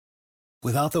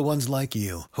Without the ones like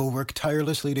you, who work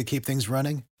tirelessly to keep things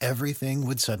running, everything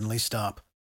would suddenly stop.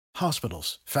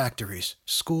 Hospitals, factories,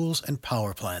 schools, and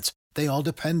power plants, they all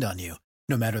depend on you.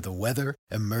 No matter the weather,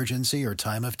 emergency, or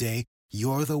time of day,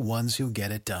 you're the ones who get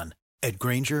it done. At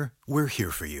Grainger, we're here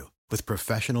for you with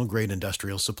professional-grade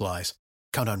industrial supplies.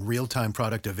 Count on real-time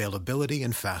product availability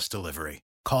and fast delivery.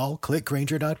 Call, click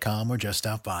Grainger.com, or just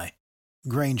stop by.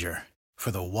 Grainger, for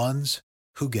the ones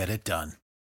who get it done.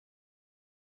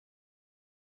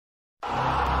 Do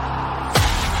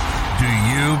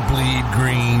you bleed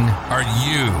green? Are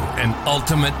you an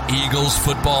ultimate Eagles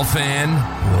football fan?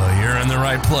 Well, you're in the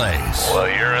right place.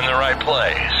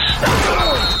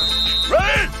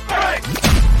 Ready?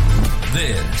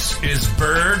 This is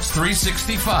Birds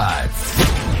 365,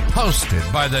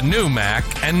 hosted by the new Mac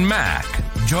and Mac,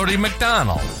 Jody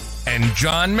McDonald and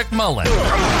John McMullen.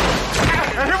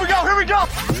 Here we go!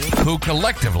 Who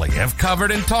collectively have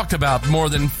covered and talked about more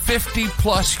than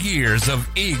 50-plus years of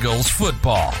Eagles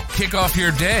football. Kick off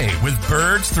your day with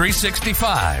Birds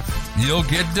 365. You'll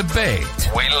get debate.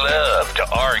 We love to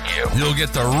argue. You'll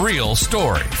get the real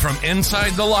story from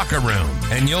inside the locker room.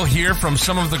 And you'll hear from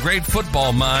some of the great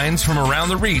football minds from around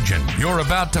the region. You're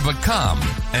about to become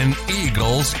an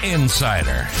Eagles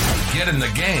insider. Get in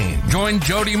the game. Join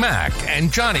Jody Mack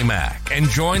and Johnny Mack and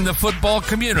join the football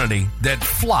community that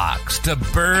flocks to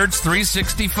Birds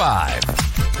 365.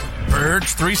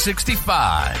 Birds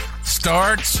 365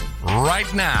 starts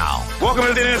right now. Welcome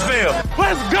to the NFL.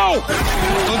 Let's go!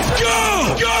 Let's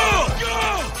go! Go!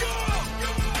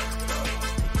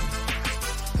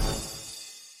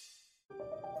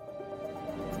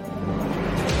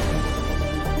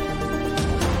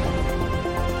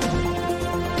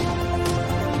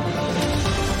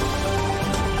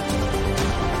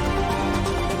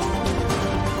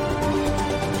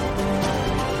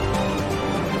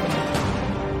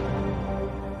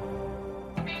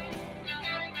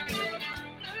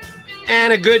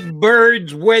 And a good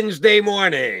Birds Wednesday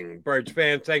morning. Birds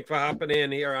fans, thanks for hopping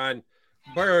in here on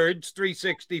Birds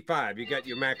 365. You got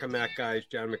your Mac and Mac guys,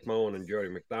 John McMullen and Jody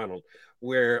McDonald.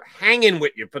 We're hanging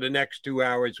with you for the next 2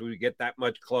 hours. We get that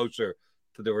much closer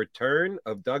to the return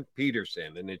of Doug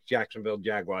Peterson and it's Jacksonville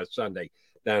Jaguars Sunday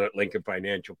down at Lincoln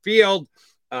Financial Field.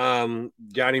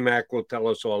 Johnny Mac will tell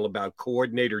us all about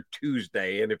Coordinator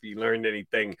Tuesday and if he learned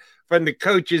anything from the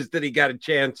coaches that he got a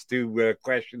chance to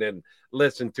question and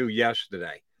listen to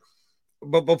yesterday.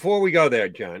 But before we go there,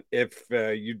 John, if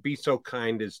you'd be so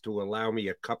kind as to allow me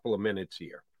a couple of minutes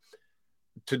here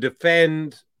to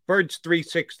defend Birds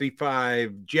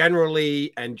 365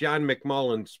 generally and John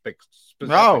McMullen specifically.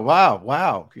 Oh,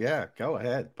 wow. Yeah, go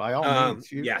ahead. By all means,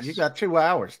 yes. You got 2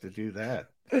 hours to do that.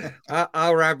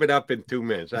 I'll wrap it up in 2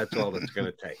 minutes. That's all it's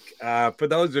going to take. For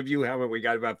those of you, we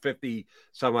got about 50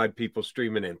 some odd people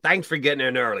streaming in. Thanks for getting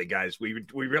in early, guys. We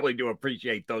really do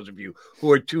appreciate those of you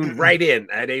who are tuned right in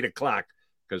at 8 o'clock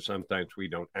because sometimes we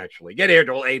don't actually get here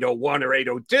till 8:01 or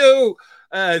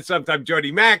 8:02. Sometimes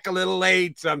Jody Mack a little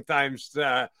late. Sometimes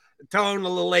Tone a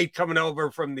little late coming over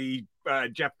from the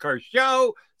Jeff Kerr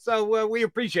show. So we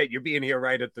appreciate you being here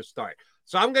right at the start.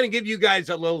 So I'm going to give you guys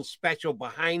a little special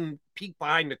peek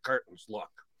behind the curtains look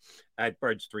at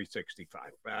Birds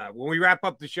 365. When we wrap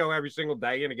up the show every single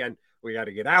day, and again, we got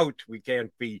to get out. We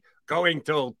can't be going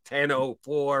till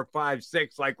 10:04, 5,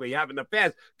 6 like we have in the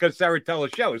past because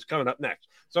Saratella's show is coming up next.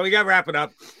 So we got to wrap it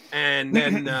up. And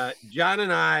then John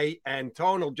and I and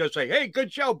Tone will just say, hey,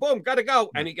 good show. Boom, got to go.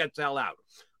 And he gets the hell out.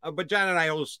 But John and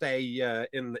I will stay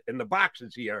in the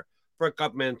boxes here for a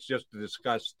couple minutes just to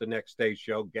discuss the next day's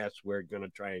show. Guests we're going to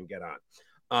try and get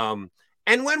on.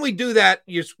 And when we do that,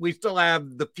 we still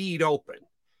have the feed open.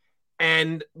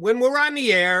 And when we're on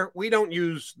the air, we don't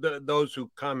use those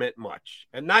who comment much.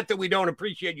 And not that we don't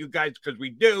appreciate you guys because we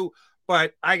do,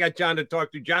 but I got John to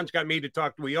talk to. John's got me to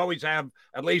talk to. We always have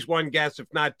at least one guest, if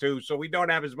not two. So we don't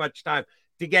have as much time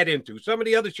to get into. Some of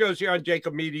the other shows here on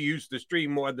Jacob Media use the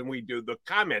stream more than we do. The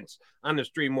comments on the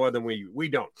stream more than we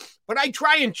don't. But I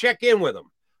try and check in with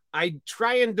them. I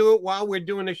try and do it while we're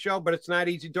doing the show, but it's not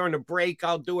easy during a break.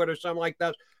 I'll do it or something like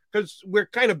that because we're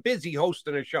kind of busy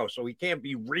hosting a show, so we can't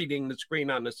be reading the screen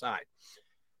on the side.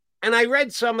 And I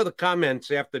read some of the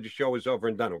comments after the show was over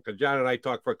and done because John and I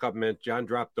talked for a couple minutes. John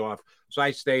dropped off, so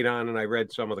I stayed on and I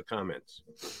read some of the comments.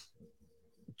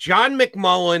 John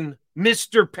McMullen,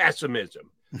 Mr.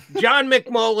 Pessimism. John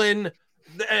McMullen,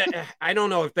 I don't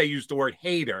know if they used the word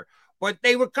hater, but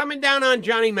they were coming down on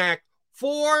Johnny Mac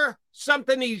for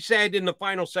something he said in the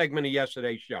final segment of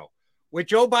yesterday's show,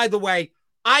 which, oh, by the way,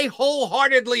 I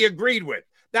wholeheartedly agreed with.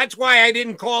 That's why I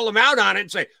didn't call him out on it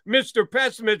and say, Mr.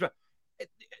 Pessimism.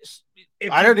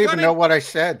 I don't even know what I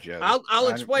said, Joe. I'll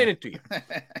explain it to you.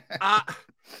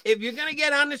 If you're going to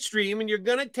get on the stream and you're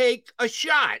going to take a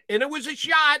shot, and it was a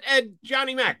shot at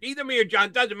Johnny Mac, either me or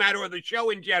John, doesn't matter, or the show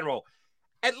in general,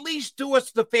 at least do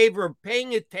us the favor of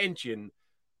paying attention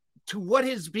to what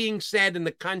is being said in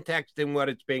the context in what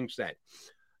it's being said.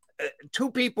 Two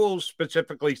people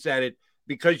specifically said it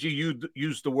because you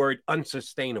used the word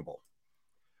unsustainable.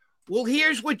 Well,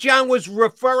 here's what John was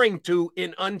referring to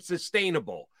in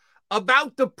unsustainable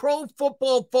about the Pro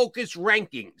Football Focus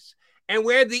rankings and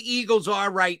where the Eagles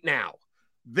are right now.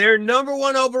 They're number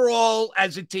one overall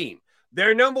as a team.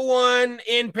 They're number one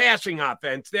in passing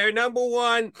offense. They're number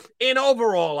one in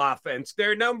overall offense.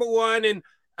 They're number one in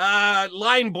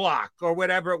line block or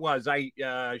whatever it was.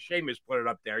 Seamus put it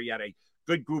up there. He had a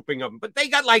good grouping of them. But they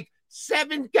got like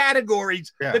 7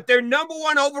 categories that they're number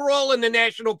one overall in the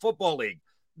National Football League.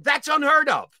 That's unheard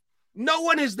of. No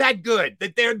one is that good,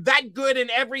 that they're that good in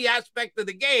every aspect of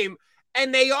the game.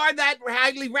 And they are that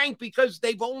highly ranked because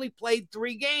they've only played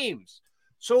 3 games.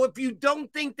 So if you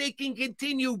don't think they can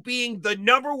continue being the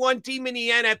number one team in the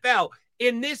NFL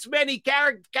in this many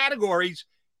categories,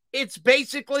 it's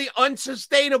basically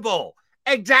unsustainable.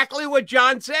 Exactly what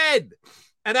John said.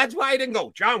 And that's why I didn't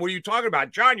go, John, what are you talking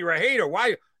about? John, you're a hater.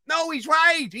 Why? No, he's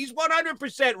right. He's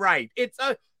 100% right. It's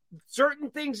certain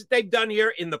things that they've done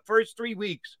here in the first 3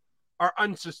 weeks are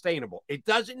unsustainable. It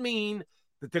doesn't mean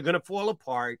that they're going to fall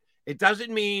apart. It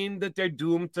doesn't mean that they're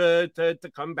doomed to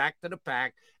come back to the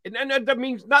pack. And that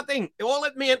means nothing. All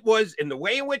it meant was, in the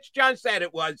way in which John said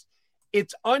it was,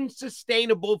 it's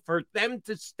unsustainable for them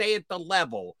to stay at the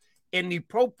level in the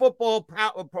Pro Football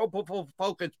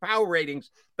Focus power ratings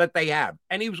that they have.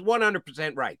 And he was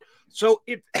 100% right. So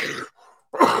if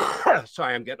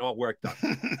sorry, I'm getting all worked up.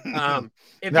 Now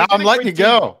I'm letting you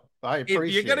go. I appreciate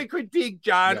if you're going to critique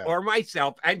John or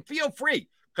myself, and feel free,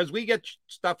 because we get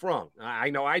stuff wrong.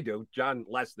 I know I do. John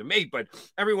less than me, but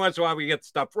every once in a while we get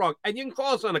stuff wrong. And you can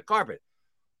call us on the carpet,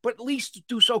 but at least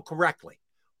do so correctly.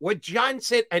 What John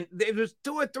said, and there was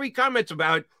 2 or 3 comments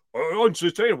about,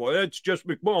 unsustainable. That's just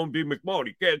McMullen be McMullen.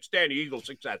 He can't stand the Eagles'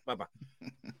 success. Blah, blah.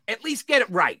 At least get it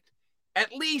right.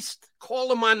 At least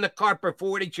call him on the carpet for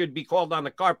what he should be called on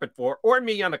the carpet for, or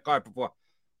me on the carpet for.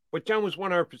 But John was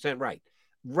 100% right.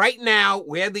 Right now,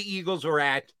 where the Eagles are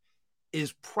at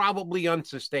is probably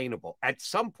unsustainable. At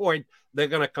some point, they're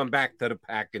going to come back to the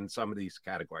pack in some of these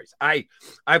categories. I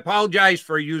apologize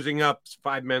for using up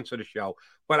 5 minutes of the show,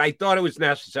 but I thought it was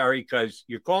necessary because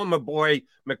you're calling my boy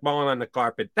McMullen on the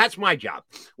carpet. That's my job.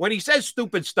 When he says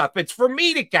stupid stuff, it's for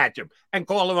me to catch him and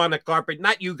call him on the carpet,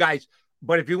 not you guys.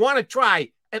 But if you want to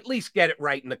try, at least get it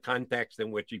right in the context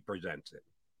in which he presents it.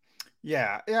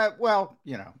 Yeah. Well,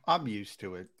 I'm used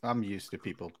to it. I'm used to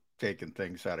people taking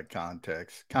things out of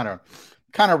context. Kind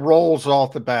of rolls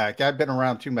off the back. I've been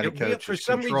around too many coaches. For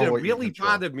some reason, it really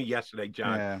bothered me yesterday,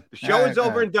 John. Yeah. The show is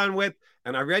over and done with,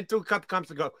 and I read through a couple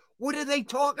comments and go, what are they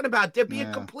talking about? They're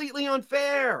being completely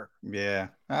unfair. Yeah,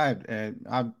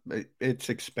 it's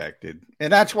expected,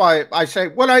 and that's why I say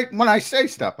when I say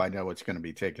stuff, I know it's going to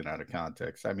be taken out of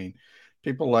context. I mean,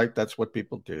 that's what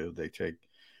people do. They take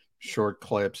short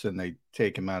clips and they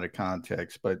take them out of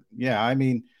context. But yeah, I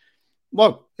mean,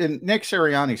 look, and Nick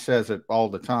Sirianni says it all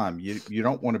the time. You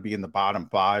don't want to be in the bottom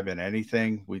 5 in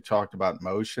anything. We talked about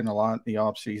motion a lot in the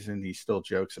offseason. He still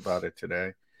jokes about it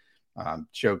today.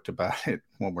 Joked about it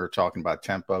when we were talking about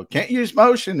tempo. Can't use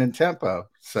motion in tempo.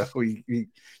 So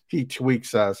he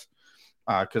tweaks us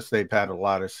because they've had a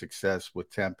lot of success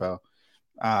with tempo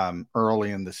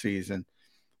early in the season.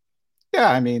 Yeah,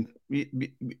 I mean,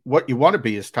 what you want to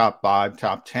be is top 5,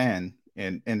 top 10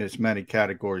 in as many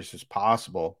categories as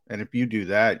possible. And if you do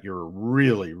that, you're a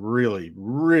really, really,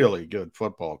 really good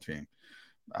football team.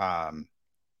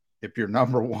 If you're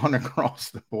number 1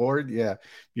 across the board,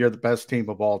 you're the best team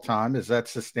of all time. Is that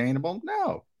sustainable?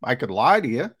 No, I could lie to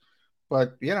you,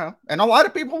 but and a lot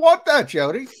of people want that,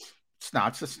 Jody. It's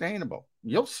not sustainable.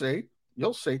 You'll see.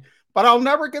 But I'll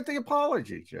never get the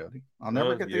apology, Jody. I'll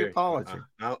never get the apology.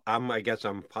 I guess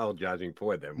I'm apologizing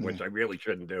for them, which I really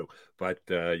shouldn't do. But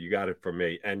you got it from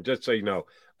me. And just so you know,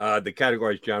 the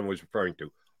categories John was referring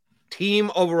to,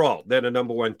 team overall, they're the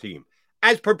number 1 team.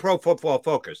 As per Pro Football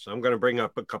Focus, I'm going to bring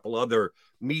up a couple other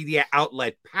media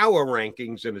outlet power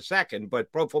rankings in a second,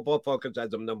 but Pro Football Focus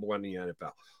has them number 1 in the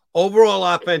NFL. Overall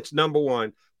offense, number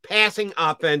 1. Passing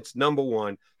offense, number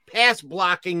 1. Pass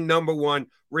blocking, number 1.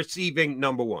 Receiving,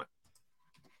 number 1.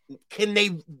 Can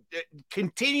they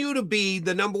continue to be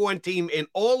the number 1 team in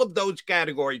all of those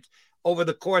categories over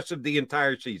the course of the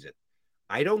entire season?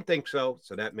 I don't think so.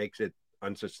 So that makes it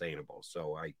unsustainable.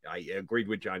 So I agreed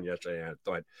with John yesterday. I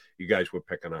thought you guys were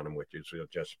picking on him, which is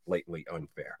just blatantly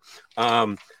unfair.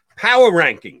 Power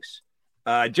rankings.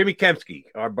 Jimmy Kempski,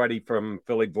 our buddy from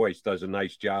Philly Voice, does a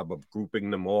nice job of grouping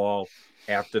them all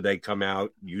after they come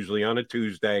out, usually on a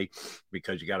Tuesday,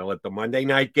 because you got to let the Monday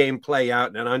night game play out.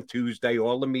 And then on Tuesday,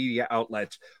 all the media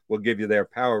outlets will give you their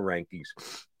power rankings.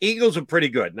 Eagles are pretty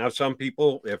good. Now, some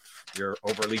people, if you're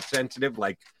overly sensitive,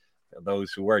 like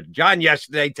those who were John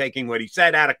yesterday, taking what he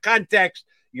said out of context,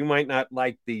 you might not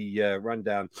like the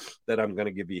rundown that I'm going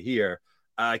to give you here.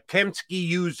 Kempski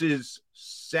uses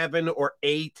 7 or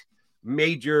 8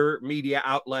 major media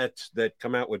outlets that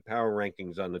come out with power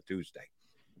rankings on the Tuesday.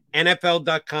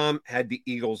 NFL.com had the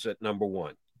Eagles at number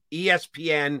 1.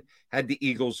 ESPN had the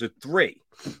Eagles at 3.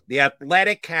 The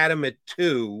Athletic had them at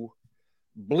 2.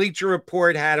 Bleacher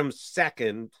Report had them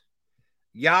 2nd.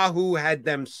 Yahoo had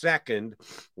them 2nd,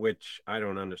 which I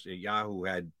don't understand. Yahoo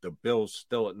had the Bills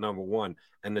still at number 1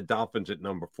 and the Dolphins at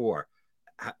number 4.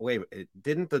 Wait,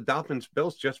 didn't the Dolphins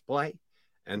Bills just play?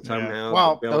 And somehow,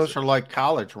 well, those are like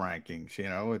college rankings.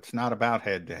 It's not about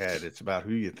head to head. It's about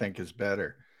who you think is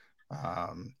better.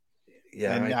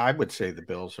 I would say the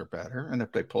Bills are better. And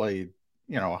if they played,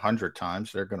 100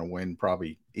 times, they're going to win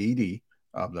probably 80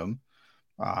 of them.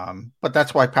 But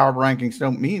that's why power rankings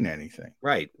don't mean anything.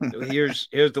 Right. Here's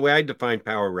the way I define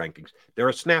power rankings. They're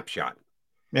a snapshot.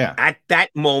 Yeah. At that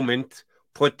moment,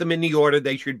 put them in the order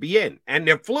they should be in. And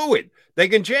they're fluid. They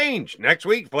can change. Next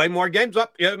week, play more games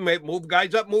up. Yeah, move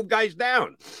guys up, move guys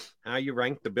down. How you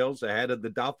rank the Bills ahead of the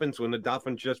Dolphins when the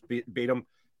Dolphins just beat them,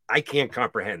 I can't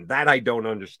comprehend. That I don't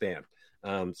understand.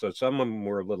 So some of them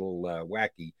were a little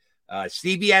wacky.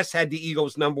 CBS had the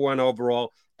Eagles number 1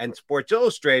 overall, and Sports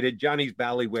Illustrated, Johnny's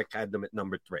Ballywick, had them at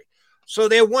number 3. So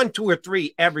they're 1, 2, or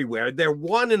 3 everywhere. They're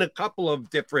 1 in a couple of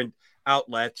different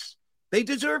outlets. They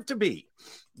deserve to be.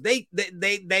 They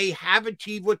have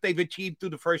achieved what they've achieved through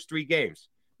the first 3 games.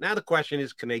 Now the question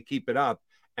is, can they keep it up?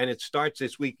 And it starts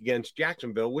this week against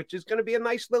Jacksonville, which is going to be a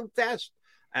nice little test.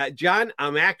 John,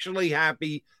 I'm actually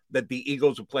happy that the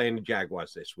Eagles are playing the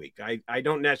Jaguars this week. I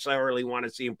don't necessarily want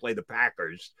to see them play the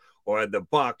Packers or the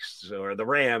Bucks or the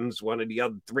Rams, one of the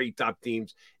other 3 top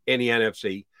teams in the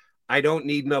NFC. I don't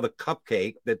need another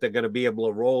cupcake that they're going to be able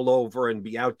to roll over and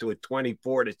be out to a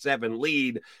 24-7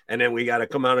 lead. And then we got to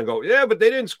come out and go, yeah, but they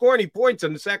didn't score any points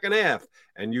in the second half.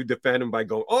 And you defend them by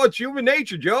going, oh, it's human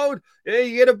nature, Joe. Yeah,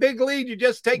 you get a big lead, you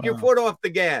just take your foot off the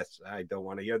gas. I don't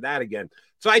want to hear that again.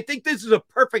 So I think this is a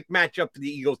perfect matchup for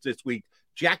the Eagles this week.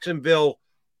 Jacksonville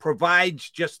provides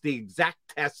just the exact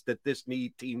test that this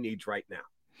team needs right now.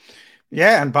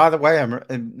 Yeah, and by the way,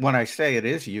 when I say it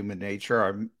is human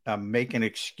nature, I'm making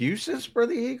excuses for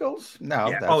the Eagles. No,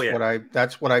 yeah.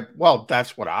 That's what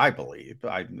I believe.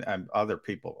 And other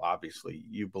people, obviously,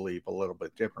 you believe a little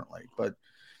bit differently, but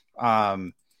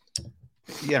I'm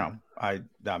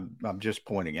just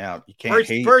pointing out you can't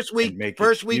hate first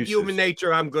week human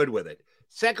nature. I'm good with it.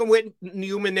 Second week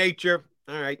human nature.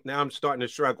 All right, now I'm starting to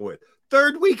struggle with.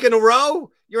 Third week in a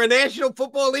row, you're a National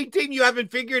Football League team. You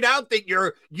haven't figured out that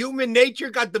your human nature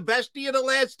got the best of you the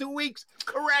last 2 weeks.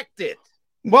 Correct it.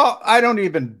 Well, I don't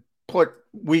even put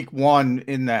week 1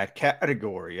 in that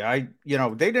category.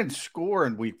 They didn't score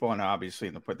in week 1, obviously,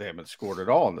 they haven't scored at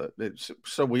all.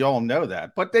 So we all know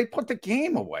that. But they put the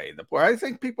game away. I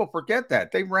think people forget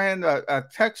that. They ran a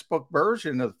textbook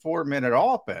version of the 4-minute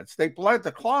offense. They bled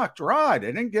the clock dry. They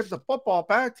didn't give the football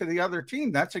back to the other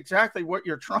team. That's exactly what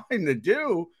you're trying to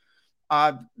do.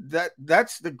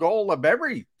 That's the goal of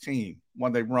every team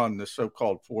when they run the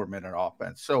so-called 4-minute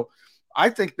offense. So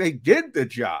I think they did the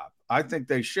job. I think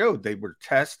they showed they were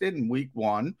tested in week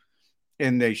 1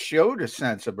 and they showed a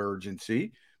sense of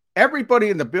urgency. Everybody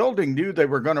in the building knew they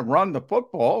were going to run the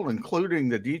football, including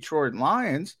the Detroit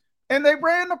Lions, and they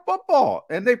ran the football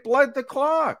and they bled the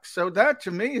clock. So that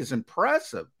to me is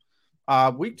impressive.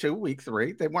 Week 2, week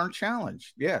 3, they weren't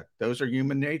challenged. Yeah, those are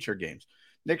human nature games.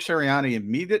 Nick Sirianni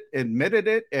admitted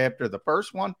it after the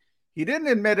first one. He didn't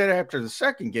admit it after the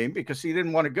second game because he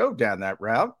didn't want to go down that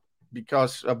route.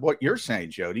 Because of what you're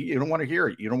saying, Jody. You don't want to hear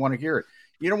it. You don't want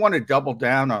to double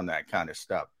down on that kind of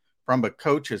stuff from a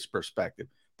coach's perspective.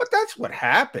 But that's what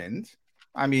happened.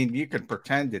 I mean, you can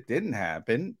pretend it didn't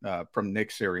happen from Nick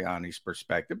Sirianni's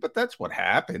perspective, but that's what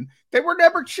happened. They were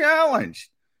never challenged.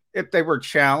 If they were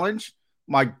challenged,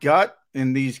 my gut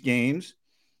in these games,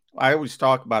 I always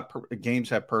talk about games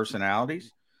have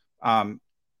personalities.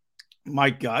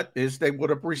 My gut is they would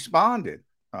have responded.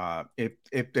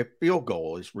 If the field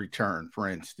goal is returned, for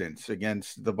instance,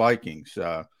 against the Vikings,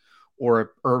 or if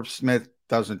Irv Smith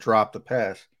doesn't drop the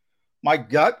pass, my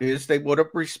gut is they would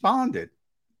have responded.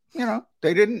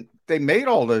 They didn't they made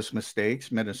all those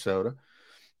mistakes, Minnesota,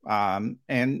 and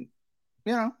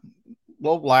you know, a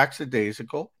little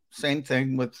lackadaisical. Same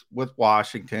thing with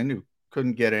Washington, who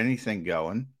couldn't get anything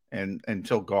going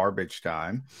until garbage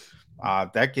time.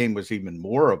 That game was even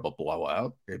more of a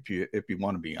blowout, if you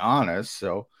want to be honest.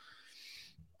 So,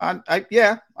 I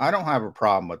don't have a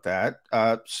problem with that.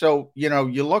 So, you know,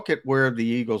 you look at where the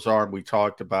Eagles are. We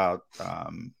talked about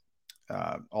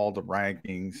all the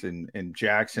rankings, and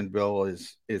Jacksonville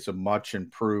is a much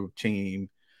improved team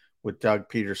with Doug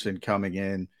Peterson coming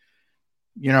in.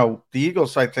 You know, the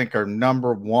Eagles, I think, are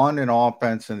number 1 in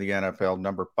offense in the NFL,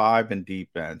 number 5 in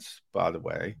defense, by the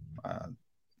way.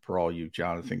 For all you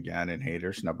Jonathan Gannon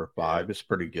haters, number 5 is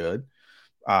pretty good.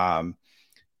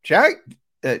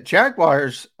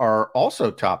 Jaguars are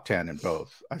also top 10 in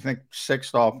both. I think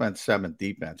 6th offense, 7th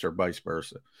defense, or vice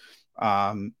versa.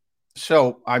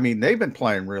 So, I mean, they've been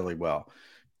playing really well.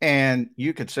 And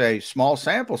you could say small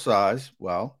sample size.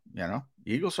 Well, you know,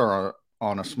 Eagles are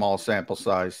on a small sample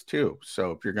size too.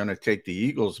 So if you're going to take the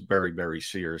Eagles very, very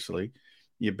seriously,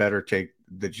 you better take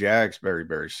the Jags very,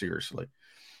 very seriously.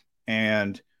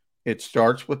 And it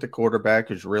starts with the quarterback,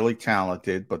 who's really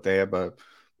talented, but they have a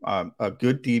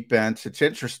good defense. It's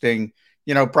interesting.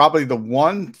 You know, probably the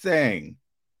one thing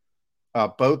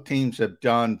both teams have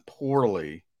done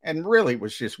poorly, and really it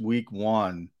was just week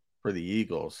 1 for the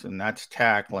Eagles, and that's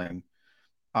tackling.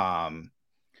 And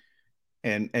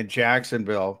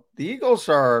Jacksonville, the Eagles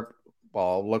are, well,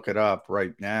 I'll look it up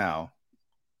right now.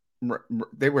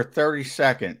 They were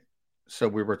 32nd. So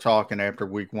we were talking after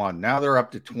week 1. Now they're up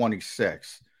to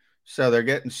 26. So they're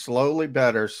getting slowly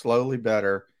better,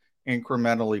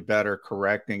 incrementally better,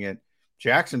 correcting it.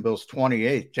 Jacksonville's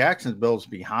 28th. Jacksonville's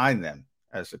behind them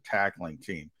as a tackling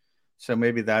team. So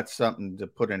maybe that's something to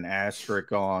put an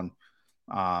asterisk on.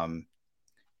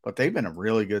 But they've been a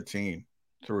really good team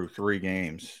through 3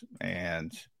 games.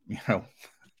 And, you know,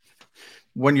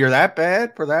 when you're that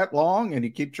bad for that long and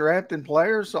you keep drafting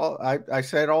players, I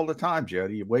say it all the time,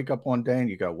 Jody. You wake up one day and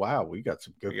you go, wow, we got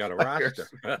some good players. We got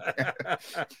a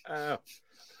roster.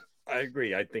 I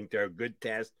agree. I think they're a good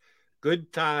test,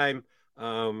 good time.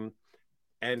 And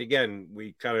again,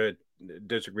 we kind of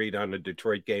disagreed on the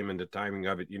Detroit game and the timing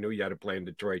of it. You knew you had to play in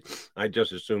Detroit. I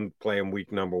just assumed playing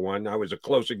week number 1. That was a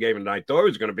closer game than I thought it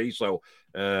was going to be. So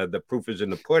the proof is in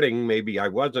the pudding. Maybe I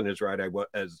wasn't as right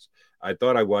as I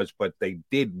thought I was, but they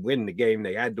did win the game.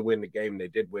 They had to win the game. They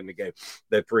did win the game.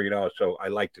 They're 3-0. So I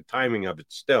like the timing of it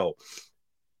still.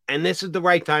 And this is the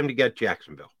right time to get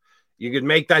Jacksonville. You could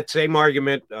make that same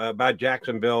argument about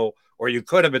Jacksonville, or you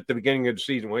could have at the beginning of the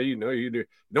season. Well, you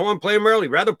don't want to play them early.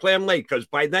 Rather play them late, because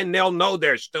by then they'll know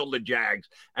they're still the Jags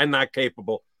and not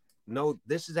capable. No,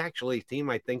 this is actually a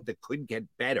team I think that could get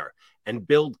better and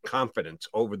build confidence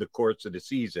over the course of the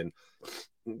season.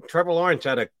 Trevor Lawrence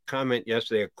had a comment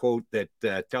yesterday, a quote that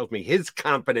tells me his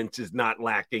confidence is not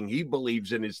lacking. He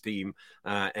believes in his team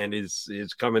and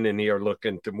is coming in here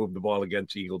looking to move the ball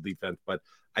against Eagle defense. But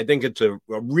I think it's a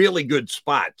really good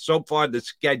spot. So far, the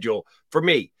schedule, for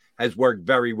me, has worked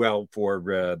very well for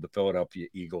the Philadelphia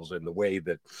Eagles in the way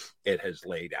that it has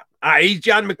laid out. He's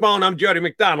John McMullen. I'm Jody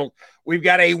McDonald. We've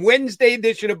got a Wednesday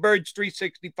edition of Birds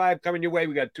 365 coming your way.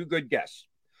 We got 2 good guests.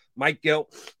 Mike Gill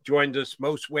joins us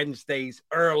most Wednesdays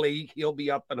early. He'll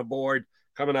be up and aboard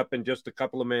coming up in just a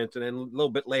couple of minutes. And then a little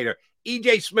bit later,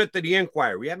 EJ Smith of the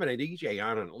Inquirer. We haven't had EJ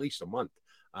on in at least a month.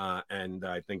 And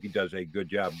I think he does a good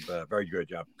job, very good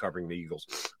job covering the Eagles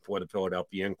for the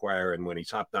Philadelphia Inquirer. And when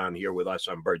he's hopped on here with us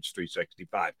on Birds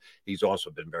 365, he's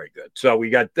also been very good. So we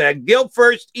got Gil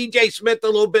first, EJ Smith a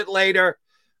little bit later.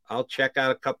 I'll check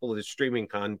out a couple of the streaming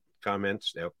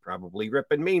comments. They're probably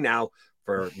ripping me now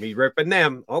for me ripping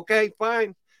them. Okay,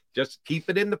 fine. Just keep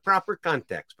it in the proper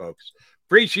context, folks.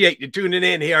 Appreciate you tuning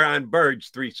in here on Birds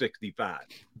 365.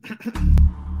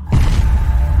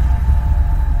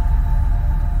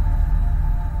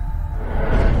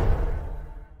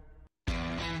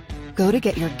 Go to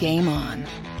get your game on.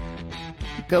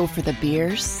 Go for the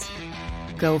beers.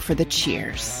 Go for the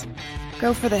cheers.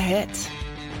 Go for the hit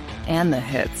and the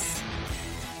hits.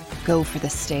 Go for the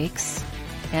stakes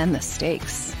and the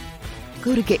stakes.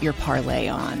 Go to get your parlay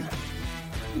on.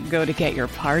 Go to get your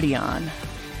party on.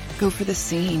 Go for the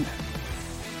scene.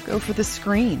 Go for the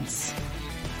screens.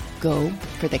 Go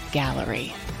for the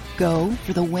gallery. Go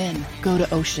for the win. Go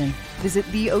to Ocean. Visit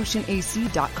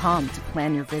theoceanac.com to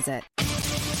plan your visit.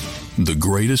 The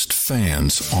greatest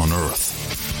fans on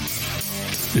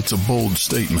earth. It's a bold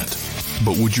statement,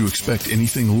 but would you expect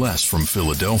anything less from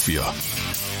Philadelphia?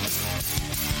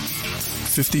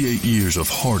 58 years of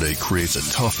heartache creates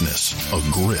a toughness, a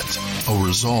grit, a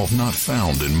resolve not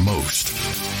found in most.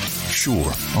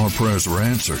 Sure, our prayers were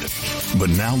answered, but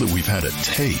now that we've had a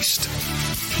taste,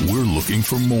 we're looking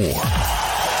for more.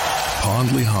 Pond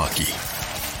Lehocky,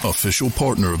 official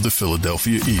partner of the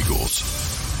Philadelphia Eagles.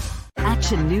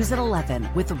 Action News at 11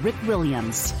 with Rick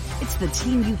Williams. It's the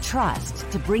team you trust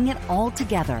to bring it all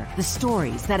together. The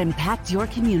stories that impact your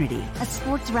community, a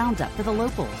sports roundup for the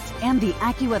locals, and the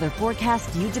AccuWeather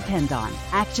forecast you depend on.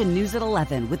 Action News at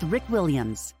 11 with Rick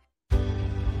Williams.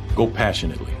 Go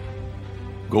passionately.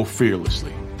 Go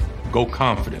fearlessly. Go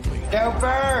confidently. Go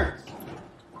Birds!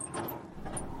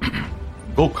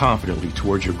 Go confidently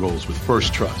towards your goals with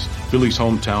First Trust, Philly's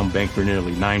hometown bank for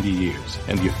nearly 90 years,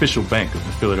 and the official bank of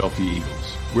the Philadelphia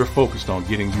Eagles. We're focused on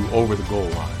getting you over the goal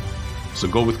line. So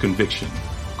go with conviction,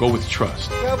 go with trust,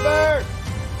 Go Birds!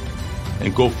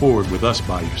 and go forward with us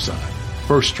by your side.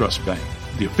 First Trust Bank,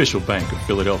 the official bank of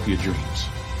Philadelphia dreams.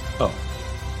 Oh,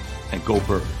 and go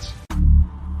Birds.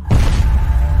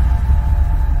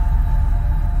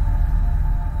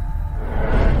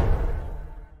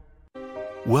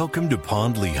 Welcome to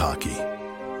Pond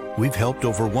Lehocky. We've helped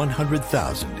over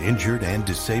 100,000 injured and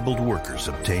disabled workers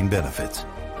obtain benefits,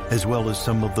 as well as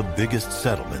some of the biggest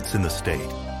settlements in the state.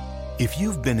 If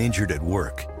you've been injured at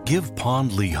work, give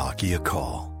Pond Lehocky a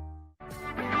call.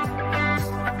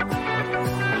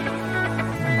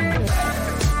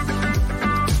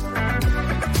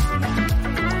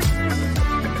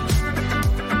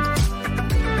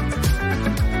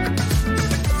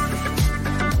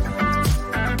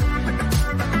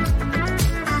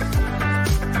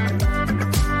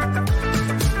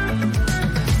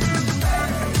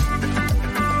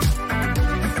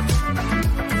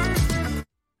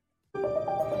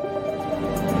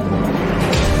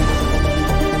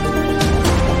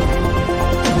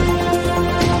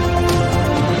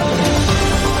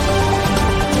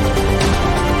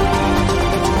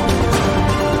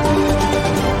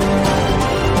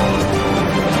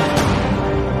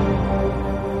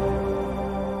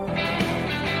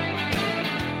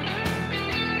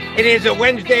 It is a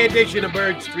Wednesday edition of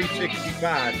Birds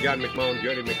 365. John McMullen,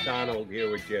 Jody McDonald here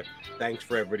with you. Thanks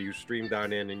for everybody who streamed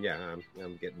on in. And yeah,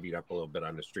 I'm getting beat up a little bit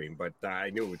on the stream, but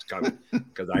I knew it was coming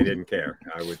because I didn't care.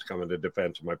 I was coming to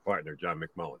defense of my partner, John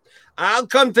McMullen. I'll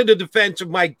come to the defense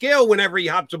of Mike Gill whenever he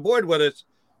hops aboard with us,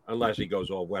 unless he goes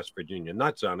all West Virginia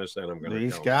nuts on us. Then I'm going to.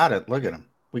 He's got it. Look at him.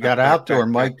 We got outdoor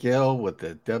Mike Gill with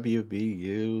the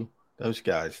WBU. Those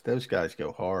guys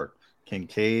go hard.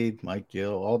 Kincaid, Mike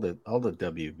Gill, all the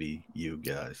WVU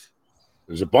guys.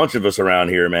 There's a bunch of us around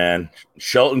here, man.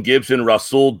 Shelton Gibson,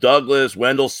 Rasul Douglas,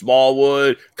 Wendell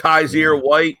Smallwood, Kaiser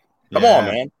White. Come on,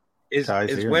 man. Is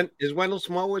Wendell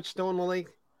Smallwood still in the league?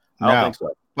 I don't think so.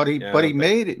 But he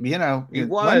made it. You know, he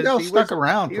was. Wendell he stuck was,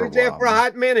 around. He for was a there while, for a man.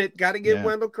 hot minute. Got to give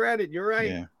Wendell credit. You're right.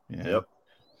 Yeah. Yep.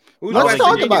 Let's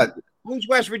talk about who's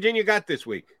West Virginia got this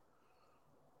week.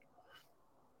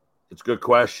 It's a good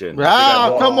question.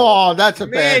 Oh, come on. That's a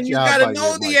bad man. You job got to by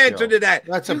know you, the Mike answer Gill. to that.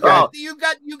 That's a you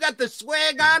got the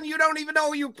swag on. You don't even know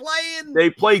who you're playing. They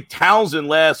played Townsend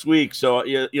last week, so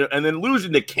you know, and then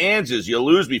losing to Kansas, you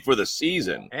lose me for the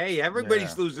season. Hey,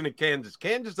 everybody's losing to Kansas.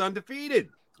 Kansas undefeated.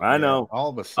 I know.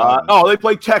 All of a sudden. They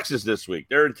play Texas this week.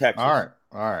 They're in Texas. All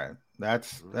right.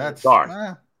 That's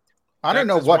Sorry. I don't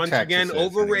know what once Texas again is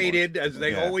overrated anymore. as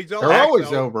they always are. They're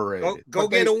always overrated. Go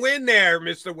get a win there,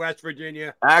 Mr. West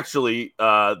Virginia. Actually,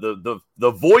 the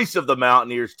voice of the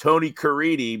Mountaineers, Tony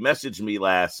Caridi, messaged me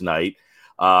last night.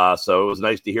 So it was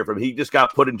nice to hear from him. He just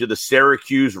got put into the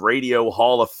Syracuse Radio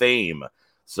Hall of Fame.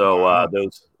 So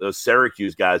those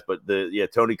Syracuse guys, but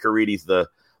Tony Caridi's the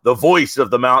voice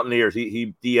of the Mountaineers.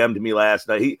 He DM'd me last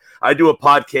night. I do a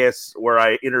podcast where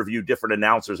I interview different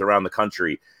announcers around the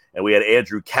country. And we had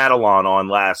Andrew Catalan on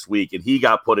last week, and he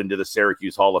got put into the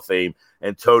Syracuse Hall of Fame.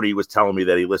 And Tony was telling me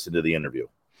that he listened to the interview.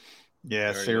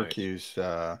 Yeah, very Syracuse,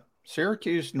 nice.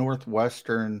 Syracuse,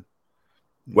 Northwestern,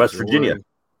 West Virginia.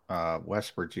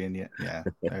 West Virginia. Yeah.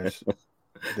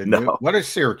 What is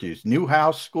Syracuse?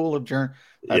 Newhouse School of Journalism.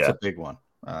 That's a big one.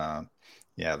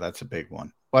 That's a big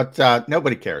one. But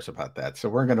nobody cares about that. So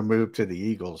we're going to move to the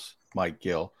Eagles, Mike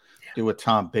Gill, do a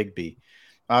Tom Bigby.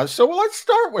 So let's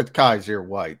start with Kaiser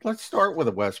White. Let's start with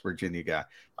a West Virginia guy.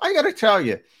 I got to tell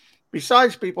you,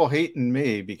 besides people hating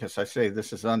me because I say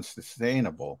this is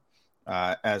unsustainable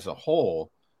as a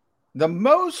whole, the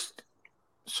most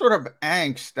sort of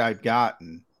angst I've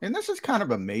gotten, and this is kind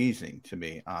of amazing to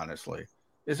me, honestly,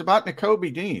 is about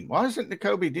Nakobe Dean. Why isn't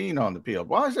Nakobe Dean on the field?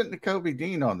 Why isn't Nakobe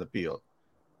Dean on the field?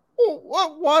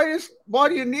 Well, why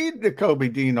do you need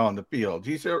Nakobe Dean on the field?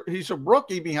 He's a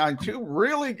rookie behind two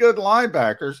really good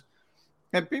linebackers,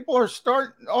 and people are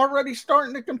already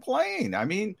starting to complain. I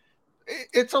mean,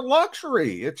 it's a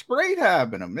luxury. It's great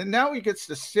having him. And now he gets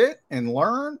to sit and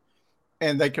learn,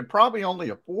 and they could probably only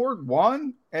afford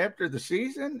one after the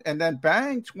season. And then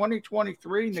bang,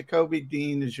 2023, Nakobe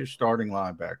Dean is your starting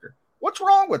linebacker. What's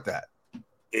wrong with that?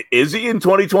 Is he in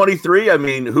 2023? I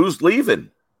mean, who's leaving?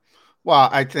 Well,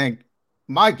 I think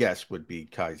my guess would be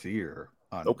Kaiser.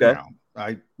 Okay.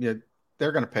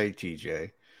 They're going to pay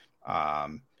TJ.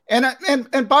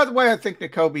 And by the way, I think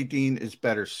Nakobe Dean is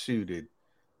better suited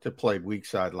to play weak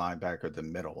side linebacker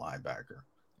than middle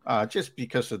linebacker, just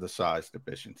because of the size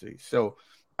deficiency. So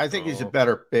I think he's a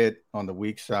better fit on the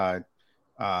weak side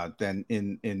than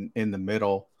in the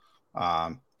middle.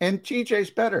 And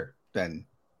TJ's better than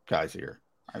Kaiser.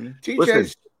 I mean,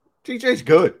 TJ's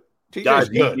good. TJ's guys,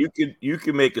 good. You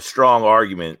can make a strong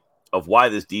argument of why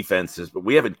this defense is, but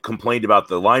we haven't complained about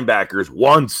the linebackers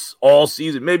once all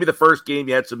season. Maybe the first game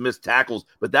you had some missed tackles,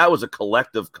 but that was a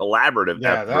collaborative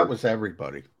Yeah, effort. that was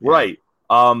everybody. Right.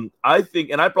 I think,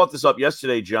 and I brought this up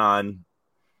yesterday, John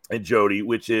and Jody,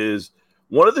 which is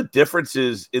one of the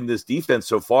differences in this defense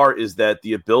so far is that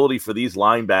the ability for these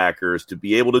linebackers to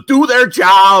be able to do their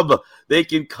job. They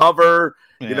can cover,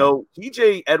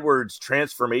 TJ Edwards'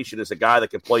 transformation as a guy that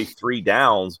can play 3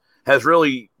 downs has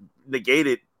really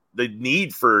negated the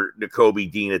need for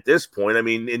Nakobe Dean at this point. I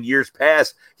mean, in years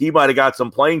past, he might have got some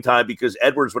playing time because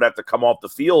Edwards would have to come off the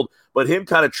field, but him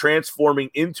kind of transforming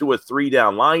into a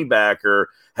 3-down linebacker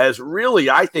has really,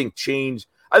 I think, changed.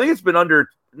 I think it's been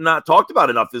not talked about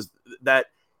enough is that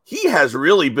he has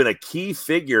really been a key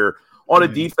figure on a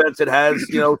defense that has,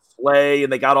 Slay,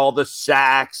 and they got all the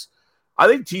sacks. I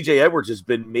think TJ Edwards has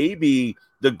been maybe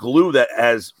the glue that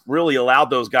has really allowed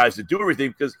those guys to do everything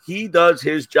because he does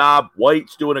his job.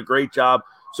 White's doing a great job.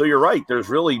 So you're right. There's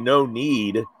really no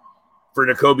need for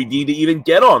Nakobe Dean to even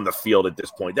get on the field at this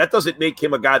point. That doesn't make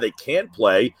him a guy that can't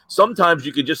play. Sometimes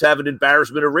you can just have an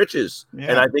embarrassment of riches.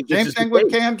 Yeah. And I think same thing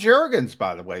with Cam Jurgens,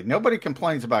 by the way. Nobody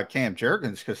complains about Cam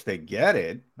Jurgens because they get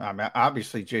it. I mean,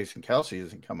 obviously Jason Kelsey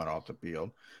isn't coming off the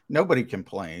field. Nobody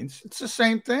complains. It's the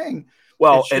same thing.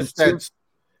 Well,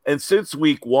 and since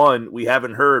week 1, we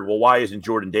haven't heard, well, why isn't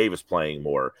Jordan Davis playing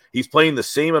more? He's playing the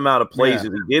same amount of plays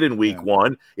as he did in week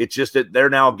 1. It's just that they're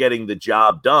now getting the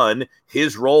job done.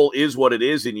 His role is what it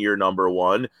is in year number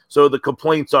 1. So the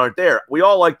complaints aren't there. We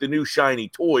all like the new shiny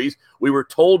toys. We were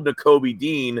told Nakobe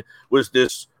Dean was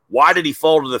this, why did he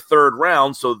fall to the 3rd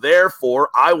round? So therefore,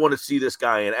 I want to see this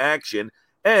guy in action.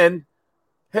 And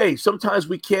hey, sometimes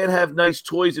we can't have nice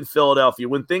toys in Philadelphia.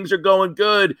 When things are going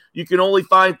good, you can only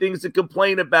find things to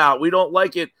complain about. We don't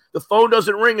like it. The phone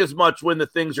doesn't ring as much when the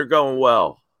things are going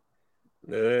well.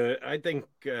 I think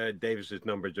Davis's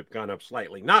numbers have gone up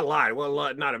slightly. Not a lot.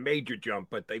 Well, not a major jump,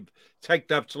 but they've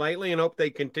ticked up slightly and hope they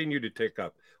continue to tick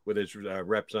up with his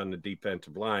reps on the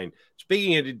defensive line.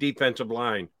 Speaking of the defensive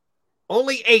line,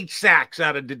 only 8 sacks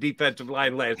out of the defensive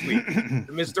line last week.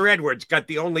 Mr. Edwards got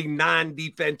the only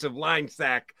non-defensive line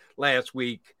sack last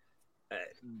week.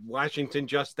 Washington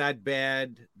just that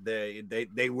bad.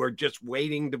 They were just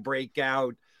waiting to break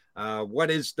out. What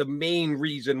is the main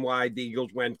reason why the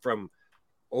Eagles went from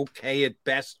okay at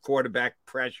best quarterback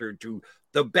pressure to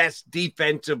the best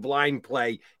defensive line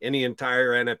play in the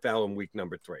entire NFL in week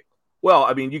number 3? Well,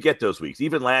 I mean, you get those weeks.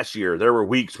 Even last year, there were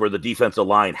weeks where the defensive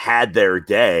line had their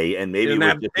day, and maybe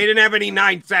they didn't have any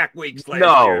 9-sack weeks last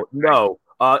year. No.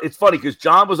 It's funny because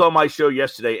John was on my show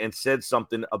yesterday and said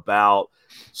something about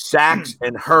sacks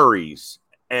and hurries,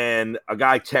 and a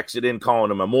guy texted in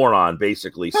calling him a moron,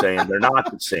 basically saying they're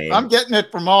not the same. I'm getting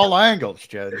it from all angles,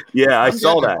 Jed. Yeah, I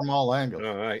saw that from all angles.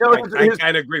 I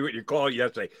kind of agree with your call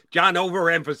yesterday. John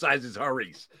overemphasizes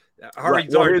hurries.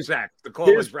 Hurries aren't sacks. The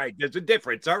call is right. There's a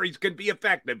difference. Hurries can be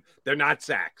effective. They're not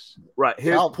sacks. Right.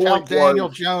 Tell Daniel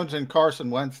Jones and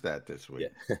Carson Wentz that this week.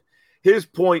 Yeah. His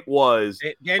point was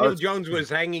Daniel Jones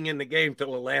was hanging in the game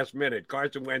till the last minute.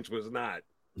 Carson Wentz was not.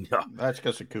 No, that's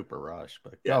because of Cooper Rush.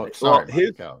 But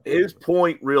his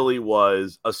point really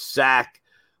was a sack.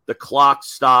 The clock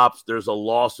stops. There's a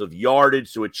loss of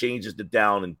yardage, so it changes the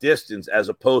down and distance, as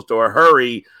opposed to a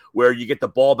hurry where you get the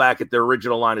ball back at the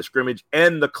original line of scrimmage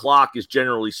and the clock is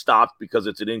generally stopped because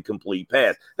it's an incomplete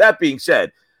pass. That being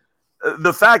said,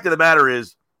 the fact of the matter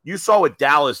is you saw what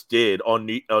Dallas did on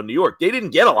New York. They didn't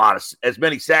get as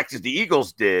many sacks as the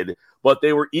Eagles did, but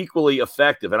they were equally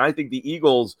effective. And I think the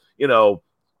Eagles,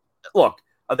 look,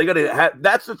 are they going to have –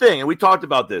 that's the thing, and we talked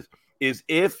about this, is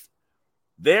if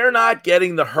they're not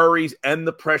getting the hurries and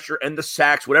the pressure and the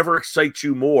sacks, whatever excites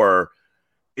you more –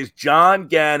 is John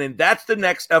Gannon. That's the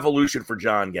next evolution for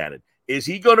John Gannon. Is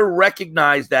he going to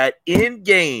recognize that in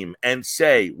game and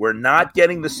say, we're not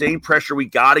getting the same pressure we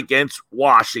got against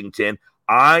Washington.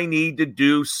 I need to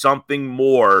do something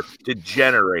more to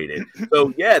generate it.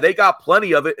 So, yeah, they got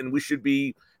plenty of it, and we should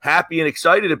be happy and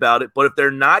excited about it. But if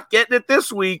they're not getting it this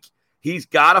week, he's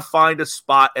got to find a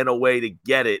spot and a way to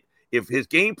get it. If his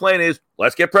game plan is,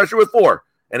 let's get pressure with 4,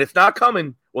 and it's not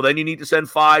coming, well, then you need to send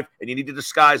 5, and you need to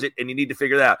disguise it, and you need to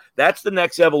figure it out. That's the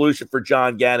next evolution for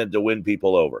John Gannon to win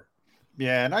people over.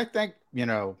 Yeah, and I think,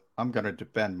 I'm going to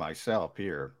defend myself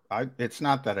here. It's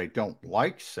not that I don't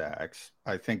like sacks.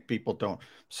 I think people don't.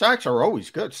 Sacks are always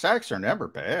good. Sacks are never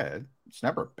bad. It's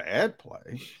never bad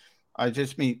play. I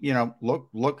just mean,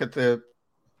 look at the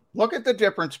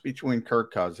difference between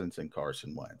Kirk Cousins and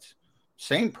Carson Wentz.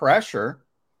 Same pressure.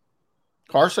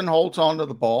 Carson holds onto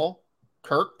the ball.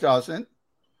 Kirk doesn't.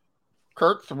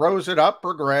 Kirk throws it up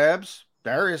for grabs.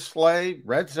 Darius Slay,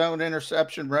 red zone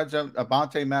interception, red zone,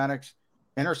 Avonte Maddox,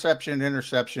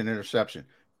 interception.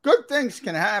 Good things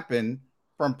can happen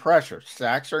from pressure.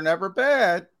 Sacks are never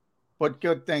bad, but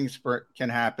good things can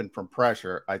happen from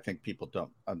pressure. I think people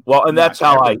don't. Well, and that's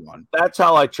how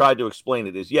I tried to explain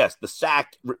it is, yes,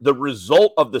 the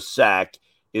result of the sack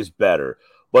is better,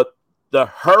 but the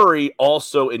hurry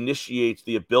also initiates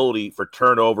the ability for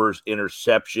turnovers,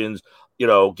 interceptions,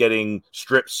 getting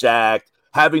strip sacked,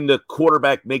 having the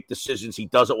quarterback make decisions he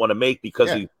doesn't want to make because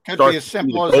he could be as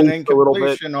simple as an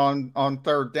incompletion on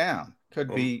third down.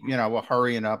 Could be, a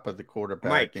hurrying up of the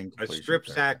quarterback. Mike, a strip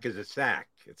sack is a sack.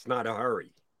 It's not a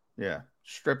hurry. Yeah,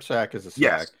 strip sack is a sack.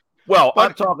 Yes. Well,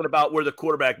 I'm talking about where the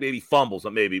quarterback maybe fumbles,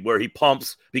 or maybe where he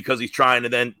pumps because he's trying,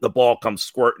 and then the ball comes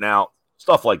squirting out.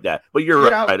 Stuff like that. But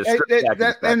you're right.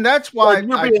 And that's why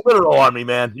you're being literal on me,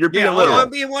 man. You're being literal.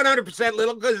 I'm being 100%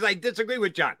 literal because I disagree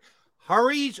with John.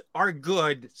 Hurries are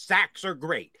good. Sacks are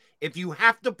great. If you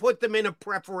have to put them in a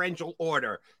preferential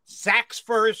order, sacks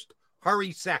first,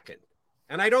 hurry second.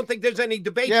 And I don't think there's any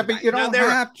debate. Yeah, but you don't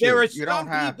have to. There are some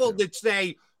people that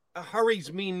say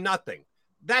hurries mean nothing.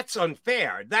 That's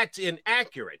unfair. That's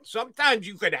inaccurate. Sometimes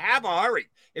you could have a hurry.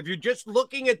 If you're just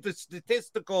looking at the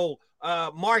statistical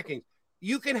markings,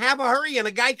 you can have a hurry and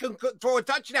a guy can throw a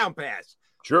touchdown pass.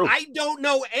 True. I don't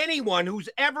know anyone who's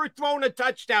ever thrown a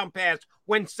touchdown pass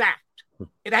when sacked.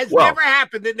 It has never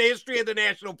happened in the history of the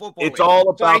National Football League. It's all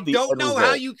about I don't know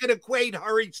how you can equate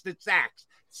hurries to sacks.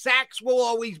 Sacks will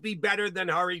always be better than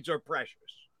hurries or pressures.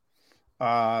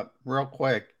 Real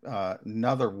quick,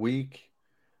 another week,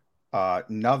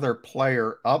 another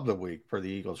player of the week for the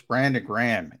Eagles, Brandon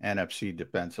Graham, NFC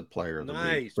Defensive Player of the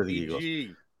Week for the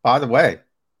Eagles. By the way,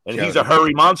 and he's a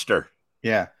hurry monster.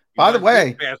 Yeah. By the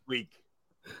way,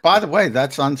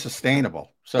 that's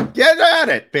unsustainable. So get at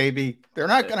it, baby. They're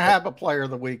not going to have a Player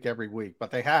of the Week every week, but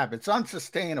they have. It's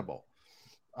unsustainable.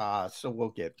 So we'll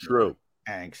get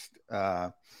angst.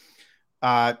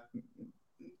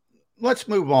 Let's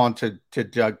move on to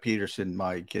Doug Peterson,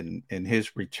 Mike, and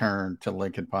his return to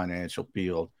Lincoln Financial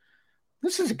Field.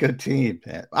 This is a good team,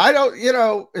 man.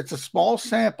 It's a small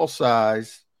sample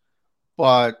size,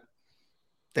 but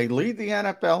they lead the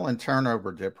NFL in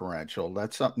turnover differential.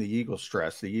 That's something the Eagles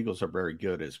stress. The Eagles are very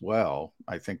good as well.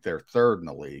 I think they're third in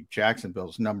the league.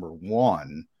 Jacksonville's number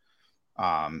 1.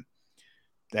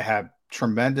 They have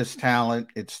tremendous talent.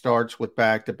 It starts with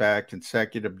back-to-back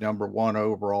consecutive number 1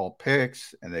 overall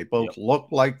picks, and they both look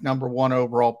like number 1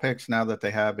 overall picks now that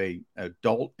they have a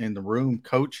adult in the room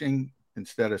coaching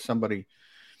instead of somebody,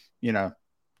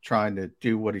 trying to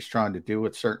do what he's trying to do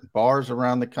at certain bars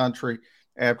around the country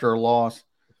after a loss.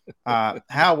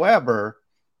 However,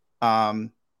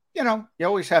 you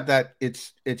always have that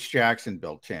it's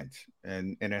Jacksonville tint,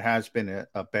 and it has been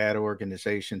a bad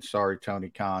organization. Sorry, Tony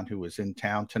Khan, who was in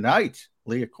town tonight,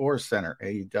 Leah Core Center,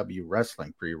 AEW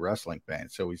Wrestling for your wrestling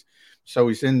fans. So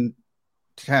he's in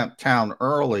town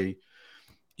early.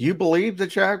 Do you believe the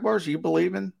Jaguars? Do you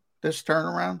believe in this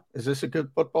turnaround? Is this a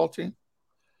good football team?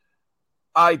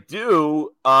 I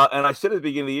do, and I said at the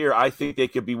beginning of the year, I think they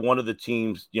could be one of the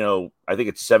teams, I think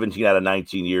it's 17 out of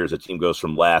 19 years a team goes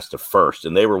from last to first,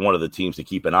 and they were one of the teams to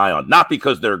keep an eye on. Not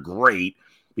because they're great,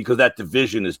 because that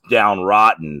division is down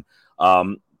rotten.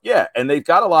 And they've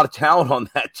got a lot of talent on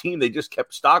that team. They just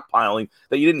kept stockpiling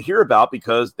that you didn't hear about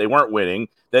because they weren't winning.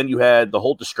 Then you had the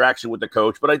whole distraction with the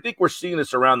coach. But I think we're seeing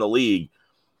this around the league,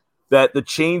 that the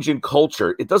change in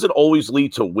culture, it doesn't always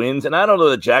lead to wins. And I don't know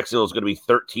that Jacksonville is going to be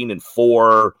 13-4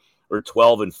 or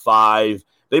 12-5.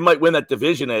 They might win that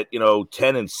division at,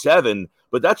 10-7,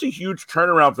 but that's a huge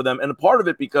turnaround for them. And a part of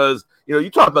it because, you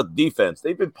talk about the defense.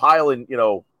 They've been piling,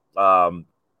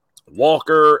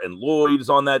 Walker and Lloyd is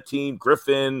on that team,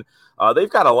 Griffin. They've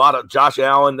got a lot of Josh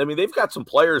Allen. I mean, they've got some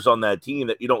players on that team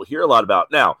that you don't hear a lot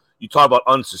about. Now, you talk about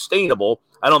unsustainable.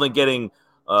 I don't think getting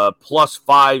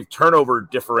 +5 turnover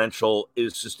differential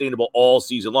is sustainable all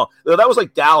season long. That was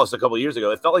like Dallas a couple of years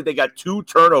ago. It felt like they got 2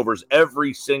 turnovers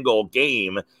every single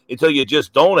game until you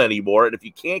just don't anymore. And if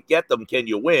you can't get them, can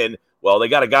you win? Well, they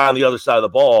got a guy on the other side of the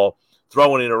ball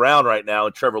throwing it around right now,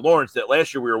 and Trevor Lawrence, that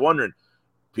last year we were wondering,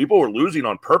 people were losing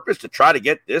on purpose to try to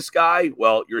get this guy.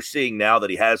 Well, you're seeing now that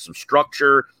he has some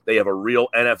structure. They have a real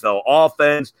NFL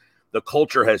offense. The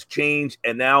culture has changed,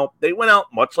 and now they went out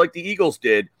much like the Eagles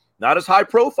did. Not as high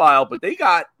profile, but they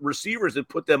got receivers that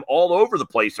put them all over the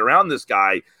place around this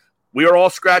guy. We are all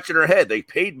scratching our head. They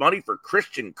paid money for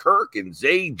Christian Kirk and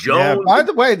Zay Jones. Yeah, by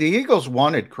the way, the Eagles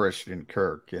wanted Christian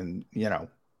Kirk, and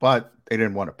but they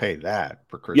didn't want to pay that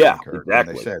for Christian Kirk.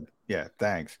 Exactly. And they said, "Yeah,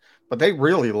 thanks." But they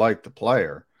really like the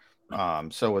player,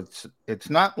 so it's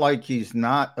not like he's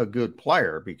not a good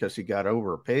player because he got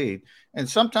overpaid. And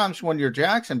sometimes when you're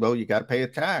Jacksonville, you got to pay a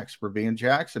tax for being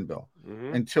Jacksonville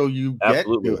until you get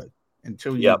good.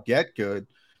 Until you get good,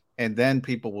 and then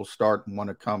people will start and want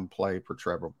to come play for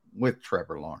Trevor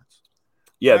Lawrence.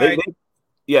 Yeah,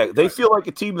 they feel like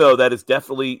a team though that has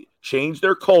definitely changed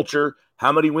their culture.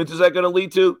 How many wins is that going to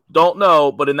lead to? Don't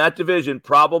know, but in that division,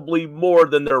 probably more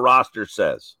than their roster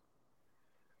says.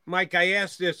 Mike, I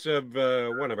asked this of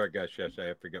one of our guests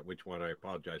yesterday. I forget which one. I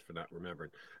apologize for not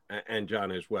remembering, and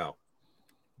John as well.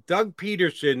 Doug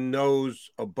Peterson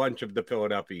knows a bunch of the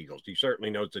Philadelphia Eagles. He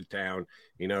certainly knows the town.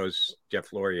 He knows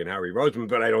Jeff Lurie and Harry Roseman,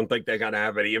 but I don't think they're going to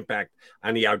have any impact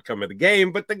on the outcome of the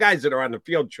game. But the guys that are on the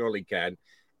field surely can.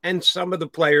 And some of the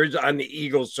players on the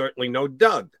Eagles certainly know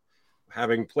Doug,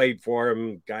 having played for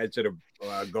him, guys that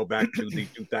have, go back to the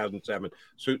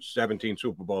 2017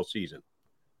 Super Bowl season.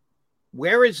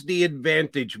 Where is the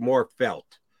advantage more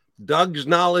felt? Doug's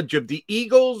knowledge of the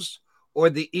Eagles or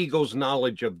the Eagles'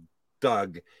 knowledge of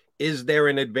Doug? Is there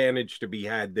an advantage to be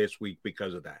had this week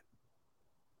because of that?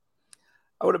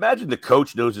 I would imagine the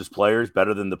coach knows his players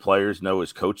better than the players know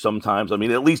his coach sometimes. I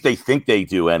mean, at least they think they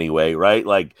do anyway, right?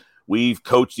 Like, we've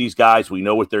coached these guys. We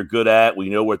know what they're good at. We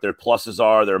know what their pluses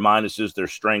are, their minuses, their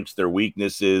strengths, their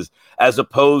weaknesses, as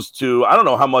opposed to, I don't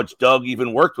know how much Doug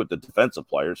even worked with the defensive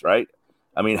players, right?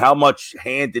 I mean, how much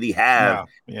hand did he have?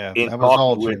 Yeah, that was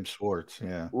all Jim Schwartz.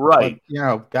 Yeah, right.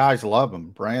 But, guys love him.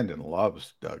 Brandon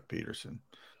loves Doug Peterson.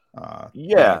 But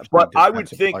I would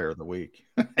think player of the week.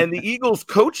 And the Eagles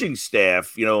coaching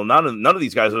staff, none of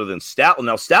these guys other than Stoutland.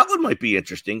 Now, Stoutland might be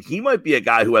interesting. He might be a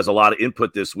guy who has a lot of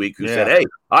input this week who said, hey,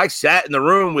 I sat in the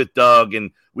room with Doug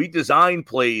and we designed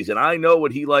plays and I know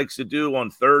what he likes to do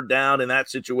on third down in that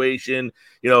situation.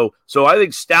 So I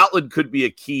think Stoutland could be a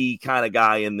key kind of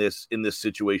guy in this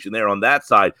situation there on that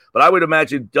side. But I would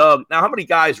imagine Doug. Now, how many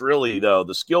guys really, though?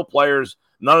 The skill players,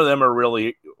 none of them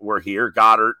were here.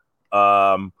 Goddard.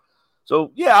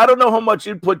 So, I don't know how much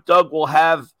input Doug will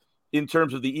have in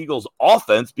terms of the Eagles'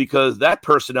 offense because that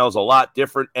personnel is a lot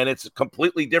different and it's a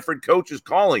completely different coach's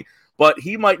calling. But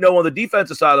he might know on the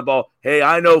defensive side of the ball, hey,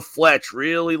 I know Fletch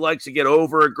really likes to get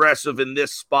over-aggressive in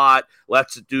this spot.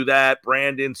 Let's do that.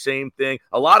 Brandon, same thing.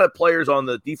 A lot of players on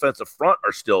the defensive front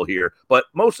are still here, but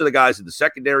most of the guys in the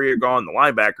secondary are gone. The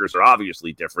linebackers are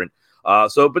obviously different.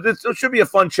 But it should be a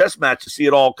fun chess match to see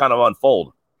it all kind of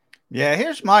unfold. Yeah,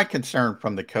 here's my concern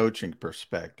from the coaching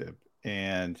perspective,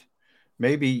 and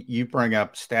maybe you bring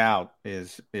up Stout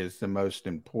is the most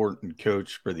important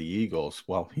coach for the Eagles.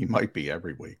 Well, he might be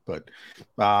every week, but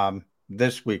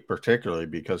this week particularly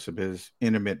because of his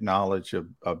intimate knowledge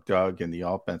of Doug and the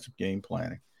offensive game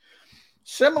planning.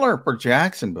 Similar for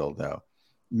Jacksonville, though.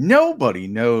 Nobody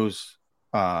knows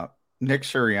Nick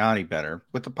Sirianni better,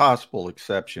 with the possible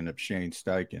exception of Shane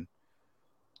Steichen,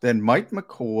 than Mike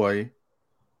McCoy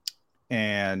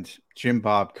and Jim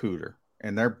Bob Cooter,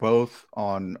 and they're both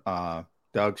on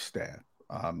Doug's staff.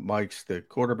 Mike's the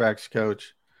quarterback's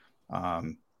coach.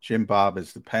 Jim Bob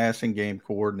is the passing game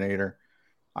coordinator.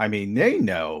 I mean, they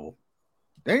know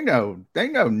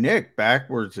Nick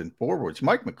backwards and forwards.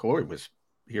 Mike McCoy was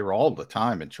here all the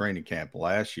time in training camp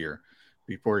last year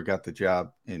before he got the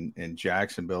job in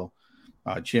Jacksonville.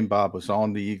 Jim Bob was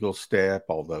on the Eagles staff,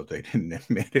 although they didn't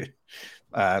admit it,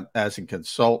 as a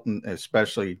consultant,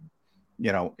 especially.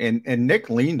 And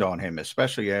Nick leaned on him,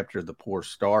 especially after the poor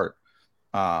start.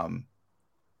 I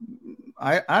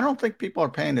don't think people are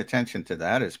paying attention to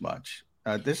that as much.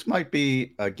 This might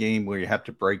be a game where you have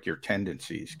to break your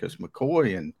tendencies because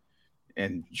McCoy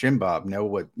and Jim Bob know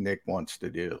what Nick wants to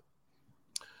do.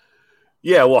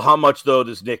 Yeah, well, how much, though,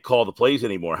 does Nick call the plays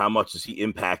anymore? How much does he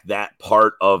impact that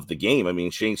part of the game? I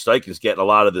mean, Shane Steichen's getting a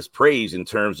lot of this praise in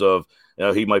terms of,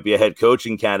 he might be a head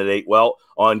coaching candidate. Well,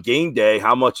 on game day,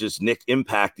 how much is Nick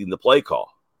impacting the play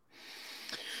call?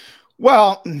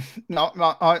 Well, no,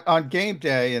 on game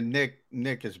day, and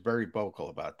Nick is very vocal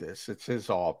about this. It's his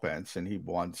offense, and he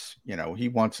wants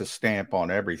a stamp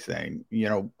on everything.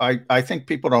 I think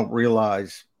people don't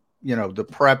realize, the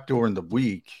prep during the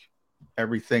week,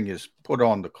 everything is put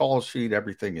on the call sheet.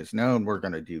 Everything is known. We're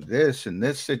going to do this in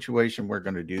this situation. We're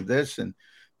going to do this and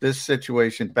this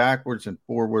situation, backwards and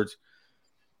forwards.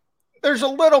 There's a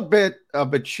little bit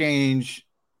of a change,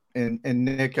 and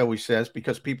Nick always says,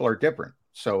 because people are different.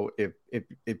 So if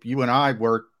you and I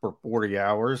work for 40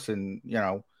 hours and,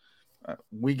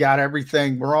 we got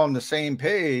everything, we're on the same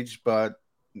page, but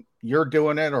you're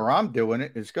doing it or I'm doing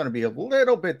it, it's going to be a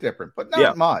little bit different, but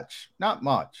not much.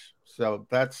 So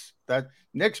that's that.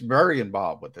 Nick's very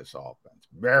involved with this offense,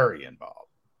 very involved.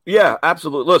 Yeah,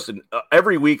 absolutely. Listen,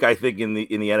 every week I think in the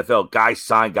NFL, guys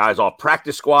sign guys off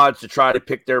practice squads to try to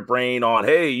pick their brain on,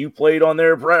 hey, you played on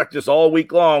their practice all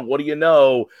week long. What do you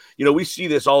know? We see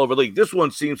this all over the league. This one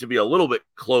seems to be a little bit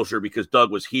closer because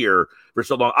Doug was here for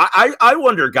so long. I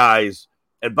wonder, guys,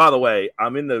 and by the way,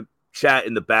 I'm in the chat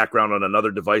in the background on another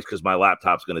device because my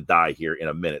laptop's going to die here in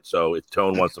a minute. So if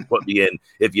Tone wants to put me in,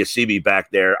 if you see me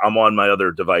back there, I'm on my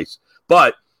other device.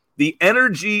 But the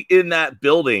energy in that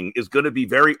building is going to be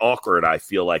very awkward, I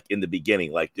feel like, in the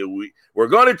beginning. Like, we're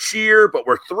going to cheer, but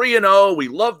we're 3-0. We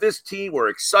love this team. We're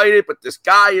excited, but this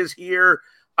guy is here.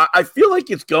 I feel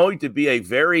like it's going to be a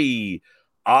very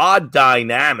odd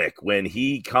dynamic when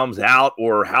he comes out,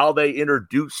 or how they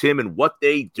introduce him and what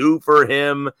they do for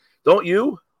him. Don't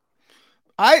you?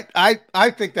 I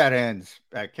think that ends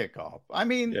at kickoff. I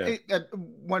mean,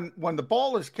 when the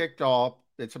ball is kicked off,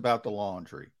 it's about the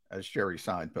laundry, as Jerry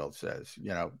Seinfeld says.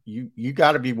 You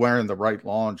got to be wearing the right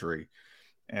laundry,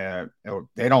 or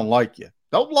they don't like you.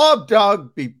 They'll love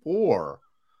Doug before,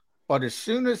 but as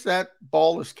soon as that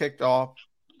ball is kicked off,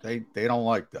 they don't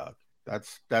like Doug.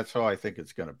 That's how I think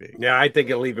it's going to be. Yeah, I think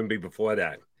it'll even be before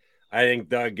that. I think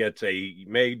Doug gets a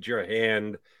major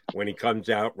hand when he comes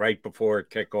out right before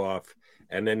kickoff.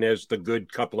 And then there's the good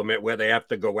couple of minutes where they have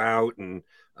to go out and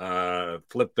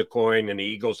flip the coin, and the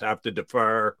Eagles have to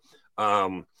defer.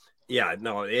 It'll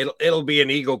be an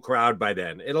Eagle crowd by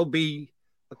then. It'll be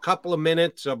a couple of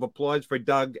minutes of applause for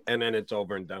Doug, and then it's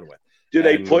over and done with. Did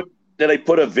they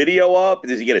put a video up?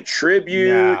 Does he get a tribute?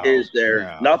 No, Is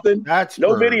there nothing? That's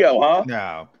no video, huh?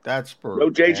 No, that's for no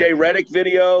JJ Redick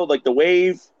video, like the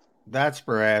wave. That's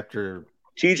for after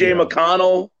TJ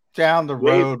McConnell. Down the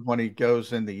road when he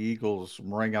goes in the Eagles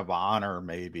Ring of Honor,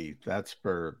 maybe that's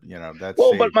for that's.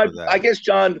 Well, but I guess,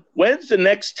 John, when's the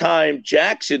next time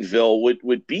Jacksonville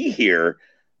would be here?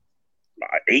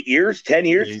 8 years, 10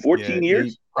 years, 14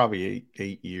 years? Probably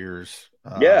eight years.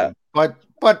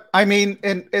 But I mean,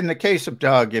 in the case of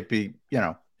Doug, if he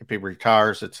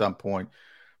retires at some point,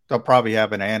 they'll probably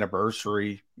have an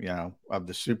anniversary, of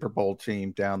the Super Bowl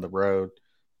team down the road.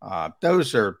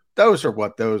 Those are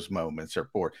what those moments are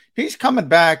for. He's coming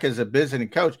back as a visiting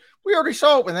coach. We already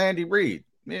saw it with Andy Reid.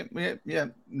 Yeah,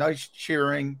 nice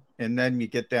cheering, and then you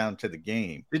get down to the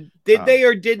game. Did they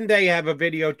or didn't they have a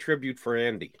video tribute for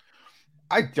Andy?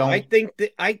 I think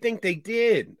they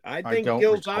did. I think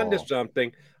Gil's onto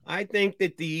something. I think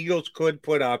that the Eagles could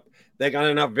put up. They got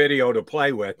enough video to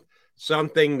play with.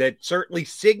 Something that certainly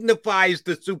signifies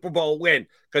the Super Bowl win,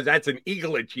 because that's an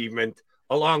Eagle achievement,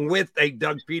 along with a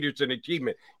Doug Peterson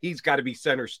achievement. He's got to be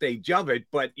center stage of it,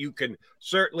 but you can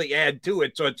certainly add to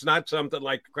it. So it's not something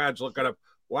like the crowd's looking up.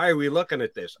 Why are we looking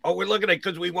at this? Oh, we're looking at it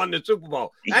because we won the Super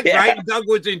Bowl. That's right. Doug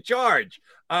was in charge.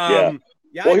 Well,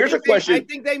 here's a question. I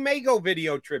think they may go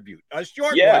video tribute. A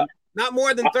short one, not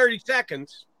more than 30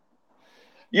 seconds.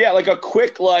 Yeah, like a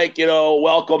quick,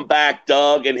 welcome back,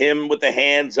 Doug, and him with the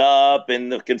hands up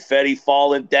and the confetti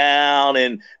falling down,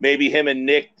 and maybe him and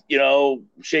Nick,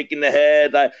 shaking the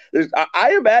head. I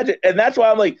imagine, and that's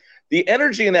why I'm like, the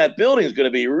energy in that building is going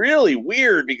to be really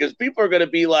weird, because people are going to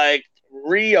be like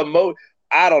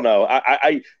I don't know.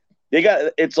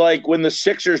 It's like when the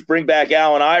Sixers bring back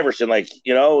Allen Iverson,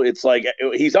 it's like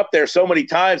he's up there so many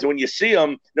times, and when you see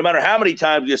him, no matter how many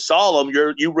times you saw him,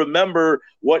 you remember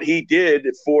what he did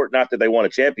for, not that they won a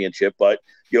championship, but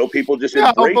people just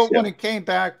embrace him. When he came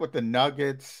back with the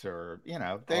Nuggets, or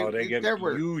there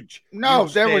were huge. No,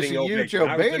 there was a huge ovation.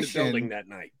 I was in the building that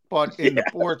night. But in the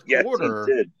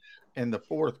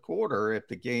fourth quarter, if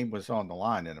the game was on the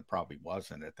line, and it probably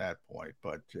wasn't at that point,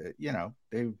 but they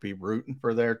would be rooting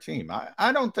for their team.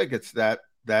 I don't think it's that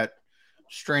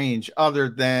strange, other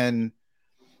than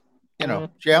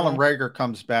Jalen Reagor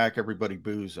comes back, everybody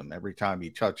boos him every time he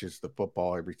touches the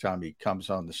football, every time he comes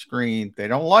on the screen. They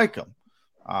don't like him.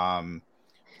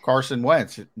 Carson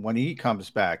Wentz, when he comes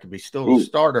back, if he's still a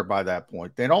starter by that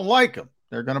point, they don't like him.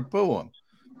 They're going to boo him.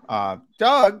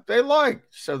 Doug, they like,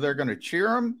 so they're going to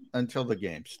cheer him until the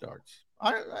game starts.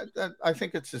 I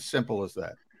think it's as simple as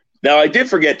that. Now, I did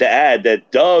forget to add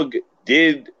that Doug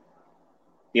did,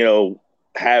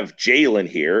 have Jalen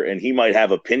here, and he might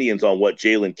have opinions on what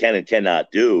Jalen can and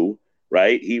cannot do,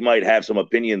 right? He might have some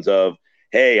opinions of,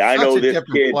 hey, I know this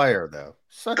kid. Player, though.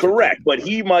 Correct, but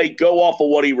he might go off of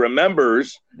what he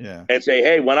remembers and say,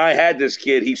 hey, when I had this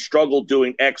kid, he struggled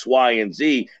doing X, Y, and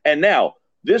Z. And now,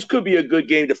 this could be a good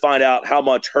game to find out how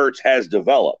much Hurts has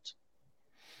developed.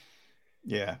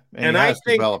 Yeah, and I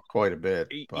think developed quite a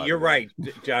bit. You're right,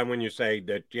 John, when you say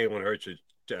that Jalen Hurts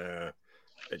has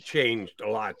changed a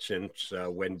lot since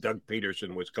when Doug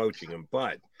Peterson was coaching him.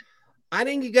 But I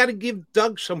think you got to give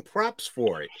Doug some props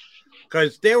for it,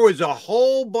 because there was a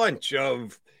whole bunch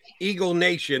of Eagle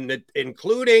Nation, that,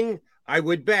 including, I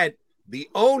would bet, the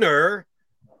owner.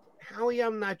 Howie,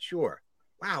 I'm not sure.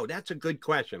 Wow, that's a good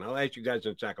question. I'll ask you guys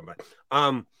in a second.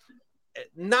 But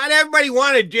not everybody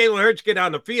wanted Jalen Hurts to get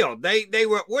on the field. They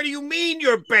were, what do you mean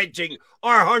you're benching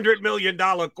our $100 million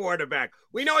quarterback?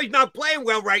 We know he's not playing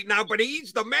well right now, but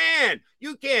he's the man.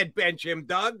 You can't bench him,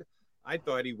 Doug. I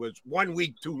thought he was 1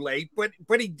 week too late, but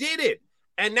he did it.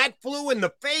 And that flew in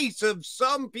the face of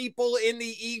some people in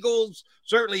the Eagles,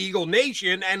 certainly Eagle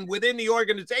Nation, and within the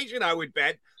organization, I would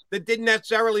bet, that didn't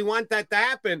necessarily want that to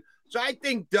happen. So I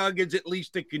think Doug is at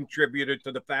least a contributor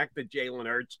to the fact that Jalen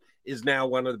Hurts is now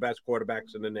one of the best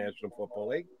quarterbacks in the National Football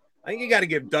League. I think you got to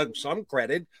give Doug some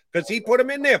credit, because he put him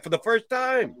in there for the first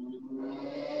time.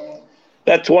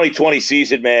 That 2020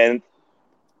 season, man,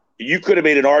 you could have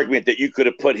made an argument that you could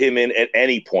have put him in at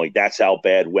any point. That's how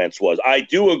bad Wentz was. I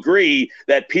do agree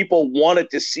that people wanted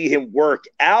to see him work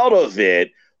out of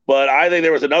it, but I think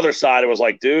there was another side that was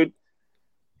like, dude,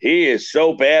 he is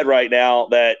so bad right now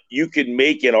that you can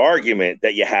make an argument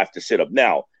that you have to sit him.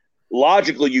 Now,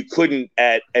 logically, you couldn't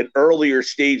at an earlier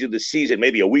stage of the season,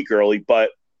 maybe a week early, but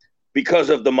because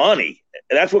of the money.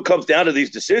 And that's what comes down to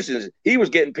these decisions. He was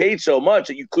getting paid so much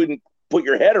that you couldn't put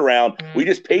your head around, we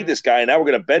just paid this guy, and now we're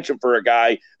going to bench him for a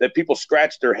guy that people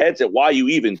scratch their heads at why you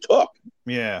even took.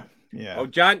 Yeah. Oh,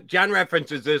 John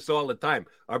references this all the time.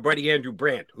 Our buddy Andrew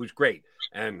Brandt, who's great,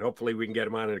 and hopefully we can get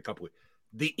him on in a couple weeks.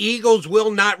 The Eagles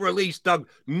will not release Doug.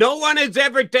 No one has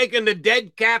ever taken the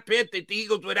dead cap hit that the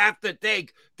Eagles would have to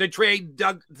take to trade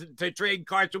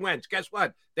Carson Wentz. Guess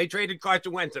what? They traded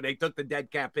Carson Wentz, and they took the dead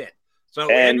cap hit.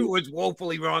 So Andrew was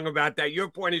woefully wrong about that. Your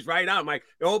point is right on, Mike.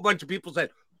 A whole bunch of people said,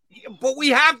 but we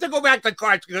have to go back to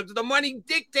Carson because the money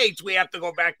dictates we have to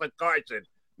go back to Carson.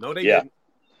 No, they didn't.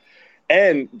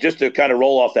 And just to kind of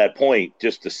roll off that point,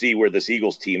 just to see where this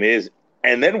Eagles team is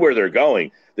and then where they're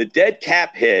going, the dead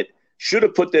cap hit should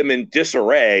have put them in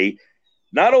disarray.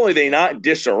 Not only are they not in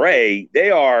disarray,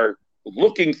 they are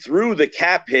looking through the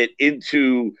cap hit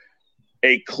into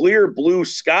a clear blue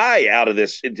sky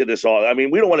into this. I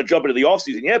mean, we don't want to jump into the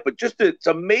offseason yet, but just it's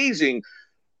amazing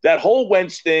that whole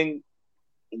Wentz thing,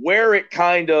 where it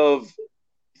kind of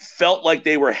felt like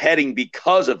they were heading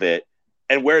because of it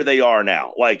and where they are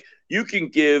now. Like, you can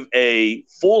give a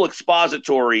full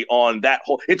expository on that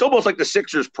whole – it's almost like the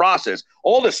Sixers process.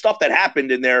 All the stuff that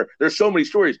happened in there, there's so many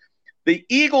stories. The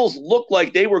Eagles looked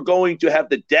like they were going to have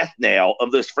the death knell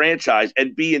of this franchise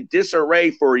and be in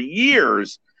disarray for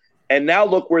years, and now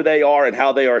look where they are and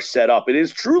how they are set up. It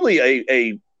is truly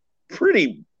a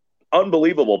pretty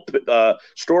unbelievable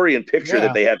story and picture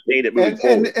that they have painted moving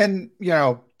forward. And, you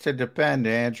know, to defend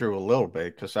Andrew a little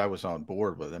bit, because I was on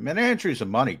board with him, and Andrew's a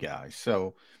money guy,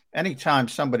 so – anytime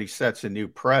somebody sets a new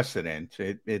precedent,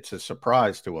 it's a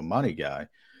surprise to a money guy.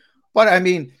 But, I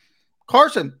mean,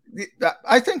 Carson,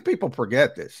 I think people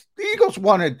forget this. The Eagles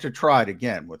wanted to try it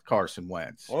again with Carson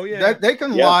Wentz. Oh, yeah. They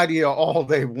can lie to you all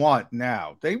they want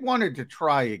now. They wanted to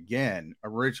try again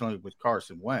originally with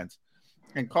Carson Wentz.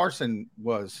 And Carson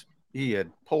he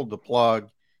had pulled the plug.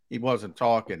 He wasn't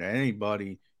talking to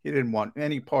anybody. He didn't want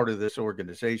any part of this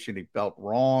organization. He felt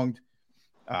wronged.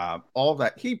 All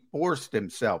that, he forced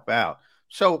himself out.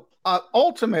 So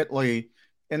ultimately,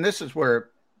 and this is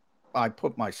where I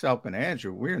put myself and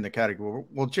Andrew, we're in the category,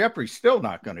 well, Jeffrey's still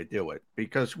not going to do it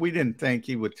because we didn't think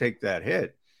he would take that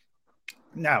hit.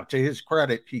 Now, to his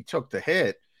credit, he took the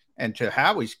hit, and to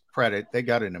Howie's credit, they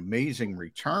got an amazing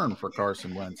return for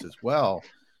Carson Wentz as well,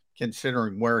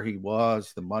 considering where he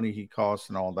was, the money he cost,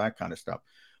 and all that kind of stuff.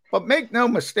 But make no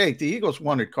mistake, the Eagles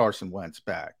wanted Carson Wentz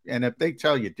back. And if they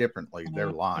tell you differently, they're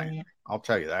lying. I'll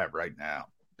tell you that right now.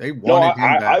 They wanted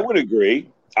him back. I would agree.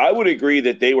 I would agree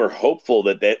that they were hopeful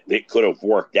that it could have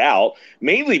worked out,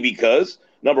 mainly because,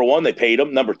 number one, they paid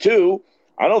him. Number two,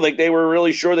 I don't think they were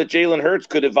really sure that Jalen Hurts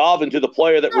could evolve into the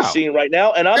player that we're seeing right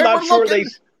now. And I'm not sure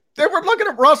They were looking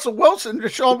at Russell Wilson,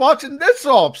 Deshaun Watson this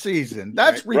offseason.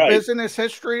 That's revisiting his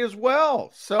history as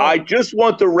well. So I just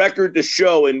want the record to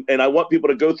show, and I want people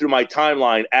to go through my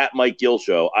timeline at Mike Gill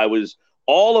Show. I was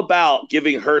all about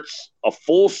giving Hurts a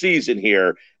full season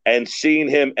here and seeing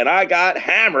him, and I got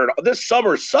hammered. This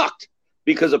summer sucked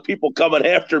because of people coming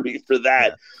after me for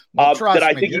that. Yeah. Well,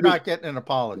 trust me, you're not getting an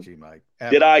apology, Mike.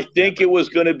 Did I think it was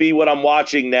going to be what I'm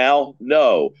watching now?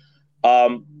 No.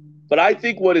 But I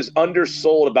think what is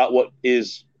undersold about what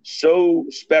is so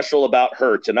special about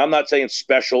Hurts, and I'm not saying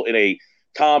special in a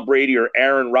Tom Brady or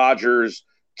Aaron Rodgers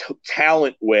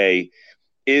talent way,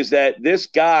 is that this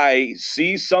guy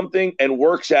sees something and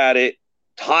works at it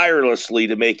tirelessly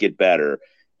to make it better.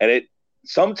 And it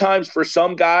sometimes for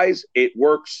some guys, it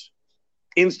works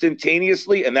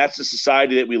instantaneously, and that's the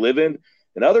society that we live in.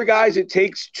 And other guys, it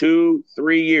takes 2-3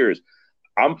 years.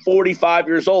 I'm 45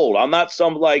 years old. I'm not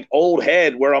some like old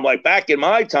head where I'm like back in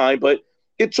my time, but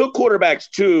it took quarterbacks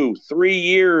 2-3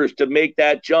 years to make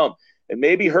that jump. And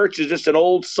maybe Hurts is just an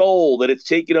old soul that it's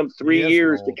taken him 3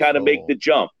 years to kind of make the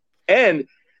jump. And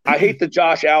I hate the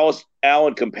Josh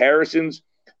Allen comparisons,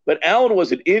 but Allen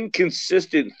was an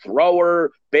inconsistent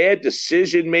thrower, bad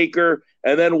decision maker,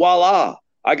 and then voila,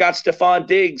 I got Stephon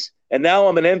Diggs, and now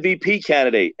I'm an MVP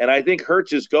candidate. And I think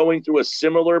Hurts is going through a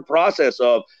similar process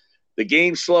of the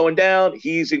game slowing down.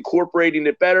 He's incorporating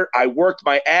it better. I worked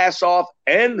my ass off,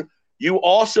 and you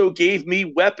also gave me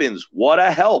weapons. What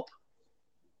a help.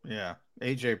 Yeah,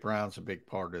 A.J. Brown's a big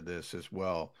part of this as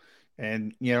well.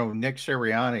 And, Nick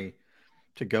Sirianni,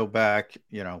 to go back,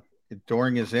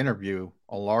 during his interview,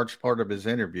 a large part of his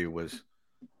interview was,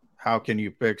 how can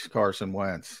you fix Carson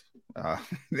Wentz?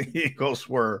 The Eagles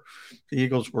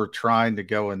were trying to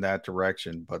go in that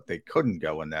direction, but they couldn't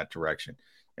go in that direction.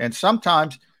 And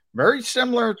sometimes very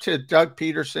similar to Doug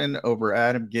Peterson over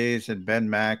Adam Gase and Ben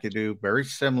McAdoo, very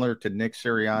similar to Nick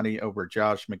Sirianni over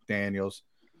Josh McDaniels.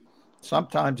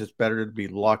 Sometimes it's better to be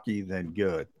lucky than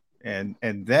good. And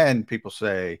then people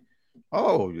say,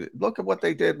 oh, look at what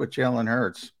they did with Jalen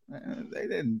Hurts.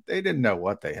 They didn't know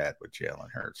what they had with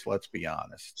Jalen Hurts. Let's be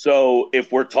honest. So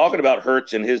if we're talking about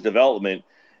Hurts and his development,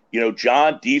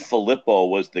 John DeFilippo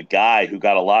was the guy who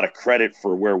got a lot of credit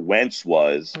for where Wentz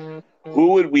was.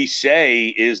 Who would we say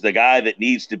is the guy that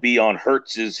needs to be on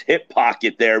Hurts's hip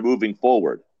pocket there moving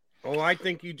forward? Oh, I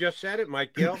think you just said it,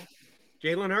 Mike Gill.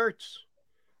 Jalen Hurts.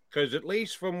 Because at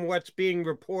least from what's being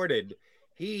reported,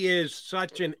 he is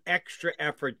such an extra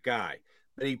effort guy.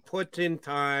 That he puts in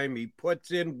time, he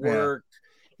puts in work,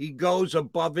 he goes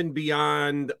above and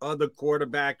beyond other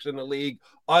quarterbacks in the league,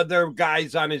 other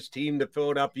guys on his team, the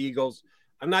Philadelphia Eagles.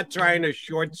 I'm not trying to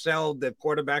short sell the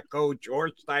quarterback coach or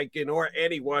Steichen or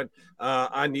anyone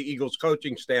on the Eagles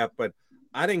coaching staff, but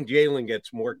I think Jalen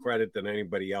gets more credit than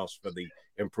anybody else for the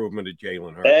improvement of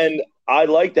Jalen Hurts. And I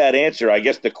like that answer. I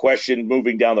guess the question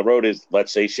moving down the road is,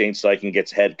 let's say Shane Steichen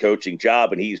gets head coaching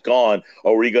job and he's gone.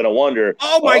 Are we going to wonder?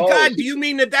 Oh, my God. Do you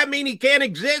mean that mean he can't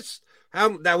exist?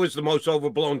 That was the most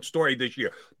overblown story this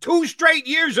year. 2 straight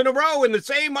years in a row in the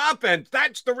same offense.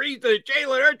 That's the reason that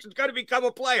Jalen Hurts is going to become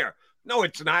a player. No,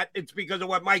 it's not. It's because of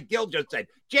what Mike Gill just said.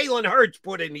 Jalen Hurts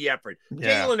put in the effort.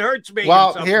 Yeah. Jalen Hurts made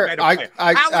himself a better player.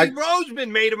 Howie Roseman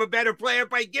made him a better player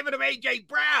by giving him A.J.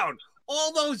 Brown.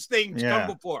 All those things come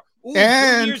before. 2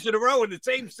 years in a row in the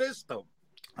same system.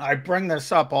 I bring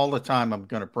this up all the time. I'm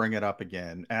going to bring it up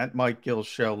again. At Mike Gill's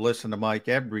show, listen to Mike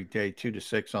every day, 2 to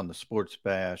 6 on the Sports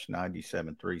Bash,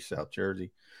 97.3 South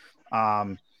Jersey.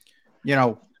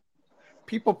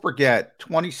 People forget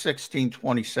 2016,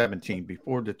 2017,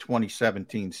 before the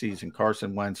 2017 season,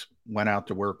 Carson Wentz went out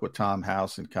to work with Tom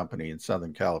House and company in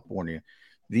Southern California.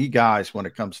 The guys, when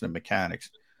it comes to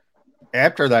mechanics,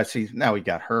 after that season, now he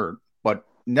got hurt, but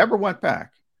never went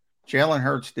back. Jalen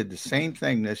Hurts did the same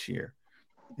thing this year.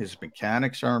 His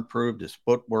mechanics are improved, his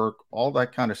footwork, all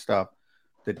that kind of stuff.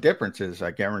 The difference is,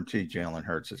 I guarantee Jalen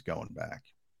Hurts is going back.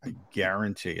 I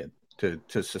guarantee it.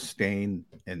 To sustain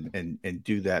and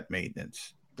do that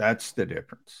maintenance. That's the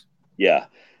difference. Yeah.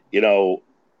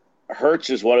 Hurts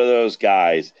is one of those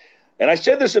guys. And I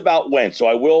said this about Wentz, so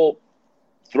I will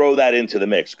throw that into the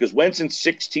mix. Because Wentz in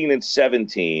 16 and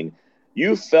 17,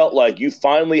 you felt like you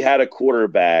finally had a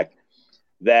quarterback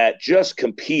that just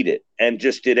competed and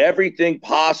just did everything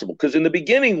possible. Because in the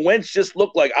beginning, Wentz just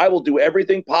looked like, I will do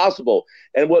everything possible.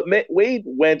 And what made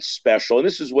Wentz special, and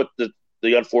this is what the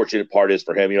unfortunate part is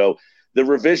for him, the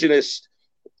revisionist,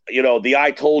 the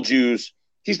I told yous,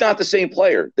 he's not the same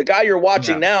player. The guy you're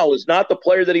watching now is not the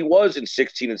player that he was in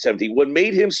 16 and 17. What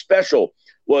made him special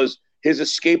was his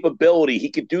escapability. He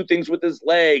could do things with his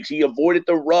legs. He avoided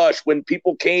the rush. When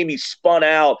people came, he spun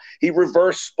out. He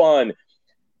reverse spun.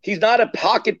 he's not a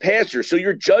pocket passer. So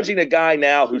you're judging a guy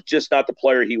now who's just not the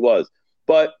player he was.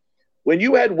 But when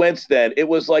you had Wentz then, it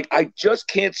was like, I just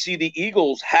can't see the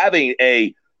Eagles having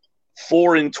a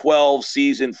 4-12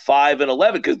 season,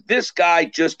 5-11, because this guy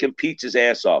just competes his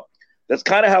ass off. That's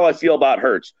kind of how I feel about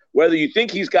Hurts. Whether you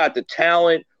think he's got the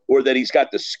talent or that he's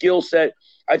got the skill set,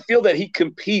 I feel that he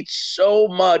competes so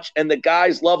much and the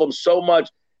guys love him so much.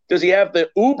 Does he have the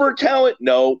uber talent?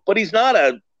 No, but he's not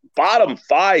a bottom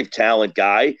 5 talent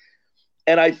guy.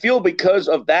 And I feel because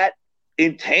of that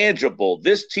intangible,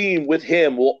 this team with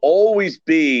him will always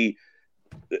be,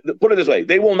 put it this way,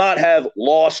 they will not have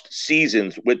lost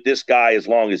seasons with this guy as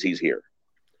long as he's here.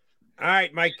 All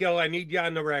right, Mike Gill, I need you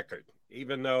on the record.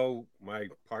 Even though my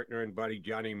partner and buddy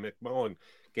Johnny McMullen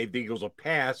gave the Eagles a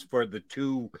pass for the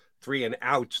 2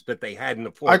 3-and-outs that they had in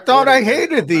the fourth. I thought I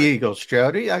hated the Eagles,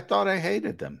 Jody. I thought I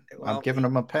hated them. Well, I'm giving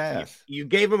them a pass. You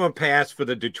gave them a pass for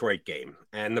the Detroit game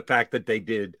and the fact that they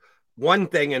did one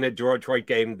thing in a Detroit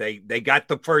game. They got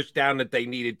the first down that they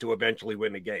needed to eventually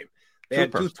win the game. They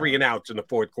had 2 3-and-outs in the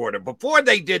fourth quarter before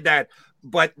they did that,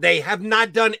 but they have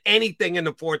not done anything in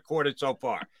the fourth quarter so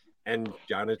far. And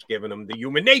John has given them the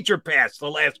human nature pass the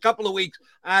last couple of weeks.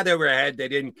 They were ahead. They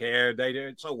didn't care. They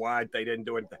did so what? They didn't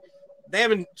do anything. They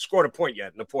haven't scored a point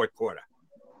yet in the fourth quarter.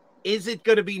 Is it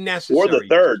going to be necessary? Or the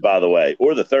third, by the way.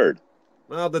 Or the third.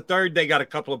 Well, the third, they got a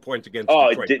couple of points against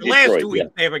Detroit. The last 2 weeks,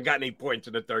 they haven't got any points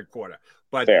in the third quarter.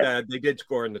 But they did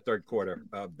score in the third quarter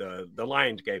of the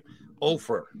Lions game. 0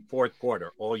 for fourth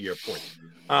quarter, all-year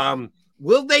points.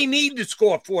 Will they need to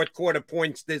score fourth quarter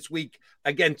points this week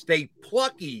against a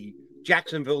plucky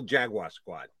Jacksonville Jaguars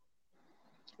squad?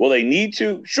 Well, they need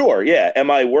to? Sure, yeah.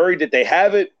 Am I worried that they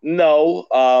have it? No.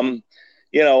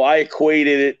 I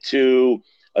equated it to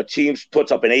a team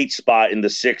puts up an 8 spot in the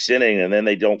 6th inning and then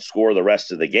they don't score the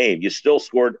rest of the game. You still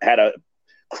had a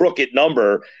crooked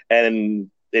number and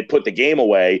they put the game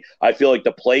away. I feel like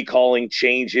the play calling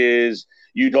changes.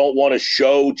 You don't want to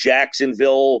show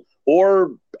Jacksonville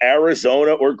or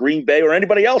Arizona or Green Bay or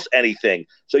anybody else anything.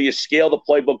 So you scale the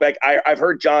playbook back. I've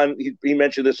heard John, he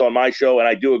mentioned this on my show, and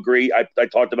I do agree. I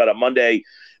talked about it Monday,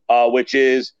 which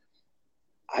is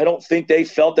I don't think they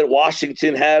felt that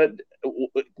Washington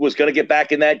was going to get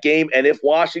back in that game. And if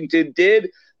Washington did,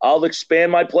 I'll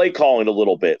expand my play calling a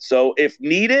little bit. So if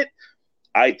needed,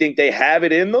 I think they have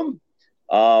it in them.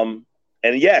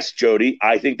 And yes, Jody,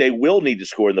 I think they will need to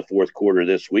score in the fourth quarter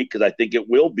this week because I think it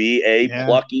will be a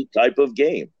plucky type of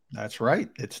game. That's right.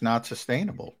 It's not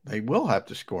sustainable. They will have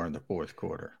to score in the fourth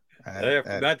quarter.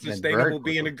 That's sustainable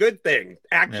being a good thing.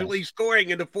 Actually scoring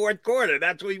in the fourth quarter.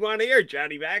 That's what we want to hear,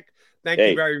 Johnny Mac. Thank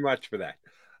you very much for that.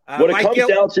 What it comes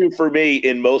down to for me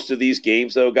in most of these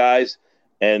games, though, guys,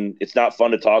 and it's not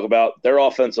fun to talk about, their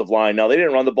offensive line. Now, they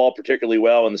didn't run the ball particularly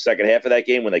well in the second half of that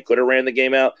game when they could have ran the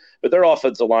game out, but their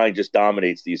offensive line just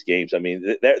dominates these games. I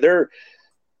mean,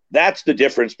 that's the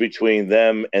difference between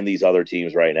them and these other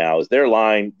teams right now is their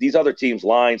line. These other teams'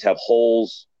 lines have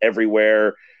holes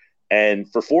everywhere,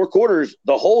 and for 4 quarters,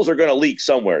 the holes are going to leak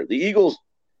somewhere. The Eagles,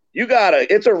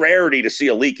 it's a rarity to see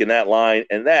a leak in that line,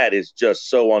 and that is just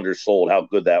so undersold how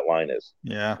good that line is.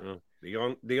 Yeah.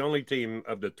 The only team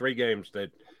of the 3 games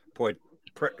that put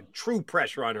true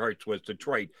pressure on Hurts was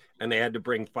Detroit, and they had to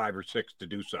bring 5 or 6 to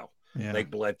do so. Yeah. They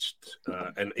blitzed.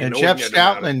 And Jeff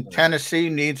Stoutland, Tennessee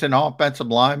needs an offensive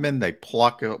lineman. They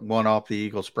pluck one off the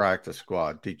Eagles practice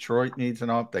squad. Detroit needs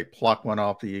they pluck one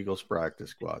off the Eagles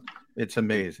practice squad. It's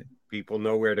amazing. People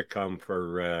know where to come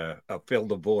for a fill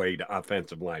the void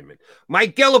offensive lineman.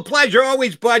 Mike Gill, a pleasure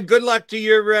always, bud. Good luck to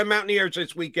your Mountaineers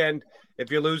this weekend. If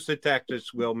you lose to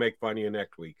Texas, we'll make fun of you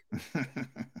next week. All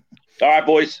right,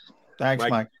 boys. Thanks,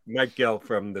 Mike. Mike Gill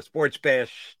from the Sports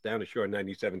Bash down the shore,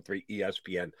 97.3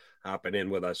 ESPN, hopping in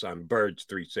with us on Birds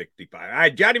 365. All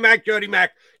right, Johnny Mac, Jody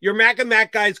Mac. Your Mac and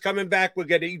Mac guys coming back. We'll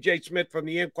get E.J. Smith from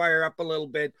the Inquirer up a little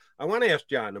bit. I want to ask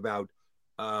John about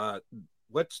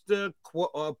what's the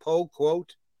Poe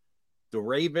quote? The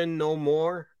Raven no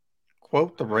more?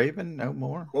 Quote the Raven no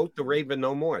more? Quote the Raven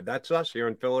no more. That's us here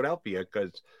in Philadelphia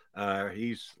because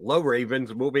he's low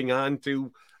Ravens moving on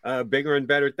to bigger and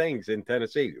better things in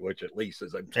Tennessee, which at least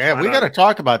is a we got to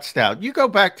talk about Stout. You go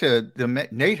back to the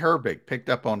Nate Herbig picked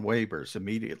up on waivers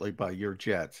immediately by your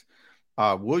Jets.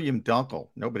 William Dunkel,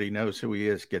 nobody knows who he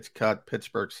is, gets cut.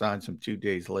 Pittsburgh signs him 2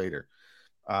 days later.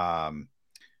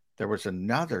 There was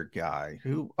another guy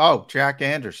Jack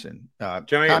Anderson,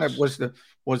 kind of was the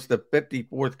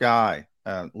 54th guy,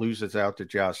 loses out to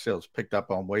Josh Sills, picked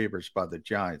up on waivers by the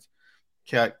Giants.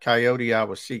 Coyote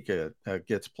Awasika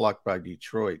gets plucked by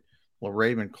Detroit.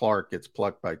 Raven Clark gets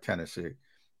plucked by Tennessee.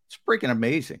 It's freaking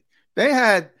amazing. They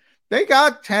had They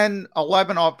got 10,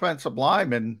 11 offensive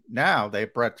linemen now. They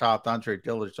have Brett Toth, Andre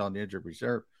Dillard on the injured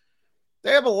reserve.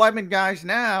 They have 11 guys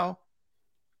now.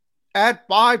 Add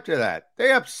 5 to that. They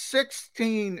have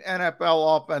 16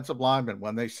 NFL offensive linemen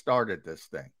when they started this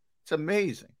thing. It's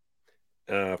amazing.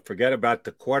 Forget about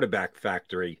the quarterback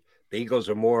factory. The Eagles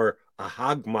are more a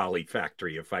hog molly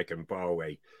factory, if I can borrow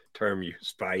a term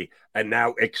used by a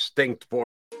now extinct board.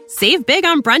 Save big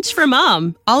on brunch for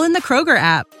mom, all in the Kroger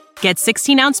app. Get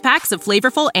 16-ounce packs of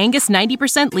flavorful Angus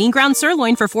 90% lean ground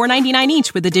sirloin for $4.99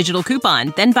 each with a digital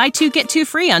coupon. Then buy 2, get 2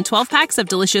 free on 12 packs of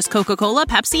delicious Coca-Cola,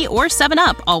 Pepsi, or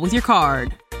 7-Up, all with your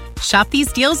card. Shop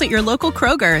these deals at your local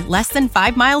Kroger, less than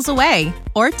 5 miles away.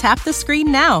 Or tap the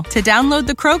screen now to download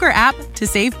the Kroger app to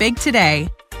save big today.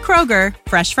 Kroger,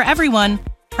 fresh for everyone.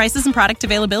 Prices and product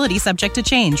availability subject to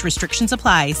change. Restrictions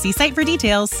apply. See site for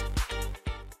details.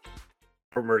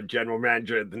 Former general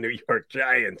manager of the New York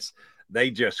Giants. They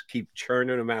just keep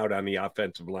churning them out on the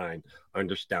offensive line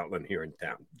under Stoutland here in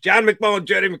town. John McMullen,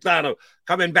 Jody McDonald,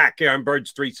 coming back here on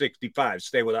Birds 365.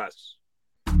 Stay with us.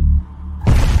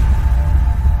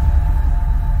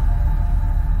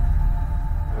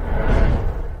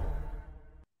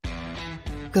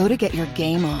 Go to get your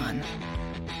game on.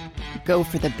 Go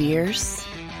for the beers.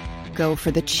 Go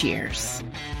for the cheers.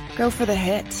 Go for the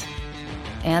hit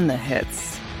and the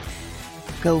hits.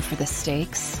 Go for the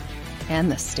stakes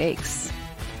and the stakes.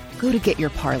 Go to get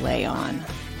your parlay on.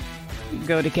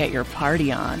 Go to get your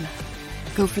party on.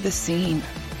 Go for the scene.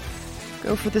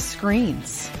 Go for the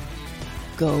screens.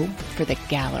 Go for the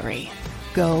gallery.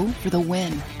 Go for the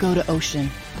win. Go to Ocean.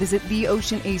 Visit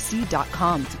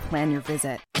theoceanac.com to plan your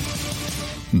visit.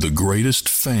 The greatest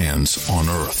fans on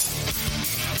earth.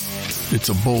 It's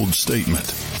a bold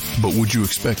statement, but would you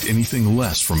expect anything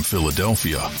less from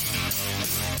Philadelphia?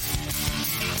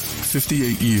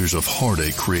 58 years of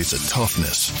heartache creates a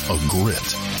toughness, a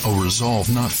grit, a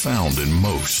resolve not found in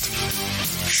most.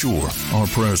 Sure, our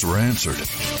prayers were answered,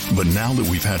 but now that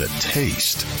we've had a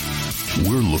taste,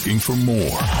 we're looking for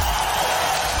more.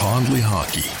 Pondley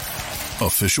Hockey,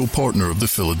 official partner of the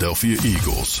Philadelphia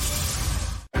Eagles.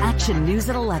 Action News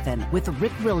at 11 with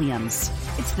Rick Williams.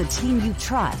 It's the team you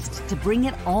trust to bring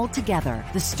it all together.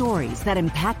 The stories that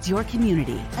impact your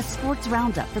community. A sports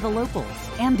roundup for the locals.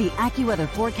 And the AccuWeather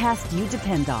forecast you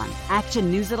depend on.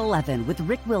 Action News at 11 with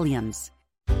Rick Williams.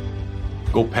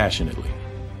 Go passionately.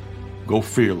 Go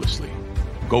fearlessly.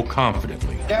 Go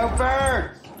confidently. Go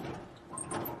Birds!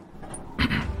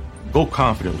 Go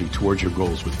confidently towards your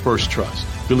goals with First Trust,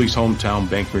 Philly's hometown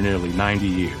bank for nearly 90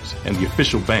 years, and the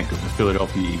official bank of the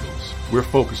Philadelphia Eagles. We're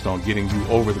focused on getting you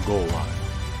over the goal line.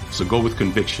 So go with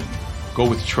conviction, go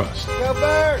with trust, Go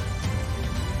Birds!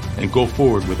 and go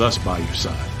forward with us by your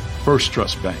side. First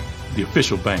Trust Bank, the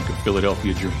official bank of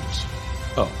Philadelphia dreams.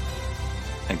 Oh,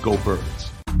 and go Birds.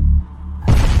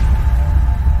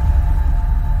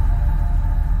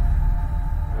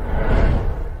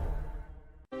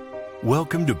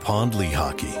 Welcome to Pondley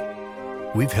Hockey.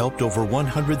 We've helped over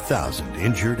 100,000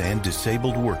 injured and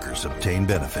disabled workers obtain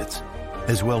benefits,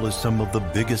 as well as some of the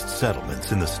biggest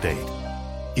settlements in the state.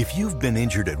 If you've been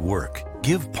injured at work,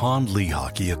 give Pondley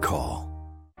Hockey a call.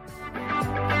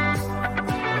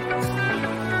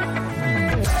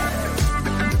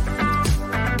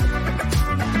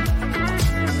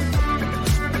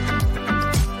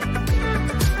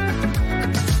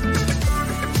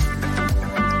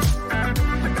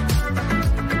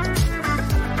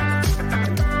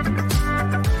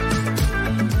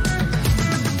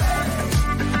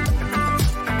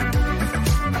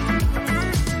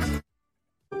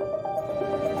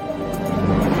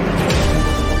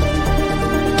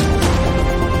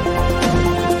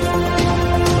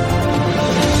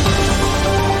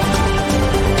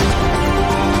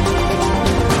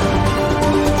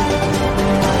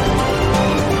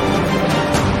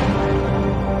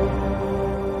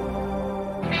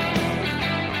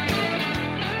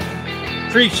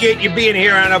 Appreciate you being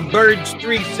here on a Birds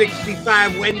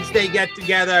 365 Wednesday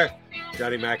get-together.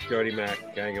 Johnny Mac,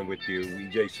 hanging with you.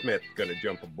 EJ Smith going to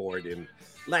jump aboard in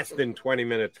less than 20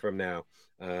 minutes from now.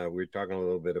 We're talking a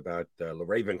little bit about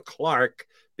LaRaven Clark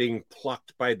being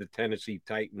plucked by the Tennessee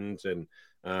Titans. And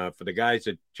for the guys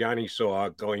that Johnny saw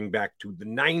going back to the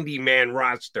 90-man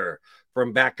roster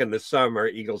from back in the summer,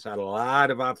 Eagles had a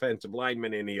lot of offensive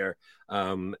linemen in here.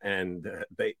 And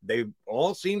they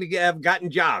all seem to have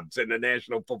gotten jobs in the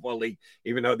National Football League,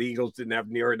 even though the Eagles didn't have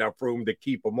near enough room to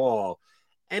keep them all.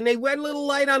 And they went a little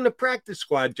light on the practice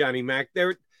squad, Johnny Mac.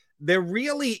 There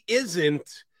really isn't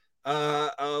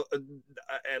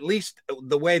at least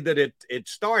the way that it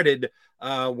started,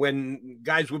 when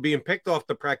guys were being picked off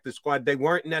the practice squad, they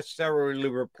weren't necessarily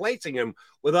replacing them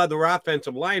with other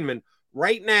offensive linemen.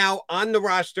 Right now on the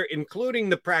roster, including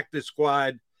the practice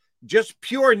squad, just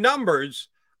pure numbers,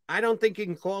 I don't think you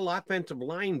can call offensive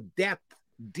line depth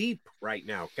deep right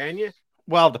now, can you?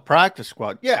 Well, the practice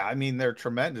squad, yeah, I mean they're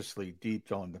tremendously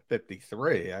deep on the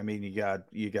 53. I mean, you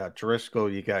got Driscoll,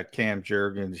 you got Cam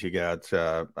Jurgens, you got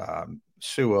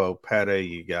Suo Peta,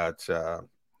 you got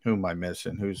who am I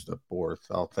missing? Who's the fourth?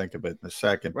 I'll think of it in a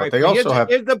second. Right. But they also have.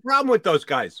 Here's the problem with those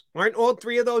guys. Aren't all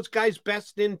three of those guys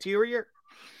best interior?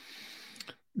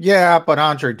 Yeah, but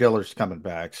Andre Dillard's coming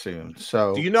back soon.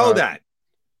 So do you know that?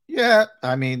 Yeah,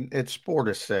 I mean it's 4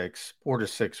 to 6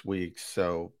 weeks.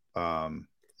 So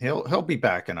he'll be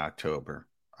back in October.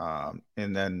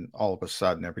 And then all of a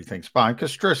sudden everything's fine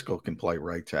because Driscoll can play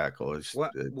right tackle.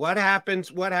 What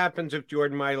happens? What happens if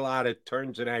Jordan Mailata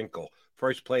turns an ankle?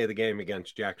 First play of the game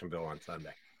against Jacksonville on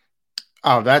Sunday.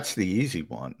 Oh, that's the easy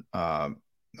one. No,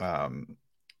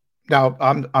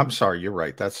 I'm sorry, you're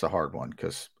right. That's the hard one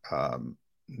because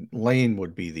Lane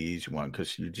would be the easy one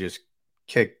because you just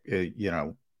kick.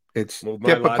 It's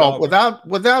difficult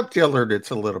without Dillard.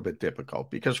 It's a little bit difficult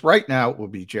because right now it will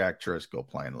be Jack Driscoll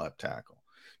playing left tackle,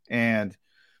 and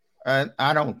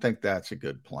I don't think that's a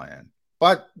good plan.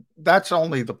 But that's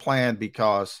only the plan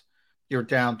because you're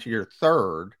down to your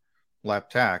third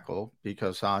left tackle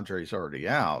because Andre's already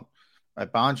out.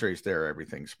 If Andre's there,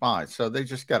 everything's fine. So they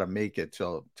just got to make it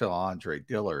till Andre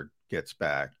Dillard gets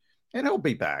back, and he'll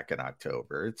be back in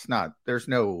October. There's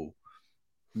no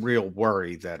real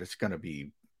worry that it's going to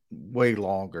be way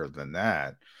longer than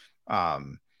that.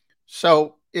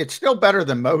 So it's still better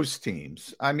than most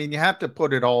teams. I mean, you have to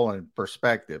put it all in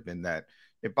perspective in that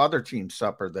if other teams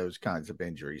suffer those kinds of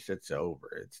injuries, it's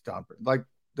over. It's done. Like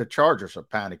the Chargers are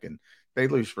panicking. They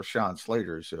lose Rashawn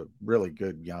Slater, who's a really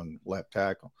good young left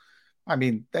tackle. I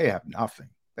mean, they have nothing.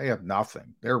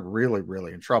 They're really,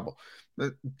 really in trouble.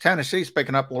 Tennessee's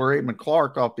picking up Raymond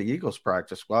Clark off the Eagles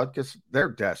practice squad because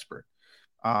they're desperate.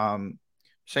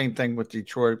 Same thing with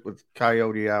Detroit with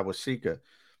Coyote Awosika.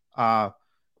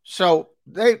 So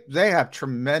they have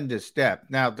tremendous depth.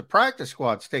 Now, the practice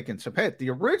squad's taking some hit. The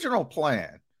original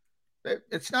plan,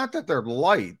 it's not that they're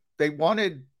light. They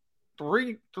wanted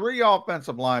three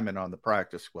offensive linemen on the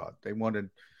practice squad. They wanted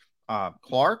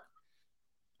Clark,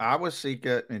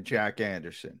 Awosika, and Jack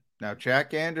Anderson. Now,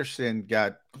 Jack Anderson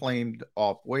got claimed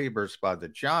off waivers by the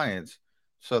Giants,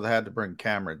 so they had to bring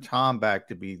Cameron Tom back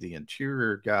to be the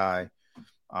interior guy.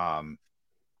 Then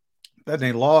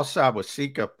they lost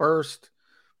Awosika first.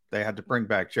 They had to bring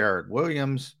back Jared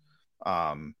Williams.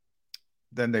 Then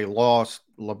they lost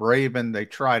LeBraven. They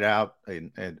tried out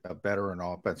a veteran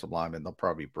offensive lineman. They'll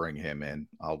probably bring him in.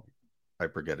 I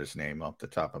forget his name off the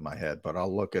top of my head, but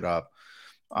I'll look it up.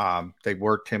 They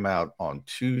worked him out on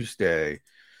Tuesday.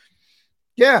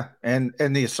 Yeah, and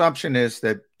the assumption is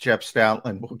that Jeff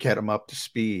Stoutland will get him up to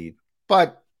speed.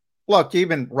 But look,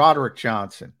 even Roderick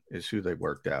Johnson is who they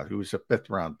worked out, who was a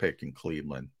 5th-round pick in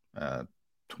Cleveland,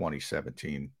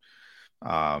 2017.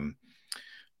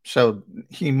 So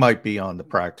he might be on the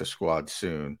practice squad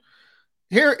soon.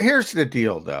 Here's the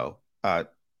deal, though. They're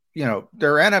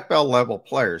NFL level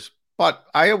players, but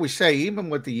I always say, even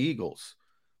with the Eagles,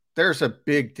 there's a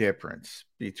big difference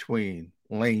between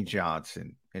Lane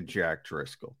Johnson and Jack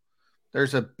Driscoll.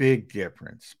 There's a big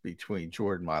difference between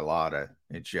Jordan Mailata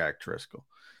and Jack Driscoll.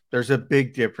 There's a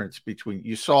big difference between,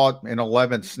 you saw it in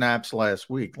 11 snaps last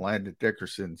week. Landon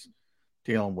Dickerson's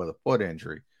dealing with a foot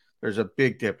injury. There's a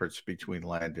big difference between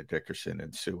Landon Dickerson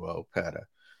and Suo Peta.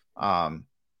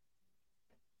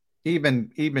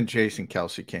 Even Jason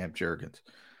Kelsey, Cam Jurgens.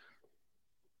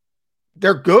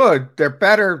 They're good. They're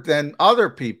better than other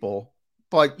people,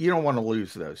 but you don't want to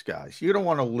lose those guys. You don't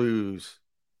want to lose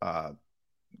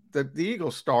the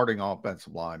Eagles' starting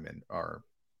offensive linemen are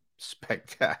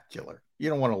spectacular. You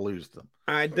don't want to lose them.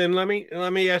 All right, then let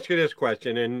me ask you this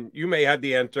question, and you may have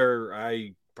the answer.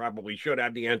 I probably should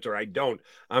have the answer. I don't.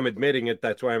 I'm admitting it.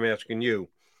 That's why I'm asking you.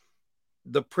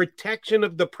 The protection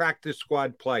of the practice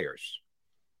squad players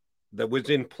that was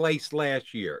in place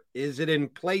last year, is it in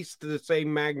place to the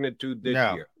same magnitude this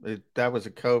year? That was a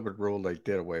COVID rule. They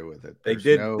did away with it. They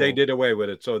did away with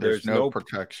it. So there's no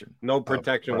protection. No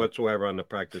protection whatsoever on the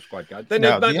practice squad guys. Then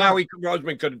there's nothing Howie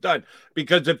Roseman could have done,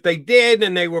 because if they did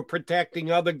and they were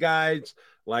protecting other guys,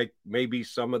 like maybe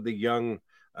some of the young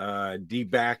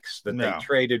D-backs that they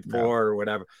traded for or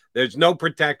whatever, there's no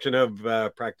protection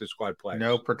of practice squad players.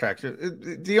 No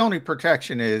protection. The only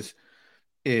protection is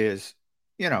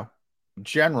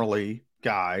generally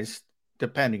guys,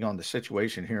 depending on the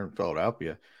situation here in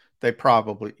Philadelphia, they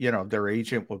probably, their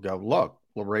agent will go, look,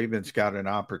 LeRaven's got an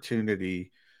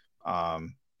opportunity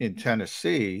in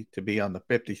Tennessee to be on the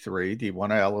 53. Do you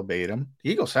want to elevate him?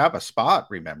 The Eagles have a spot,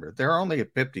 remember. They're only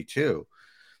at 52.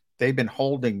 They've been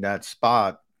holding that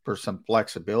spot for some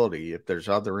flexibility. If there's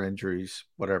other injuries,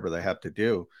 whatever they have to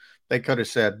do, they could have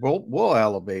said, we'll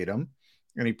elevate him,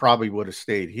 and he probably would have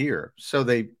stayed here. So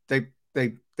they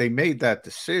made that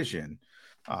decision.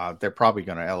 They're probably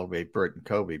going to elevate Britton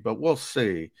Covey, but we'll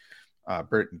see.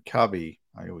 Britton Covey,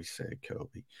 I always say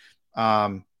Covey.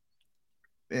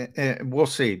 And we'll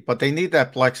see, but they need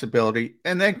that flexibility.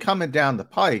 And then coming down the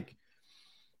pike,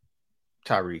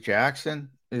 Tyree Jackson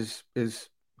is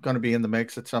going to be in the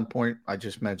mix at some point. I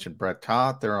just mentioned Brett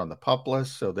Todd. They're on the PUP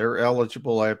list, so they're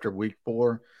eligible after week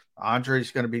 4.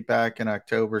 Andre's going to be back in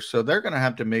October, so they're going to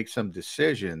have to make some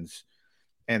decisions.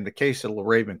 In the case of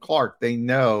LeRaven Clark, they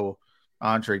know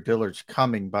Andre Dillard's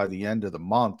coming by the end of the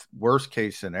month. Worst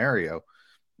case scenario,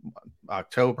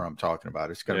 October I'm talking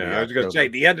about. It's going to be I was going to say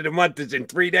the end of the month is in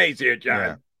 3 days here, John.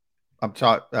 Yeah. I'm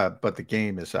talking, but the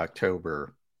game is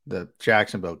October. The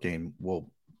Jacksonville game will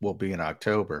be in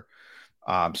October.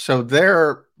 So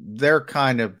they're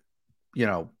kind of,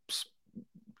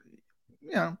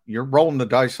 you're rolling the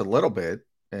dice a little bit,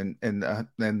 and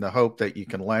the hope that you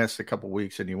can last a couple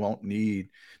weeks and you won't need,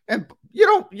 and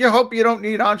you hope you don't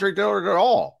need Andre Dillard at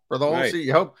all for the whole season.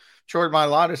 You hope Jordan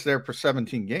Mailata is there for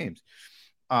 17 games.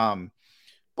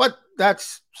 But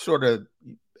that's sort of,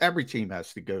 every team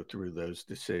has to go through those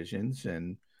decisions,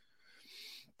 and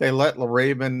they let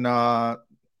LeRaven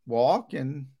walk,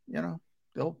 and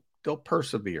they'll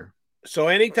persevere. So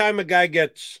anytime a guy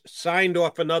gets signed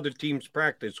off another team's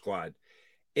practice squad,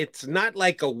 it's not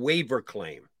like a waiver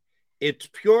claim. It's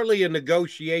purely a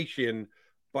negotiation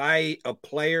by a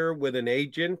player with an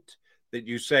agent that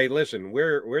you say, listen,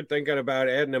 we're thinking about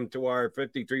adding them to our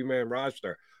 53-man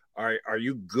roster. Are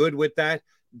you good with that?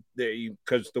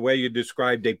 Because the way you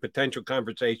described a potential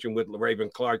conversation with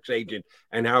LeRaven Clark's agent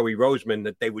and Howie Roseman,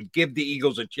 that they would give the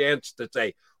Eagles a chance to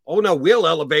say, oh, no, we'll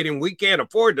elevate him. We can't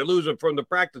afford to lose him from the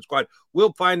practice squad.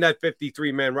 We'll find that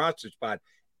 53-man roster spot.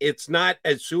 It's not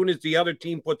as soon as the other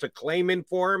team puts a claim in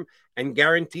for him and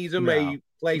guarantees him a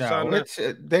place on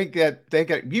the... They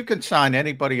get. You can sign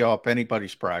anybody off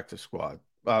anybody's practice squad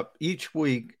each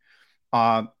week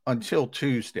until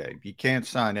Tuesday. You can't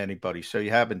sign anybody, so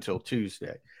you have until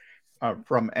Tuesday.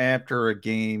 From after a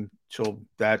game till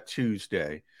that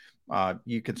Tuesday,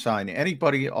 you can sign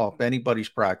anybody off anybody's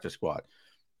practice squad.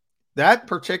 That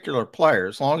particular player,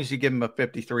 as long as you give him a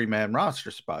 53-man roster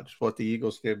spot, is what the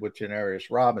Eagles did with Janarius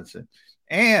Robinson.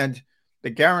 And the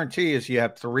guarantee is you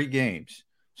have 3 games.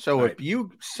 So if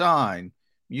you sign,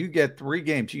 you get 3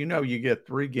 games. You get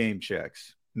 3 game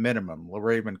checks minimum.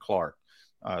 LeRaven Clark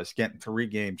is getting 3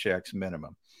 game checks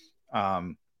minimum.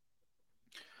 Now,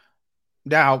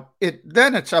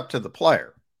 it's up to the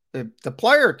player. The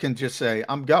player can just say,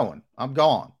 I'm gone.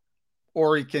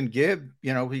 Or he can give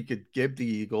the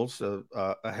Eagles a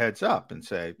heads up and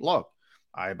say, look,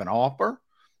 I have an offer.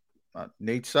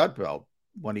 Nate Sudfeld,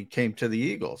 when he came to the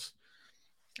Eagles,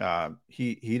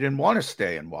 he didn't want to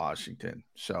stay in Washington,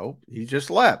 so he just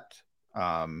left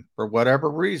for whatever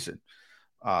reason.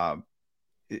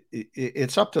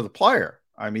 It's up to the player.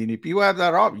 I mean, if you have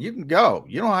that offer, you can go.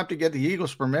 You don't have to get the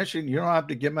Eagles' permission. You don't have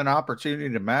to give them an opportunity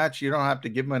to match. You don't have to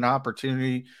give them an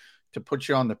opportunity to put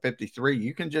you on the 53.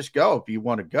 You can just go if you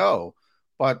want to go.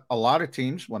 But a lot of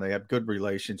teams, when they have good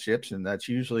relationships, and that's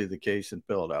usually the case in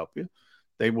Philadelphia,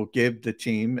 they will give the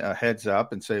team a heads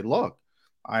up and say, look,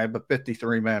 I have a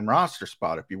 53-man roster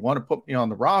spot. If you want to put me on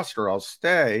the roster, I'll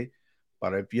stay.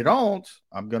 But if you don't,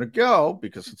 I'm going to go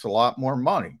because it's a lot more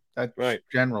money. That's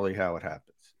generally how it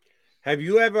happens. Have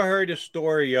you ever heard a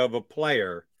story of a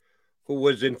player who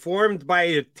was informed by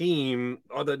a team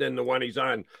other than the one he's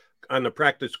on the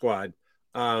practice squad,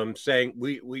 saying,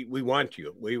 we want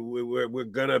you. We're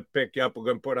going to pick you up. We're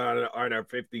going to put on our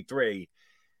 53.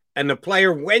 And the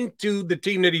player went to the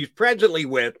team that he's presently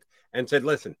with and said,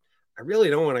 listen, I really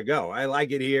don't want to go. I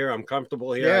like it here. I'm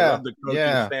comfortable here. I love the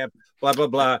coaching staff, blah, blah,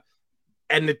 blah.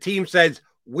 And the team says,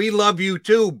 we love you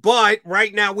too, but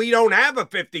right now we don't have a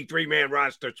 53-man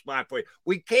roster spot for you.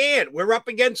 We can't. We're up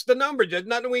against the numbers. There's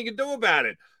nothing we can do about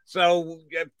it. So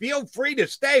feel free to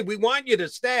stay. We want you to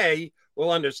stay.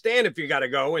 We'll understand if you got to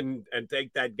go and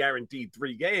take that guaranteed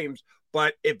 3 games.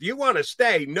 But if you want to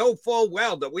stay, know full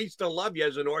well that we still love you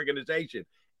as an organization.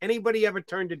 Anybody ever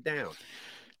turned it down?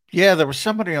 Yeah, there was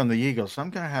somebody on the Eagles.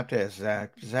 I'm going to have to ask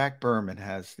Zach. Zach Berman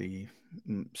has the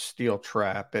steel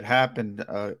trap. It happened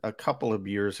a couple of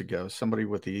years ago. Somebody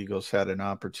with the Eagles had an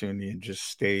opportunity and just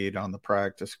stayed on the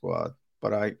practice squad.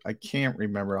 But I can't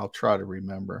remember. I'll try to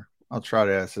remember. I'll try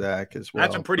to ask Zach as well.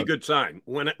 That's a pretty good sign.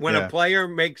 When a player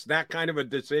makes that kind of a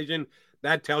decision,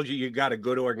 that tells you got a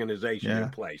good organization in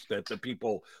place, that the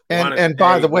people want to And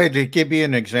by the way, to give you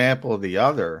an example of the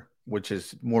other, which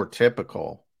is more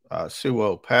typical, Sue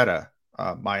Opeta,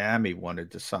 Miami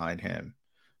wanted to sign him.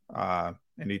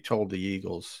 And he told the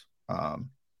Eagles,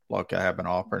 look, I have an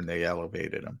offer, and they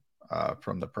elevated him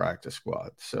from the practice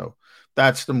squad. So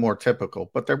that's the more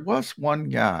typical. But there was one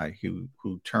guy who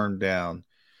turned down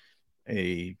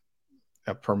a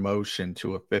promotion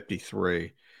to a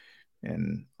 53.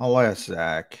 And I'll ask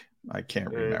Zach. I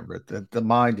can't remember it. The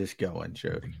mind is going,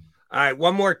 Jody. All right,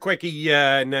 one more quickie,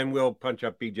 and then we'll punch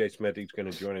up B.J. Smith. He's going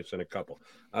to join us in a couple.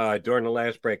 During the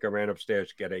last break, I ran upstairs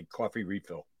to get a coffee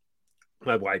refill.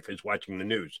 My wife is watching the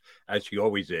news, as she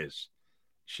always is.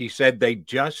 She said they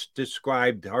just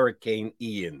described Hurricane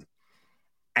Ian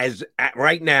as,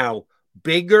 right now,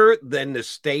 bigger than the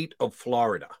state of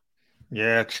Florida.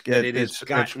 Yeah,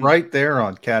 it's right there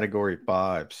on Category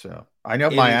 5. So I know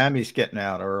Miami's getting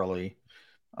out early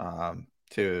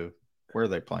to where are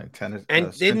they playing? Tennis.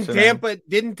 And didn't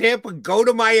Tampa go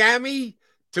to Miami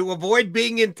to avoid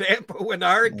being in Tampa when the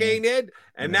hurricane hit?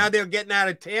 And now they're getting out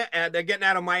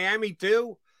of Miami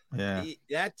too. Yeah,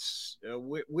 that's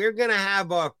we're gonna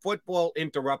have a football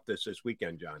interrupt this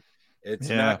weekend, John. It's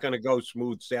not going to go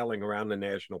smooth sailing around the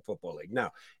National Football League. Now,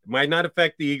 it might not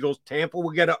affect the Eagles. Jacksonville will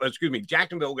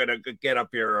get up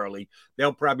here early.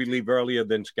 They'll probably leave earlier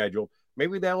than scheduled.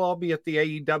 Maybe they'll all be at the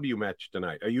AEW match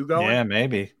tonight. Are you going? Yeah,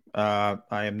 maybe. I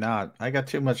am not. I got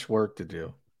too much work to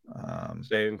do.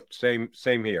 Same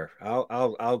here.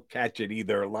 I'll catch it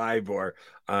either live or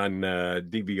on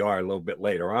DVR a little bit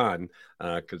later on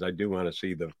because I do want to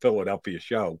see the Philadelphia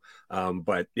show.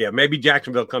 But yeah, maybe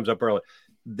Jacksonville comes up early.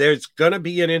 There's going to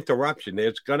be an interruption.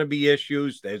 There's going to be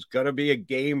issues. There's going to be a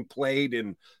game played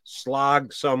in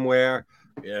Slog somewhere.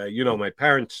 My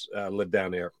parents live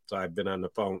down there, so I've been on the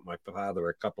phone with my father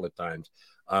a couple of times.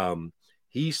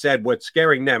 He said what's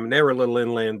scaring them, and they're a little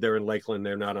inland. They're in Lakeland.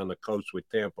 They're not on the coast with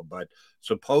Tampa, but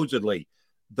supposedly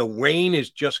the rain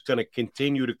is just going to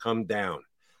continue to come down.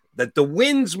 That the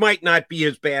winds might not be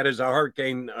as bad as a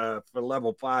hurricane for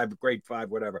level 5, grade 5,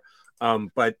 whatever.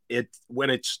 But when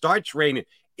it starts raining,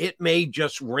 it may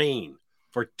just rain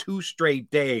for 2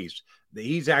 straight days.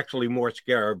 He's actually more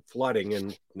scared of flooding,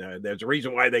 and there's a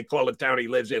reason why they call the town he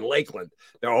lives in Lakeland.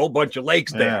 There are a whole bunch of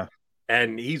lakes there,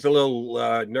 and he's a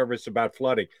little nervous about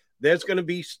flooding. There's going to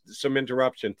be some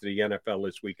interruption to the NFL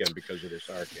this weekend because of this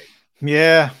hurricane.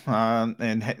 Yeah,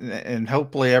 and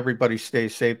hopefully everybody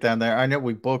stays safe down there. I know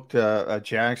we booked a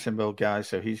Jacksonville guy,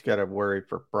 so he's got to worry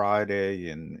for Friday,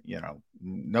 and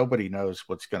nobody knows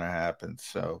what's going to happen.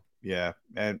 So yeah,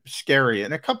 and scary.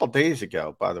 And a couple of days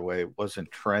ago, by the way, it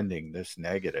wasn't trending this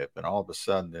negative, and all of a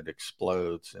sudden it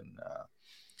explodes. And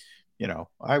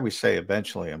I always say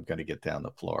eventually I'm going to get down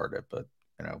to Florida, but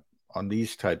on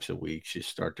these types of weeks, you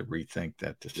start to rethink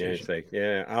that decision.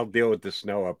 Yeah, I'll deal with the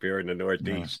snow up here in the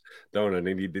Northeast. Don't I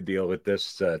need to deal with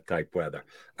this type weather?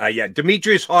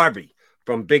 Demetrius Harvey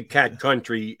from Big Cat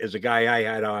Country is a guy I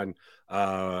had on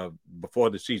before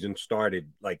the season started,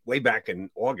 like way back in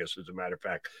August, as a matter of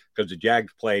fact, because the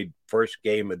Jags played first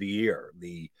game of the year,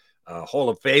 the Hall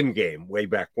of Fame game way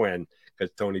back when,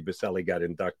 because Tony Baselli got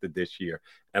inducted this year.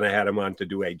 And I had him on to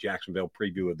do a Jacksonville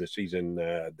preview of the season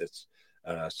this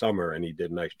summer, and he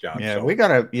did a nice job. Yeah, we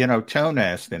got Tone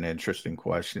asked an interesting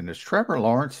question. Is Trevor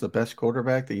Lawrence the best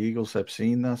quarterback the Eagles have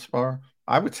seen thus far?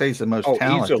 I would say he's the most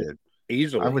talented.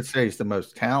 Easily. I would say he's the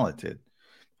most talented.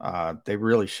 They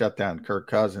really shut down Kirk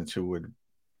Cousins, who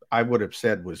I would have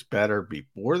said was better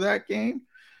before that game,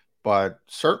 but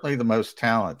certainly the most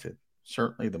talented.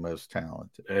 Certainly the most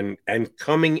talented. And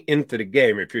coming into the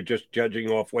game, if you're just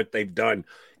judging off what they've done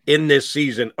in this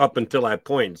season up until that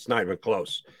point, it's not even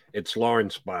close. It's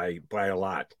Lawrence by a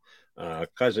lot.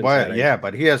 Cousins. Well,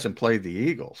 but he hasn't played the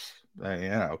Eagles.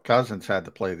 Cousins had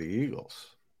to play the Eagles.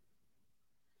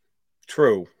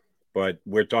 True, but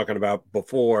we're talking about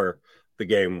before the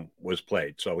game was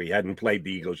played, so he hadn't played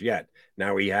the Eagles yet.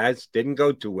 Now he has. Didn't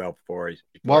go too well for us.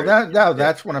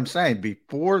 That's what I'm saying.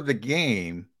 Before the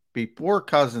game, before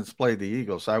Cousins played the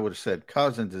Eagles, I would have said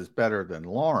Cousins is better than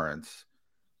Lawrence.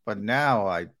 But now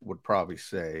I would probably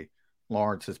say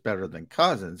Lawrence is better than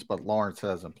Cousins, but Lawrence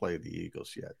hasn't played the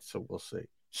Eagles yet. So we'll see.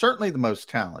 Certainly the most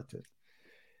talented.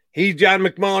 He's John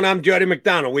McMullen. I'm Jody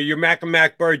McDonald. We're your Mac and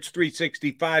Mac Birds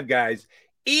 365 guys.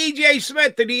 E.J.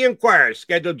 Smith of the Inquirer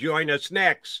scheduled to join us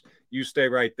next. You stay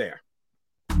right there.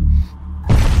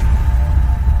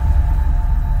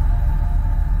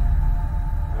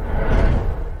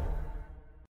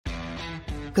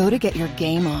 Go to get your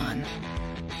game on.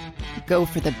 Go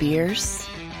for the beers.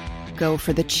 Go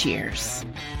for the cheers.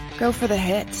 Go for the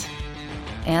hit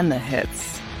and the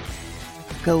hits.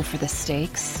 Go for the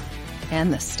stakes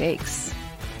and the stakes.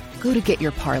 Go to get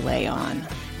your parlay on.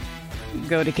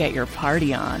 Go to get your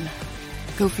party on.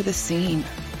 Go for the scene.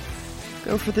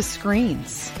 Go for the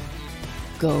screens.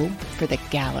 Go for the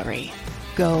gallery.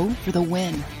 Go for the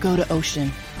win. Go to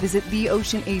Ocean. Visit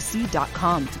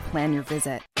theoceanac.com to plan your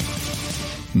visit.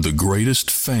 The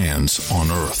greatest fans on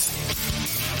earth.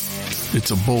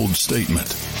 It's a bold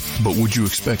statement, but would you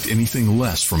expect anything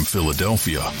less from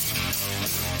Philadelphia?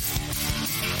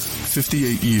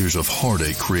 58 years of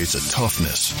heartache creates a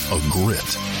toughness, a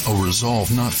grit, a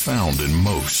resolve not found in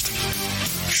most.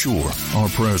 Sure, our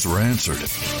prayers were answered,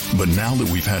 but now that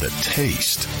we've had a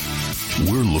taste,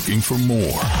 we're looking for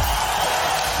more.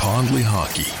 Pondley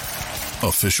Hockey,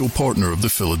 official partner of the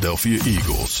Philadelphia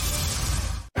Eagles.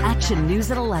 Action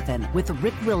News at 11 with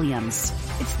Rick Williams.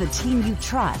 It's the team you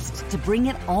trust to bring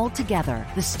it all together.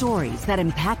 The stories that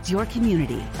impact your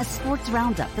community. A sports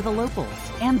roundup for the locals.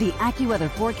 And the AccuWeather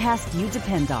forecast you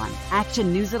depend on.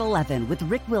 Action News at 11 with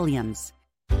Rick Williams.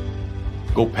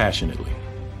 Go passionately.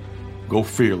 Go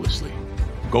fearlessly.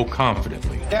 Go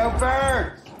confidently. Go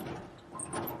Birds!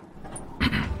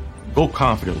 Go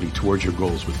confidently towards your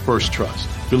goals with First Trust,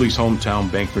 Philly's hometown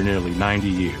bank for nearly 90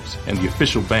 years, and the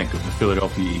official bank of the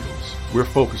Philadelphia Eagles. We're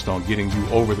focused on getting you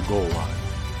over the goal line.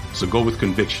 So go with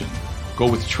conviction, go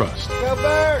with trust, Go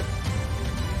Birds!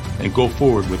 and go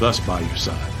forward with us by your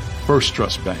side. First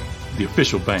Trust Bank, the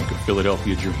official bank of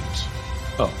Philadelphia dreams.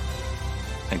 Oh,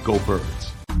 and go Birds.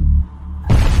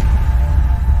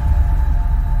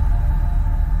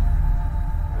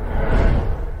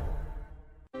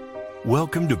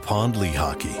 Welcome to Pondley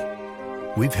Hockey.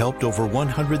 We've helped over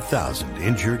 100,000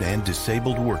 injured and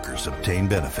disabled workers obtain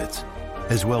benefits,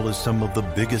 as well as some of the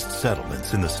biggest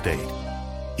settlements in the state.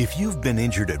 If you've been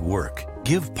injured at work,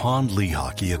 give Pondley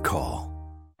Hockey a call.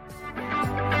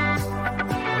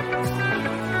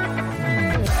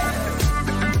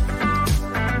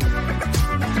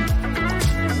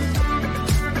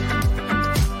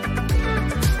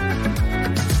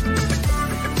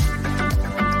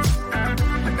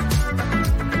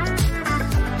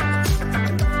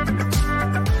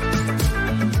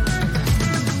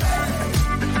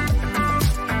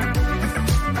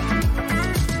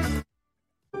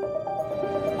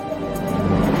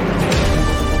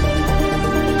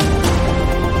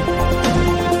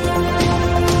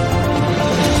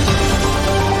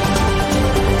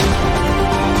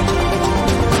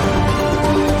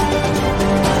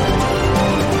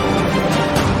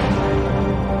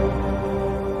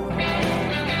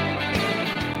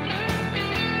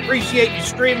 Appreciate you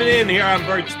streaming in here on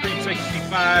Birds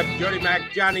 365. Jody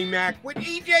Mac, Johnny Mac, with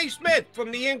E.J. Smith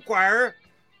from the Inquirer,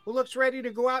 who looks ready to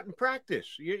go out and practice.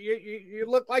 You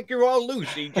look like you're all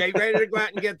loose, E.J., ready to go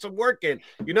out and get some work in.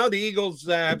 You know, the Eagles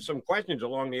have some questions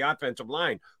along the offensive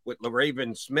line, with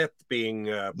LaRaven Smith being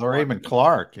LaRaven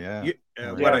Clark, yeah.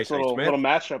 What I say, little Smith?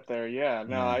 matchup there, yeah.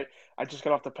 No, I just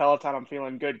got off the Peloton. I'm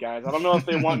feeling good, guys. I don't know if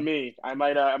they want me. I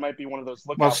might be one of those.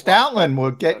 Well, Stoutland will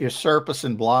get your surface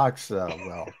and blocks.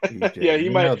 Well, yeah, he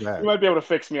might be able to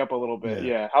fix me up a little bit.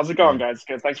 Yeah. How's it going, guys?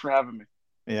 Good. Thanks for having me.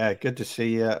 Yeah, good to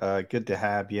see you. Good to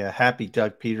have you. Happy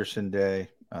Doug Peterson Day.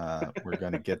 We're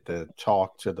going to get to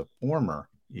talk to the former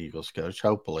Eagles coach,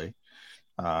 hopefully,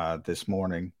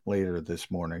 later this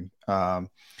morning.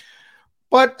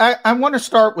 But I want to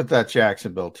start with that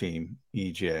Jacksonville team,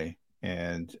 EJ.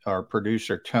 And our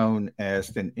producer, Tone,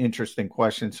 asked an interesting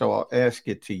question, so I'll ask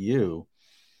it to you.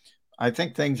 I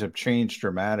think things have changed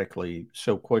dramatically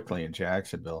so quickly in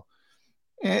Jacksonville.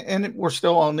 And we're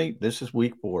still only, this is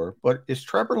week 4, but is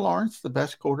Trevor Lawrence the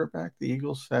best quarterback the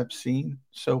Eagles have seen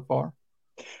so far?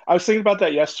 I was thinking about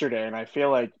that yesterday, and I feel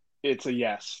like it's a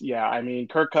yes. Yeah, I mean,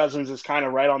 Kirk Cousins is kind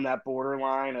of right on that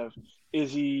borderline of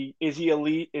is he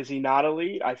elite? Is he not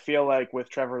elite? I feel like with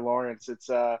Trevor Lawrence, it's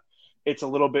a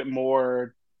little bit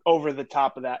more over the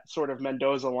top of that sort of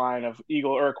Mendoza line of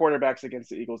quarterbacks against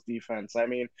the Eagles defense. I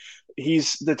mean,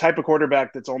 he's the type of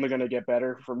quarterback that's only going to get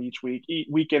better from each week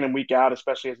in and week out,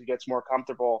 especially as he gets more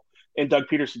comfortable in Doug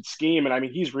Peterson's scheme. And I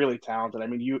mean, he's really talented. I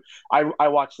mean, I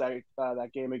watched that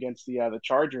game against the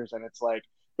Chargers, and it's like,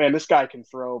 man, this guy can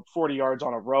throw 40 yards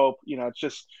on a rope. You know, it's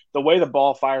just the way the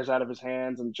ball fires out of his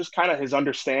hands and just kind of his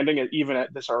understanding, even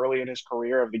at this early in his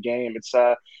career of the game. It's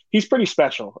he's pretty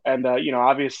special. And,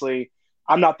 obviously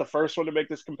I'm not the first one to make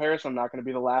this comparison. I'm not going to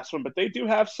be the last one, but they do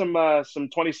have some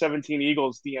 2017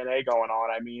 Eagles DNA going on.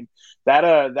 I mean,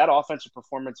 that offensive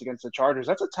performance against the Chargers,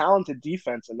 that's a talented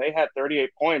defense, and they had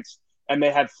 38 points and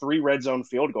they had 3 red zone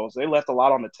field goals. They left a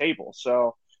lot on the table.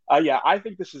 So, I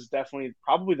think this is definitely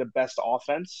probably the best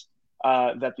offense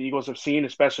that the Eagles have seen,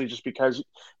 especially just because,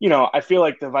 I feel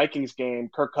like the Vikings game,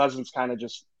 Kirk Cousins kind of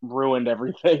just ruined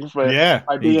everything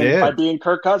by being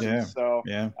Kirk Cousins.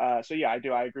 I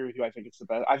do. I agree with you. I think it's the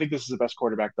best. I think this is the best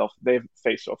quarterback they've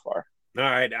faced so far. All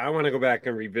right. I want to go back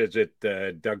and revisit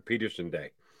Doug Peterson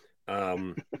Day.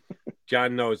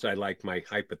 John knows I like my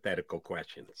hypothetical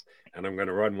questions, and I'm going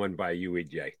to run one by you,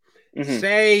 EJ. Mm-hmm.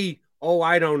 Say,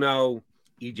 I don't know,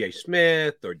 EJ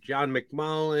Smith or John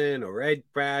McMullen or Ed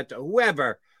Pratt or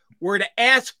whoever were to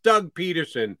ask Doug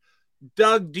Peterson,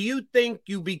 Doug, do you think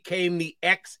you became the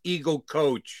ex-Eagle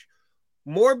coach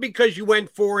more because you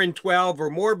went 4-12 or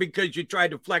more because you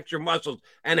tried to flex your muscles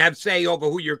and have say over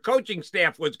who your coaching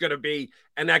staff was going to be,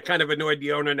 and that kind of annoyed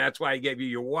the owner, and that's why he gave you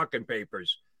your walking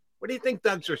papers? What do you think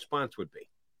Doug's response would be?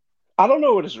 I don't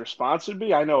know what his response would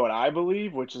be. I know what I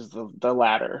believe, which is the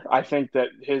latter. I think that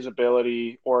his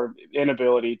ability or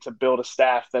inability to build a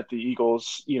staff that the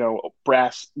Eagles,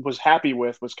 brass was happy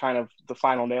with was kind of the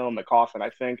final nail in the coffin. I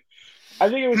think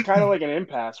it was kind of like an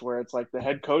impasse where it's like the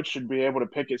head coach should be able to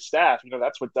pick his staff.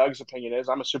 That's what Doug's opinion is.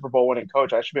 I'm a Super Bowl winning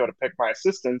coach. I should be able to pick my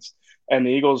assistants. And the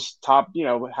Eagles top,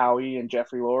 Howie and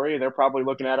Jeffrey Lurie, they're probably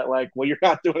looking at it like, well, you're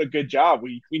not doing a good job.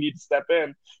 We need to step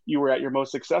in. You were at your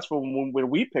most successful when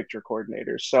we picked your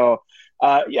coordinators. So,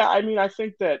 I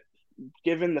think that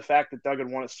given the fact that Doug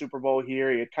had won a Super Bowl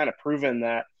here, he had kind of proven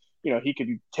that, he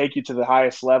could take you to the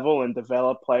highest level and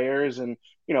develop players and,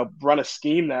 run a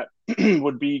scheme that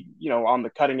would be, on the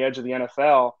cutting edge of the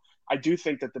NFL. I do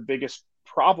think that the biggest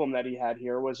problem that he had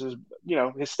here was his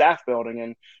staff building.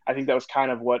 And I think that was kind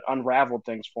of what unraveled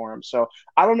things for him. So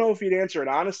I don't know if he'd answer it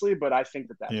honestly, but I think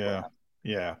that's what happened.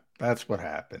 Yeah, that's what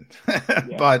happened.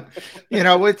 But,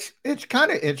 it's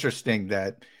kind of interesting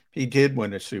that he did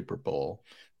win a Super Bowl.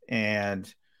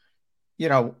 And,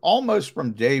 almost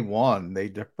from day one, they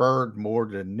deferred more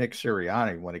to Nick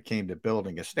Sirianni when it came to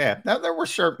building a staff. Now, there were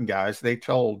certain guys, they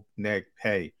told Nick,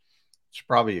 hey, it's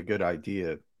probably a good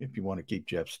idea if you want to keep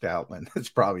Jeff Stoutland. It's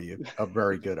probably a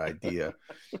very good idea.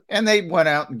 And they went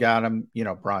out and got him,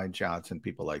 Brian Johnson,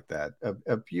 people like that,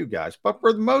 a few guys. But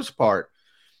for the most part,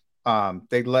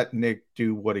 they let Nick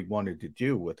do what he wanted to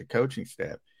do with the coaching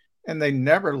staff. And they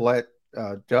never let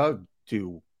Doug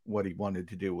do what he wanted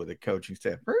to do with the coaching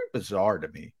staff. Very bizarre to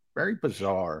me. Very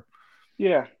bizarre.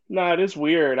 Yeah, no, it is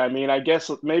weird. I mean, I guess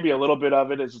maybe a little bit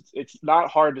of it is it's not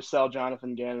hard to sell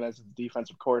Jonathan Gannon as a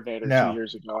defensive coordinator 2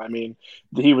 years ago. I mean,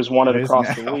 he was wanted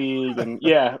across the league, and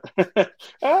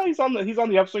he's on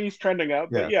the upswing. He's trending up,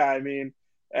 but I mean,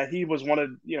 he was wanted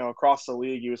across the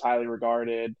league. He was highly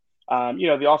regarded.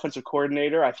 The offensive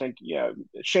coordinator, I think,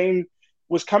 Shane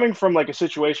was coming from like a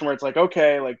situation where it's like,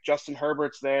 okay, like Justin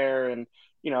Herbert's there, and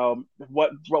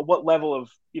what level of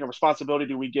responsibility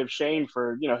do we give Shane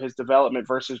for his development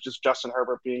versus just Justin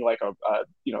Herbert being like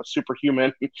a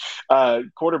superhuman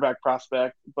quarterback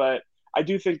prospect. But I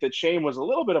do think that Shane was a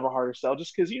little bit of a harder sell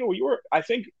just because I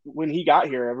think when he got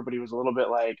here, everybody was a little bit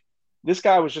like, this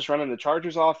guy was just running the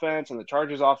Chargers offense, and the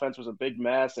Chargers offense was a big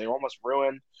mess. They almost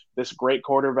ruined this great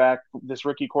quarterback, this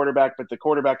rookie quarterback, but the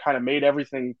quarterback kind of made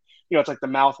everything, it's like the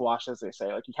mouthwash, as they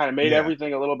say, like he kind of made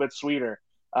everything a little bit sweeter.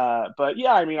 But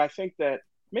I mean, I think that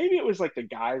maybe it was like the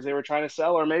guys they were trying to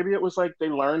sell, or maybe it was like they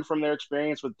learned from their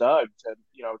experience with Doug to,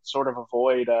 sort of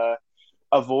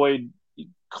avoid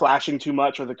clashing too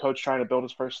much with the coach trying to build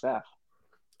his first staff.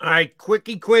 All right,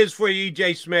 quickie quiz for you,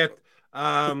 EJ Smith.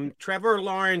 Trevor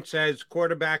Lawrence has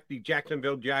quarterbacked the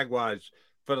Jacksonville Jaguars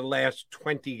for the last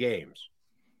 20 games.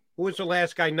 Who was the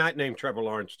last guy not named Trevor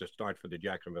Lawrence to start for the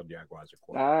Jacksonville Jaguars?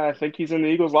 I think he's in the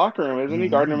Eagles locker room, isn't he?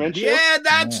 Gardner Minshew? Yeah,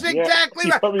 that's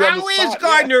exactly right. How is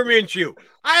Gardner Minshew?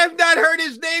 I have not heard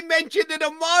his name mentioned in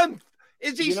a month.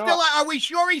 Is he still? Are we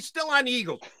sure he's still on the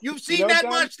Eagles? You've seen that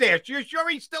mustache. You're sure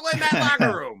he's still in that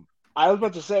locker room? I was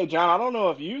about to say, John, I don't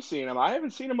know if you've seen him. I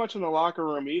haven't seen him much in the locker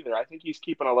room either. I think he's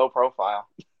keeping a low profile.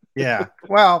 Yeah.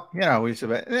 Well,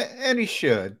 and he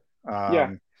should.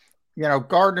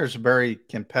 Gardner's a very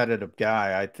competitive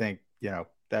guy. I think,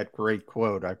 that great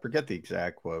quote, I forget the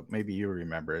exact quote. Maybe you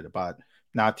remember it, about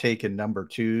not taking number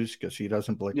twos because he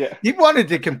doesn't believe. Yeah. He wanted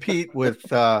to compete with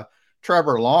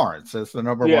Trevor Lawrence as the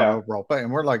number one overall player.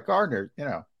 And we're like, Gardner,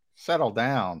 settle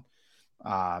down.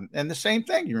 And the same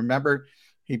thing. You remember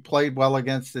he played well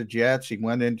against the Jets. He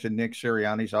went into Nick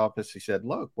Sirianni's office. He said,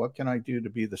 look, what can I do to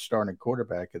be the starting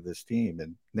quarterback of this team?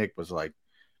 And Nick was like,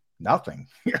 nothing.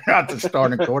 You're not the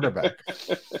starting quarterback.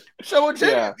 So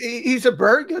he's a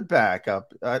very good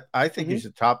backup. I think he's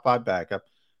a top 5 backup,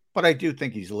 but I do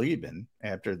think he's leaving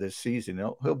after this season.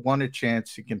 He'll want a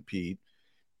chance to compete,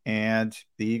 and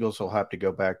the Eagles will have to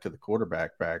go back to the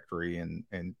quarterback factory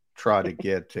and try to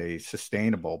get a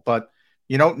sustainable. But,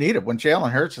 You don't need it when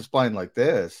Jalen Hurts is playing like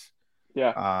this.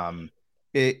 Yeah.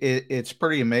 It's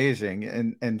pretty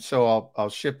amazing. And so I'll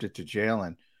shift it to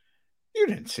Jalen. You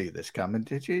didn't see this coming,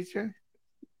 did you, Jay?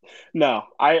 No,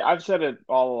 I've said it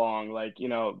all along. Like,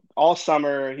 all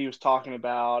summer he was talking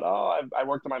about, I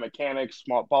worked on my mechanics,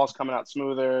 ball's coming out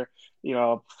smoother,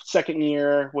 second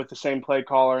year with the same play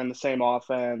caller and the same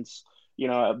offense.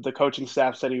 The coaching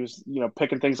staff said he was,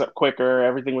 picking things up quicker.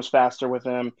 Everything was faster with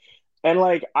him. And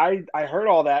like, I heard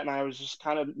all that and I was just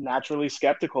kind of naturally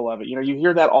skeptical of it. You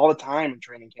hear that all the time in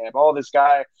training camp. Oh, this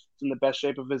guy is in the best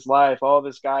shape of his life. Oh,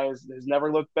 this guy has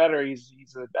never looked better. He's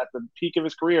at the peak of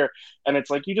his career. And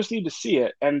it's like, you just need to see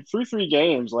it. And through 3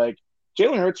 games, like,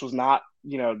 Jalen Hurts was not,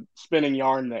 spinning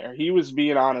yarn there. He was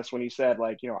being honest when he said,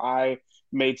 like, I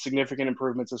made significant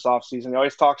improvements this offseason. He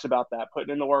always talks about that, putting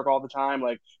in the work all the time.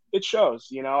 Like, it shows.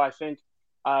 I think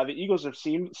the Eagles have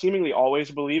seemingly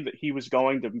always believed that he was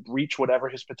going to reach whatever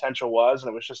his potential was,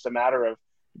 and it was just a matter of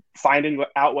finding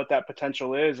out what that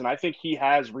potential is. And I think he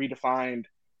has redefined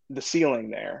the ceiling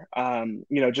there.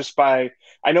 Just by,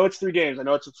 I know it's 3 games, I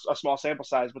know it's a small sample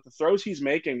size, but the throws he's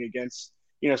making against,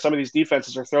 some of these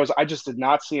defenses are throws I just did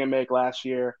not see him make last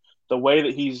year. The way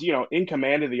that he's, in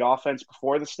command of the offense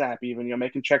before the snap, even,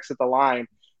 making checks at the line.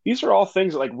 These are all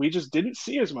things that, like, we just didn't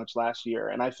see as much last year.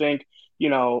 And I think,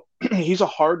 he's a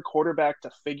hard quarterback to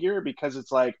figure because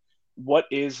it's like, what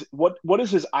is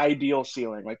his ideal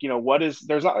ceiling? Like,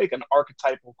 there's not like an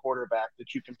archetypal quarterback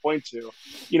that you can point to,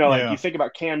 you think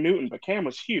about Cam Newton, but Cam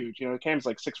was huge. Cam's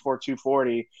like 6'4",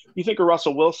 240. You think of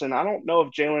Russell Wilson. I don't know if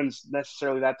Jalen's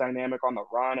necessarily that dynamic on the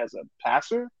run as a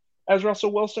passer as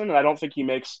Russell Wilson. And I don't think he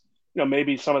makes,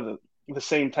 maybe some of the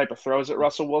same type of throws that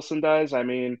Russell Wilson does. I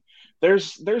mean,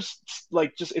 there's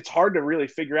like, just, it's hard to really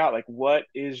figure out, like, what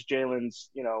is Jalen's,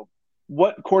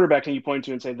 what quarterback can you point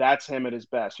to and say that's him at his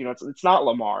best? It's not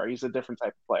Lamar. He's a different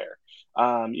type of player.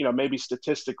 Maybe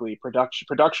statistically,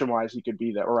 production wise, he could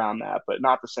be around that, but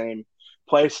not the same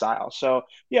play style. So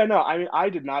yeah, no, I mean, I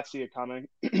did not see it coming.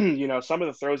 Some of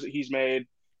the throws that he's made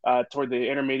toward the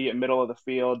intermediate middle of the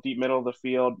field, deep middle of the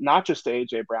field, not just to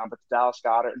AJ Brown, but to Dallas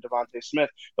Goedert and Devontae Smith.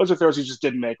 Those are throws he just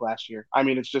didn't make last year. I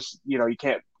mean, it's just, you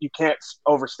can't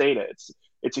overstate it.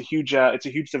 It's a huge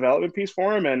development piece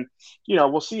for him. And,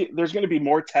 we'll see. There's going to be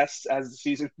more tests as the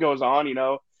season goes on.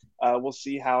 We'll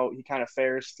see how he kind of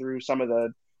fares through some of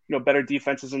the, better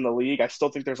defenses in the league. I still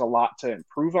think there's a lot to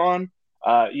improve on,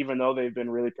 even though they've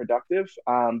been really productive.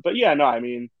 But yeah, no, I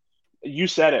mean, you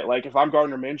said it. Like, if I'm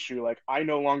Gardner Minshew, like, I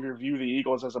no longer view the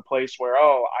Eagles as a place where,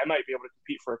 I might be able to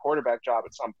compete for a quarterback job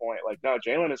at some point. Like, no,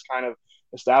 Jalen is kind of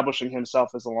establishing himself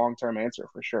as a long-term answer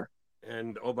for sure.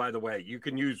 And, oh, by the way, you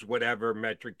can use whatever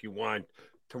metric you want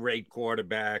to rate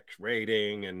quarterbacks,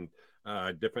 rating, and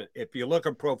different. If you look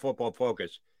at Pro Football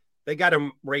Focus, they got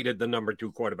him rated the number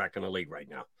 2 quarterback in the league right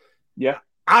now. Yeah.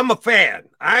 I'm a fan.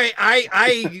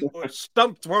 I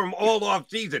stumped for him all off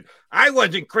season. I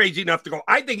wasn't crazy enough to go,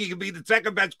 I think he could be the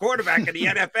second best quarterback in the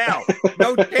NFL.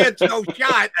 No chance, no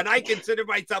shot. And I consider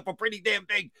myself a pretty damn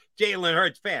big Jalen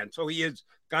Hurts fan. So he has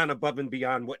gone above and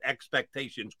beyond what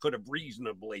expectations could have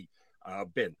reasonably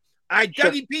been. All right,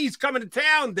 Sure. Dougie P's coming to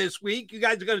town this week. You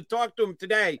guys are going to talk to him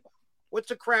today. What's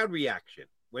the crowd reaction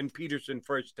when Peterson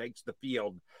first takes the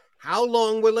field? How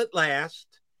long will it last?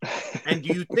 And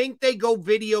do you think they go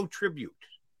video tribute?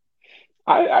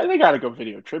 I think got to go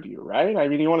video tribute, right? I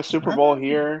mean, you want a Super Bowl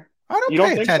here? I don't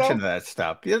pay attention to that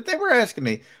stuff. They were asking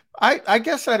me. I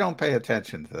guess I don't pay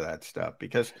attention to that stuff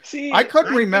because I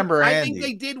couldn't remember Andy. I think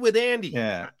they did with Andy.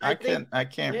 Yeah, I can't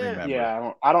remember.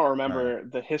 Yeah, I don't remember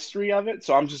the history of it,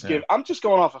 so I'm just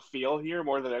going off a feel here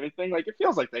more than anything. Like, it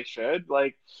feels like they should.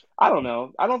 Like, I don't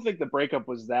know. I don't think the breakup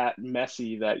was that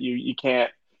messy that you can't,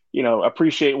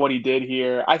 appreciate what he did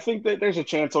here. I think that there's a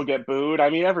chance he'll get booed. I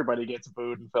mean, everybody gets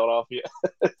booed in Philadelphia.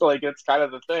 Like, it's kind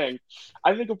of the thing.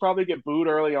 I think he'll probably get booed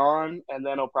early on, and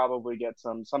then he'll probably get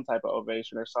some type of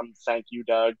ovation or some thank you,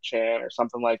 Doug chant or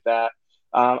something like that.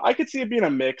 I could see it being a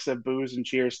mix of boos and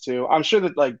cheers too. I'm sure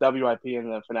that, like, WIP and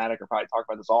the Fanatic are probably talking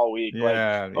about this all week.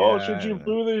 Should you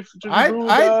boo Doug?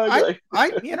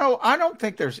 I don't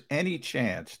think there's any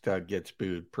chance Doug gets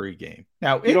booed pregame.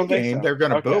 Now, in game, they're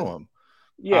going to boo him.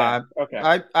 Yeah. Okay.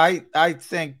 I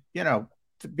think,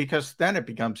 because then it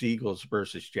becomes Eagles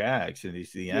versus Jags and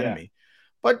he's the enemy.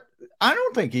 But I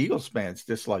don't think Eagles fans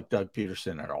dislike Doug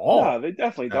Peterson at all. No, they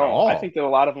definitely don't. I think that a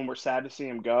lot of them were sad to see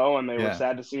him go, and they were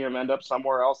sad to see him end up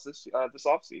somewhere else this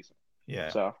offseason. Yeah.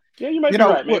 So, yeah, you might be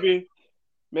right.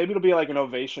 Maybe it'll be like an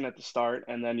ovation at the start,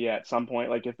 and then, at some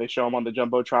point, like if they show him on the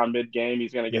Jumbotron mid-game,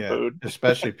 he's going to get booed.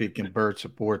 Especially if he converts a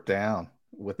fourth down.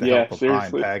 with the help of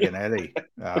seriously. Ryan Paganetti,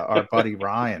 our buddy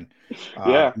Ryan,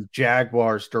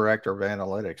 Jaguars director of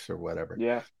analytics or whatever.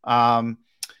 Yeah. I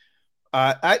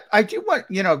do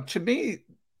want, to me,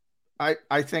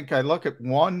 I think I look at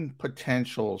one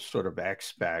potential sort of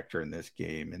X factor in this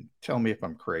game, and tell me if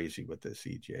I'm crazy with this,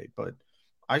 EJ, but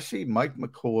I see Mike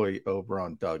McCoy over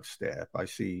on Doug's staff. I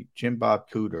see Jim Bob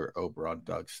Cooter over on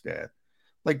Doug's staff.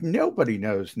 Like, nobody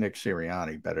knows Nick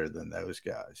Sirianni better than those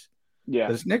guys. Yeah.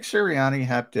 Does Nick Sirianni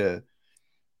have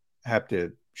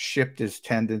to shift his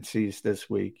tendencies this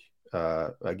week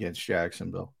against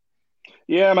Jacksonville?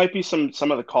 Yeah, it might be some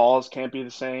of the calls can't be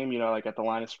the same, like at the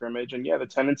line of scrimmage. And yeah, the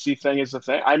tendency thing is the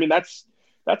thing. I mean, that's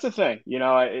a thing.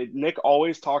 Nick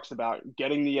always talks about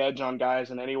getting the edge on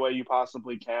guys in any way you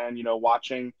possibly can,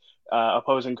 watching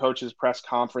opposing coaches' press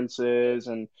conferences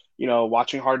and,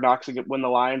 watching Hard Knocks when the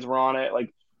Lions were on it.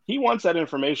 Like, he wants that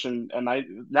information.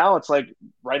 And now it's like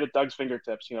right at Doug's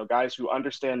fingertips, guys who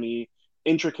understand the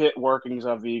intricate workings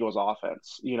of the Eagles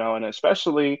offense, and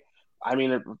especially, I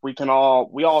mean, we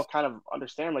all kind of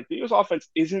understand, like, the Eagles offense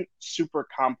isn't super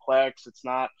complex. It's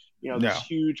not, this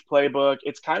huge playbook.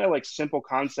 It's kind of like simple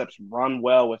concepts run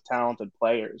well with talented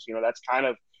players. That's kind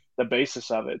of the basis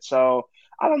of it. So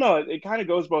I don't know. It kind of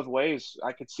goes both ways.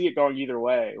 I could see it going either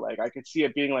way. Like, I could see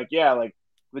it being like, yeah, like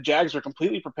the Jags are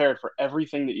completely prepared for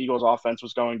everything the Eagles offense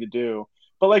was going to do.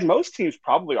 But like most teams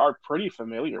probably are pretty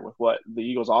familiar with what the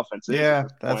Eagles offense is. Yeah,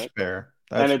 that's fair.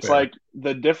 And it's like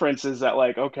the difference is that,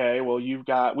 like, okay, well, we've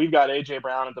got AJ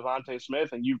Brown and Devontae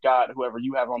Smith, and you've got whoever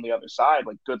you have on the other side.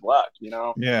 Like, good luck,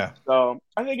 Yeah. So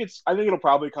I think it'll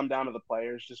probably come down to the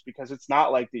players, just because it's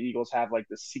not like the Eagles have like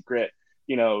this secret,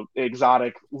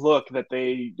 exotic look that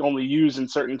they only use in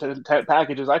certain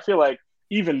packages. I feel like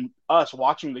even us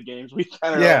watching the games, we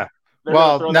kind of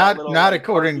well, not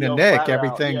according to Nick.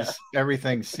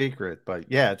 Everything's secret,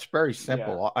 but yeah, it's very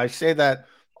simple. Yeah. I say that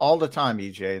all the time,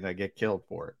 EJ, and I get killed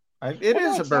for it. It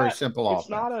is a very simple offense.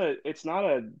 It's not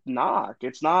a knock.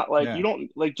 It's not like you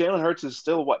don't like Jalen Hurts is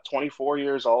still 24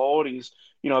 years old. He's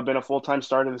been a full-time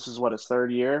starter. This is his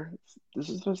third year. This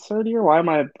is his third year. Why am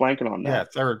I blanking on that?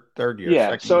 Yeah, third year.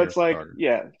 Yeah, so it's like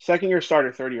starter. Second year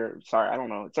starter, third year. Sorry, I don't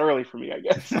know. It's early for me, I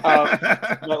guess.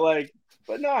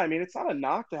 But no, I mean, it's not a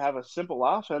knock to have a simple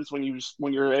offense when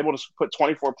you're able to put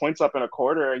 24 points up in a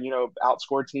quarter and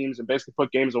outscore teams and basically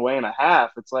put games away in a half.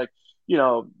 It's like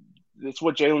it's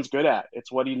what Jalen's good at.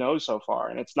 It's what he knows so far,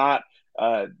 and it's not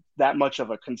that much of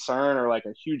a concern or like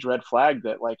a huge red flag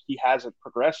that like he hasn't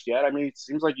progressed yet. I mean, it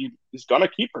seems like he's gonna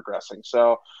keep progressing.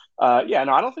 So I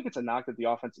don't think it's a knock that the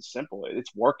offense is simple.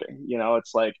 It's working.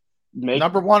 It's like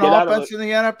number one offense in the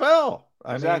NFL.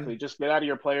 Exactly. Just get out of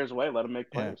your players' way. Let them make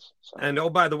plays. So. And,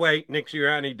 by the way, Nick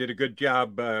Sirianni did a good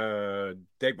job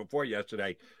day before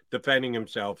yesterday defending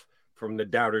himself from the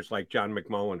doubters like John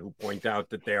McMullen, who point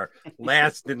out that they're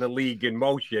last in the league in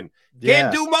motion.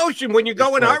 Can't do motion when you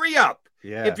go and hurry up.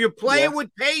 Yeah. If you're playing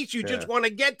with pace, you just want to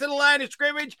get to the line of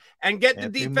scrimmage and get the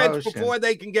defense before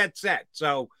they can get set.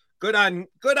 So good on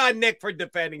Nick for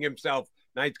defending himself.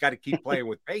 Now he's got to keep playing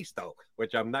with pace, though,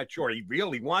 which I'm not sure he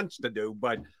really wants to do,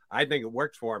 but I think it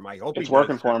works for him. I hope it's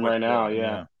working for him right now.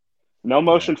 Yeah. No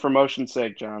motion for motion's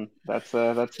sake, John. That's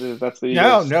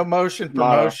the no motion for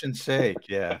motion's sake.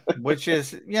 Yeah, which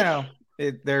is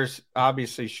there's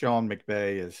obviously Sean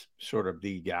McVay is sort of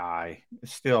the guy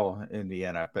still in the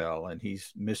NFL, and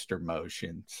he's Mr.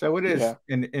 Motion. So it is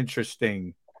an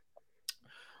interesting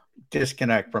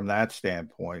disconnect from that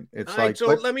standpoint. It's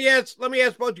let me ask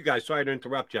both you guys. Sorry to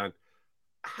interrupt, John.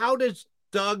 How does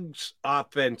Doug's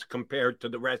offense compare to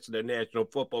the rest of the National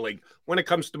Football League when it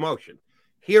comes to motion?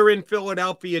 Here in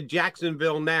Philadelphia,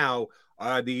 Jacksonville now,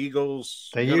 the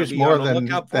Eagles they use more than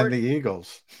the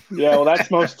Eagles. Yeah, well, that's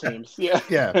most teams. Yeah,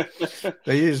 yeah,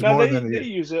 they use more than they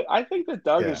use it. I think that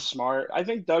Doug is smart. I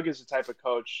think Doug is the type of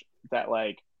coach that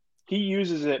he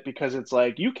uses it because it's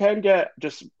like you can get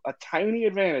just a tiny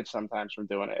advantage sometimes from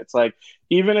doing it. It's like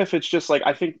even if it's just like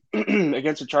I think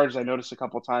against the Chargers, I noticed a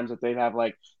couple of times that they'd have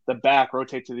like the back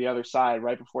rotate to the other side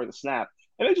right before the snap,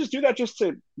 and they just do that just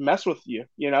to mess with you.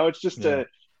 It's just to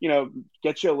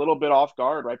get you a little bit off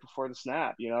guard right before the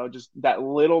snap. Just that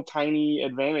little tiny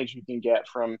advantage you can get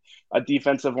from a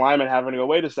defensive lineman having to go,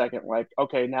 wait a second, like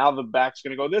okay, now the back's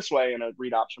going to go this way in a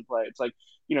read option play. It's like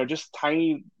just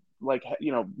tiny.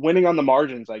 Winning on the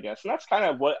margins, I guess. And that's kind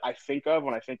of what I think of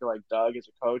when I think of like Doug as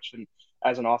a coach and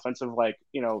as an offensive,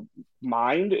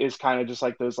 mind is kind of just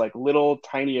like those like little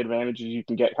tiny advantages you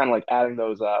can get kind of like adding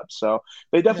those up. So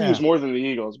they definitely use more than the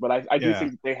Eagles, but I do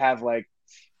think they have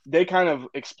they kind of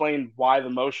explain why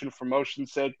the motion for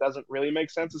motion's sake doesn't really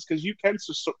make sense is because you can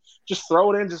just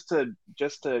throw it in just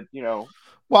to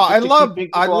Well, I love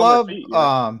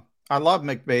I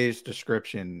McVay's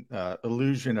description,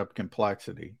 illusion of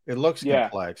complexity. It looks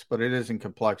complex, but it isn't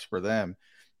complex for them.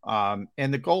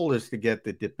 And the goal is to get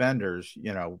the defenders,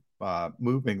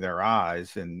 moving their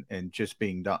eyes and just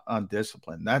being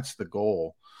undisciplined. That's the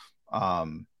goal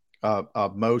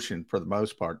of motion for the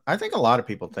most part. I think a lot of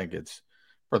people think it's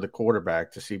for the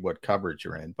quarterback to see what coverage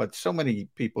you're in, but so many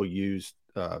people use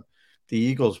the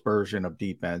Eagles version of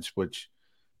defense, which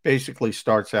basically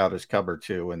starts out as cover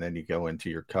 2, and then you go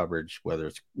into your coverage, whether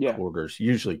it's quarters,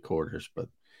 usually quarters, but it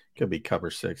could be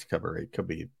cover 6, cover 8, could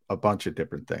be a bunch of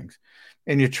different things.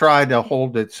 And you try to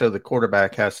hold it so the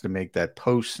quarterback has to make that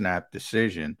post-snap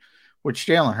decision, which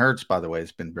Jalen Hurts, by the way,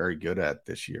 has been very good at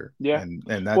this year. Yeah.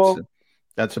 And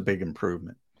that's a big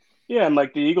improvement. Yeah, and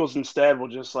like the Eagles instead will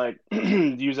just like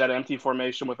use that empty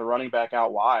formation with a running back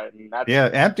out wide. And that's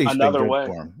empty's another been good way.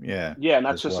 for him. Yeah. Yeah, and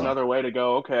that's just another way to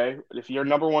go, okay, if your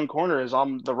number one corner is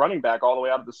on the running back all the way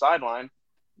out of the sideline,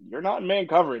 you're not in man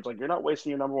coverage. Like, you're not wasting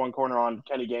your number one corner on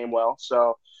Kenny Gainwell.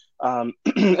 So, and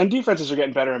defenses are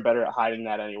getting better and better at hiding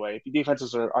that anyway. If the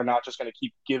defenses are not just going to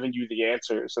keep giving you the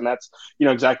answers, and that's,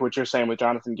 exactly what you're saying with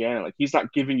Jonathan Gannon. Like, he's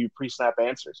not giving you pre-snap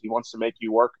answers. He wants to make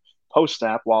you work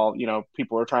post-snap while,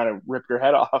 people are trying to rip your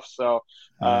head off. So,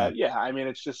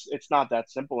 it's not that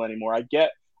simple anymore. I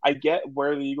get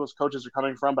where the Eagles coaches are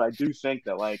coming from, but I do think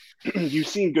that, like, you've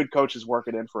seen good coaches work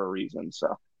it in for a reason. So,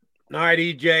 all right,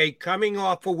 EJ, coming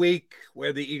off a week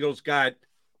where the Eagles got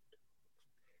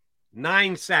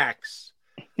 9 sacks,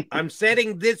 I'm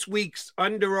setting this week's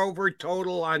under-over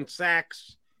total on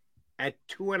sacks at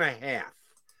 2.5.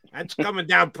 That's coming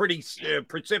down pretty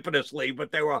precipitously,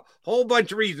 but there were a whole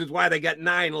bunch of reasons why they got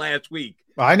 9 last week.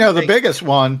 I know the biggest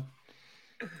one.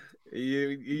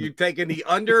 You taking the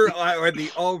under or the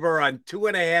over on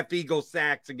 2.5 Eagle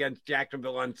sacks against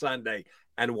Jacksonville on Sunday,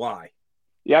 and why?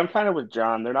 Yeah, I'm kind of with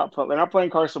John. They're not playing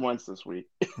Carson Wentz this week.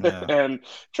 Yeah. And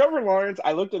Trevor Lawrence,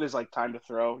 I looked at his time to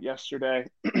throw yesterday.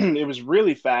 It was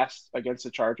really fast against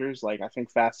the Chargers, I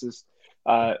think fastest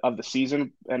of the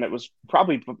season, and it was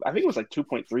probably, I think it was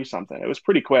 2.3 something. It was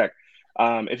pretty quick.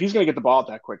 If he's going to get the ball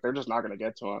that quick, they're just not going to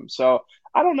get to him. So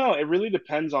I don't know. It really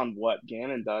depends on what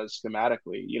Gannon does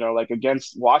schematically.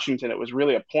 Against Washington, it was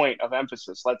really a point of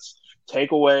emphasis. Let's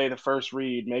take away the first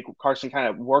read, make Carson kind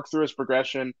of work through his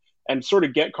progression, and sort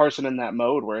of get Carson in that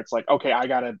mode where it's like, okay, I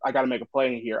gotta make a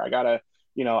play here. I gotta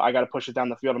push it down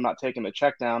the field. I'm not taking the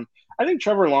check down. I think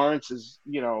Trevor Lawrence is,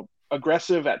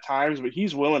 aggressive at times, but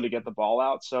he's willing to get the ball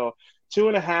out. So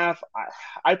 2.5,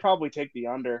 I'd probably take the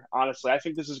under. Honestly, I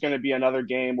think this is going to be another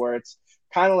game where it's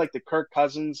kind of like the Kirk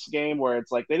Cousins game, where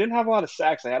it's like they didn't have a lot of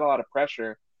sacks, they had a lot of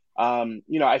pressure.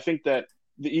 I think that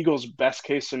the Eagles' best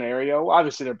case scenario,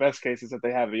 obviously their best case is that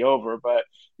they have the over, but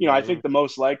I think the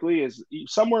most likely is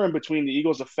somewhere in between. The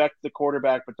Eagles affect the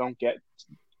quarterback, but don't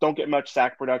get much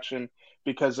sack production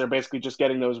because they're basically just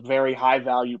getting those very high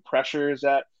value pressures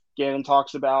that Gannon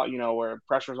talks about, where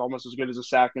pressure is almost as good as a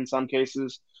sack in some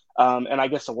cases. And I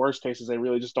guess the worst case is they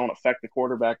really just don't affect the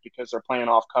quarterback because they're playing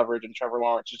off coverage and Trevor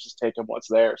Lawrence is just taking what's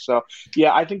there. So,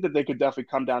 yeah, I think that they could definitely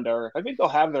come down to earth. I think they'll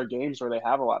have their games where they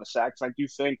have a lot of sacks. I do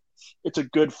think it's a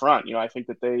good front. I think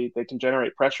that they can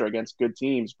generate pressure against good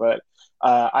teams. But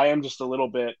I am just a little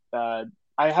bit I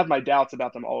have my doubts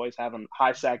about them always having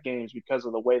high sack games because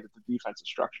of the way that the defense is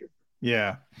structured.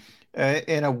 Yeah.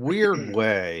 In a weird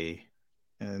way,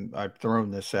 and I've thrown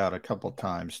this out a couple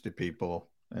times to people,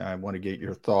 I want to get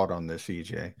your thought on this,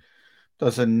 EJ.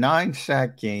 Does a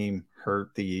 9-sack game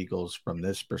hurt the Eagles from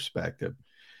this perspective?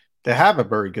 They have a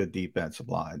very good defensive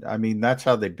line. I mean, that's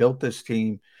how they built this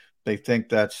team. They think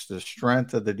that's the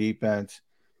strength of the defense.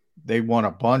 They won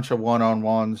a bunch of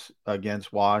one-on-ones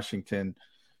against Washington.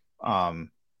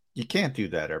 You can't do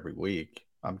that every week.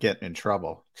 I'm getting in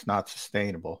trouble. It's not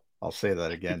sustainable. I'll say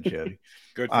that again, Jody.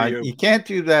 Good for you. You can't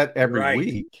do that every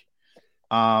week.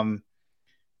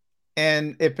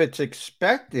 And if it's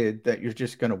expected that you're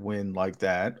just going to win like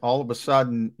that, all of a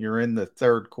sudden you're in the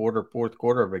third quarter, fourth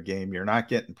quarter of a game, you're not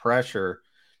getting pressure,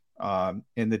 and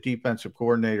the defensive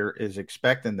coordinator is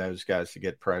expecting those guys to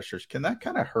get pressures. Can that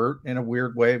kind of hurt in a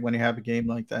weird way when you have a game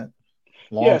like that?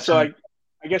 So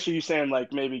I guess are you saying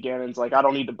maybe Gannon's I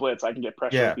don't need to blitz, I can get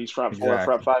pressure with these front four,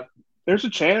 front five? There's a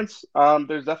chance.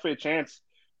 There's definitely a chance.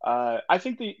 I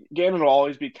think Gannon will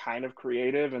always be kind of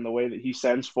creative in the way that he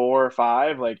sends 4 or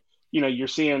 5. You're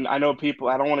seeing, I know people,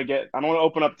 I don't want to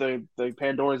open up the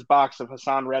Pandora's box of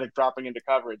Hassan Reddick dropping into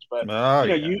coverage, but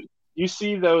you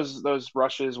see those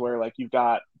rushes where you've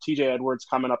got TJ Edwards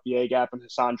coming up the A gap and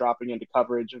Hassan dropping into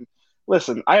coverage. And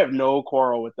listen, I have no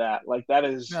quarrel with that. That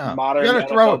is modern. You got to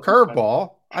throw a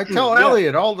curveball. I tell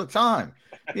Elliot all the time,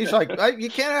 He's like, you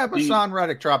can't have Hassan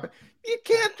Reddick drop it. You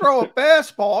can't throw a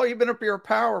fastball, even if you're a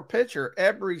power pitcher,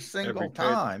 every single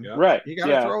time. Yeah. Right. You got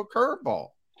to throw a curveball.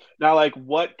 Now, like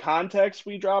what context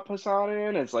we drop Hassan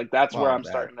in, it's like that's where I'm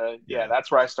starting to, that's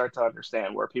where I start to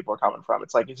understand where people are coming from.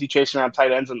 It's like, is he chasing around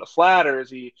tight ends in the flat, or is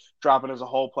he dropping as a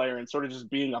whole player and sort of just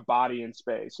being a body in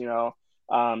space, you know?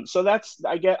 So that's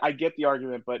I get the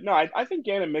argument, but no, I think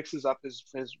Gannon mixes up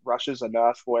his rushes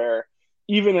enough where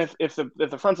even if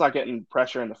the front's not getting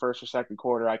pressure in the first or second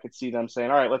quarter, I could see them saying,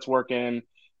 all right, let's work in,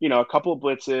 you know, a couple of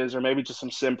blitzes or maybe just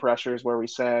some sim pressures where we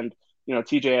send, you know,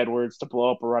 TJ Edwards to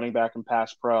blow up a running back and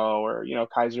pass pro, or, you know,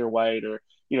 Kaiser White, or,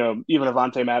 you know, even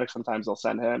Avonte Maddox, sometimes they'll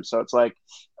send him. So it's like,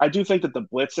 I do think that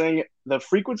the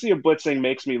frequency of blitzing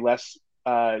makes me less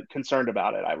concerned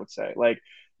about it, I would say. Like,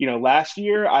 you know, last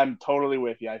year, I'm totally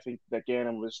with you. I think that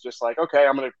Gannon was just like, okay,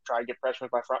 I'm going to try and get pressure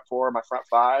with my front four, my front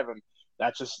five, and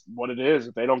that's just what it is.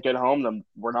 If they don't get home, then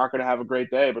we're not going to have a great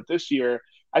day. But this year,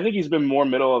 I think he's been more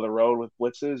middle of the road with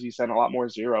blitzes. He sent a lot more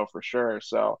zero for sure.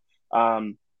 So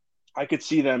I could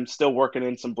see them still working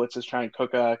in some blitzes, trying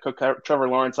to cook Trevor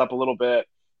Lawrence up a little bit.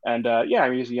 And I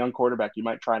mean, he's a young quarterback. You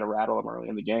might try to rattle him early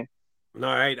in the game. All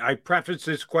right. I preface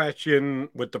this question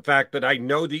with the fact that I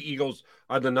know the Eagles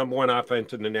are the #1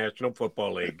 offense in the National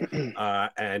Football League.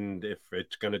 And if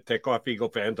it's going to tick off Eagle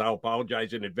fans, I'll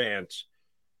apologize in advance.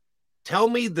 Tell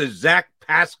me the Zach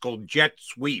Pascal jet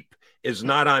sweep is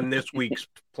not on this week's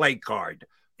play card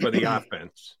for the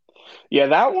offense. Yeah,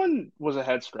 that one was a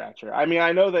head scratcher. I mean,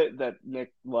 I know that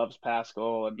Nick loves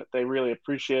Pascal and they really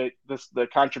appreciate the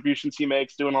contributions he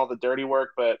makes doing all the dirty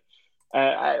work, but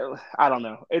I don't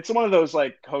know. It's one of those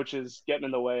like coaches getting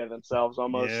in the way of themselves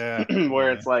almost,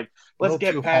 where it's like, let's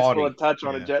get Pascal a touch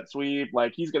on a jet sweep.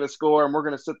 Like he's going to score and we're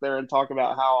going to sit there and talk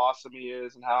about how awesome he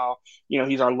is and how, you know,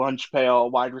 he's our lunch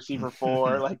pail wide receiver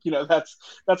 4. Like, you know, that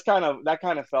kind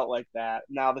of felt like that.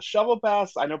 Now the shovel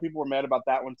pass, I know people were mad about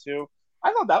that one too.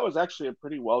 I thought that was actually a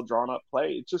pretty well drawn up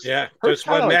play. It just just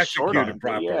wasn't like executed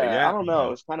properly. I don't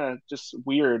know. It's kind of just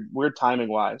weird timing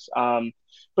wise.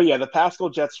 But yeah, the Pascal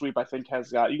jet sweep I think you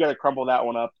got to crumble that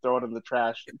one up, throw it in the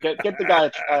trash. Get the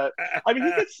guy. I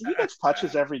mean, he gets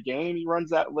touches every game. He runs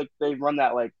that they run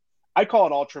that I call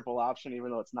it all triple option,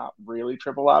 even though it's not really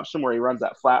triple option, where he runs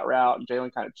that flat route and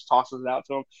Jalen kind of just tosses it out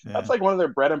to him. Yeah. That's like one of their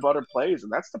bread and butter plays,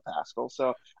 and that's the Pascal.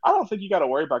 So I don't think you got to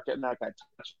worry about getting that guy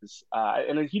touches.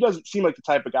 And he doesn't seem like the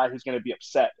type of guy who's going to be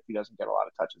upset if he doesn't get a lot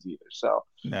of touches either. So,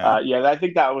 I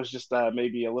think that was just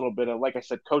maybe a little bit of, like I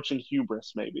said, coaching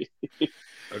hubris, maybe.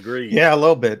 Agreed. Yeah, a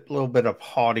little bit of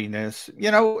haughtiness.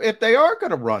 You know, if they are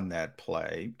going to run that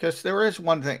play, because there is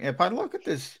one thing. If I look at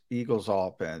this Eagles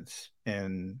offense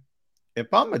and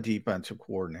if I'm a defensive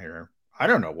coordinator, I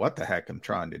don't know what the heck I'm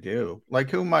trying to do. Like,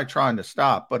 who am I trying to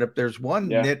stop? But if there's one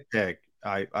nitpick,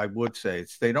 I would say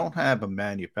it's they don't have a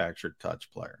manufactured touch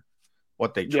player.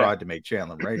 What they tried to make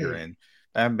Jalen Reagor in,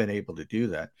 I haven't been able to do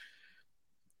that.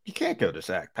 You can't go to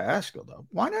Zach Pascal, though.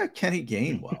 Why not Kenny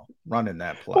Gainwell running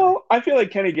that play? Well, I feel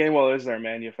like Kenny Gainwell is their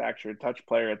manufactured touch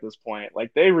player at this point.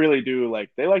 Like, they really do. Like,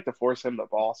 they like to force him the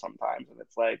ball sometimes, and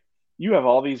it's like, you have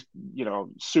all these, you know,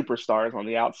 superstars on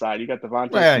the outside. You got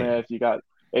Devontae Smith, you got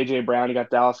A.J. Brown, you got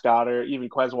Dallas Goedert, even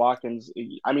Quez Watkins.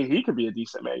 I mean, he could be a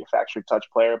decent manufactured touch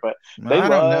player, but I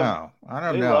don't know.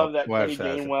 They love that Kenny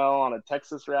Gainwell on a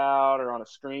Texas route or on a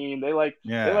screen. They like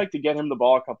to get him the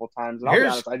ball a couple times. And I'll be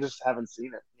honest, I just haven't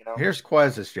seen it. You know, here's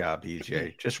Quez's job,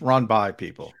 EJ. Just run by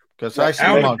people. Because I see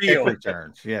him on kick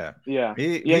returns. He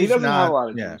doesn't have a lot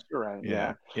of things. You're right.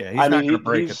 He's not going to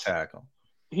break a tackle.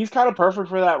 He's kind of perfect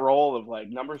for that role of like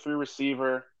number 3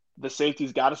 receiver. The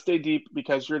safety's got to stay deep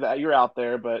because you're out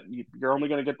there, but you're only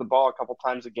going to get the ball a couple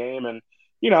times a game. And,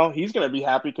 you know, he's going to be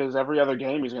happy because every other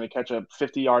game he's going to catch a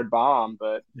 50-yard bomb.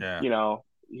 But, you know,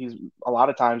 he's a lot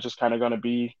of times just kind of going to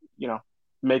be, you know,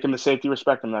 making the safety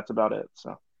respect him. That's about it.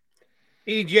 So,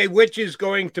 EJ, which is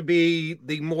going to be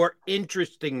the more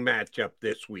interesting matchup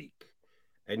this week?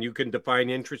 And you can define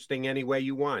interesting any way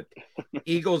you want.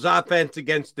 Eagles offense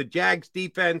against the Jags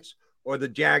defense, or the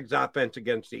Jags offense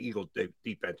against the Eagles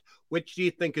defense? Which do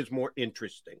you think is more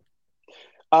interesting?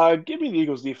 Give me the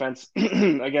Eagles defense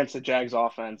against the Jags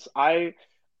offense. I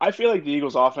feel like the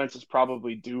Eagles offense is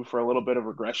probably due for a little bit of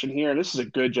regression here, and this is a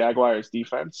good Jaguars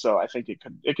defense, so I think it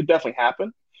could definitely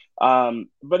happen.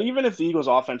 But even if the Eagles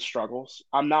offense struggles,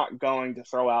 I'm not going to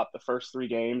throw out the first 3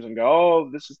 games and go, oh,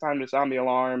 this is time to sound the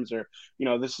alarms, or, you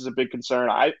know, this is a big concern.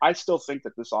 I still think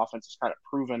that this offense has kind of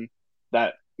proven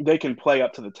that they can play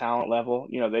up to the talent level.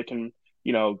 You know, they can,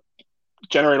 you know,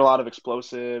 generate a lot of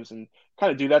explosives and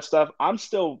kind of do that stuff. I'm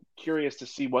still curious to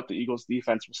see what the Eagles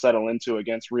defense will settle into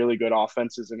against really good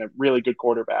offenses and really good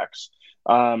quarterbacks.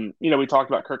 We talked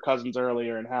about Kirk Cousins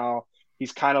earlier and how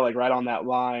he's kind of like right on that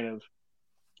line of,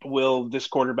 will this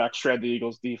quarterback shred the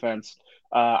Eagles defense?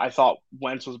 I thought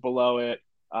Wentz was below it.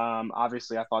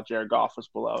 Obviously, I thought Jared Goff was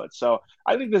below it. So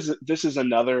I think this is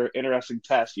another interesting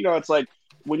test. It's like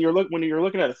when you're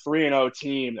looking at a 3-0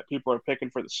 team that people are picking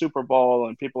for the Super Bowl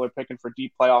and people are picking for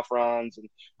deep playoff runs and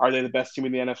are they the best team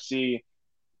in the NFC?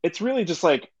 It's really just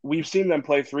like we've seen them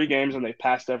play 3 games and they've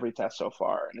passed every test so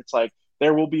far. And it's like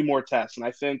there will be more tests. And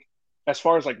I think as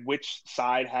far as like which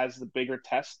side has the bigger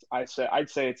test, I'd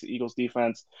say it's the Eagles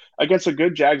defense against a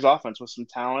good Jags offense with some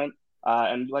talent.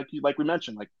 And like we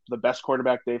mentioned, like the best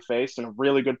quarterback they faced and a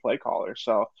really good play caller.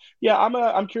 So yeah,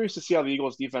 I'm curious to see how the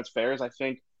Eagles defense fares. I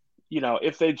think,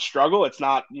 if they'd struggle, it's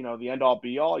not, the end all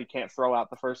be all. You can't throw out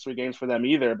the first 3 games for them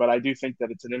either. But I do think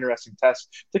that it's an interesting test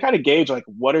to kind of gauge like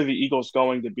what are the Eagles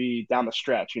going to be down the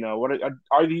stretch? What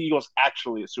are the Eagles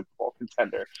actually a Super Bowl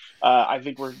contender? I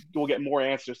think we'll get more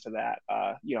answers to that,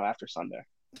 after Sunday.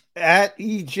 At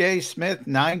EJ Smith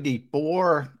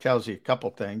 94 tells you a couple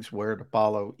things where to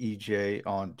follow EJ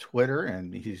on Twitter,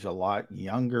 and he's a lot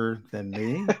younger than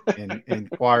me.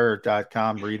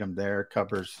 Inquirer.com, read him there.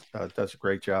 Covers, does a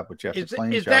great job with Jeff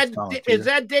McClain. Is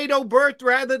that date of birth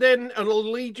rather than an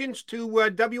allegiance to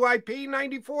WIP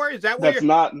 94? Is that what? That's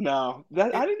not. No,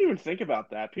 I didn't even think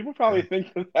about that. People probably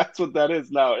think that that's what that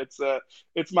is. No,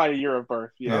 it's my year of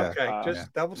birth. Okay,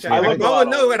 just double check. I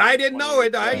knew it. I didn't know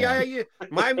it.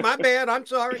 My bad. I'm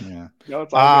sorry. Yeah. No,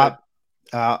 it's all good.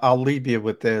 I'll leave you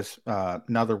with this.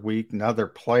 Another week, another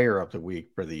player of the week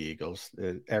for the Eagles.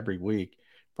 Every week,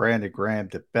 Brandon Graham,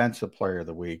 defensive player of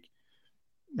the week.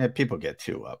 And people get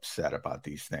too upset about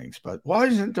these things, but why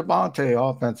isn't Devontae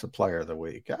offensive player of the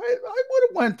week? I would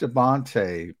have went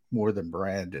Devontae more than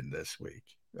Brandon this week.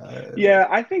 Yeah,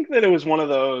 I think that it was one of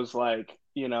those like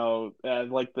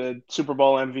the Super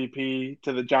Bowl MVP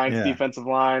to the Giants defensive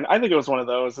line. I think it was one of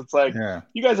those. It's like,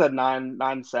 you guys had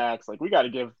nine sacks. Like, we got to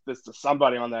give this to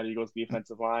somebody on that Eagles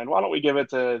defensive line. Why don't we give it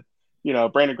to,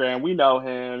 Brandon Graham? We know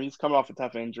him. He's coming off a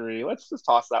tough injury. Let's just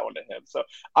toss that one to him. So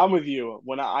I'm with you.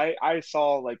 When I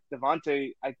saw like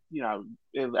Devontae,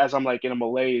 as I'm like in a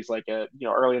malaise, like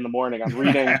early in the morning, I'm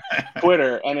reading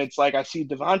Twitter and it's like, I see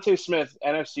Devontae Smith,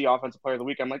 NFC offensive player of the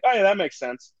week. I'm like, oh yeah, that makes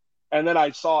sense. And then I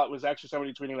saw it was actually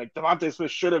somebody tweeting like Devontae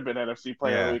Smith should have been NFC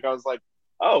player of the week. I was like,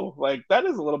 oh, like that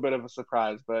is a little bit of a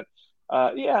surprise. But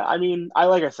like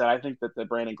I said, I think that the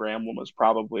Brandon Graham one was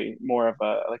probably more of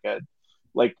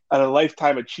a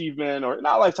lifetime achievement, or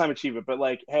not lifetime achievement, but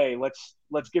like, hey, let's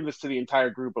give this to the entire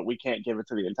group, but we can't give it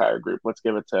to the entire group. Let's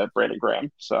give it to Brandon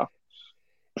Graham. So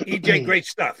EJ, great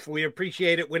stuff. We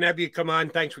appreciate it whenever you come on.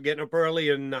 Thanks for getting up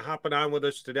early and hopping on with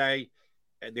us today.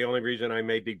 The only reason I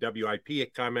made the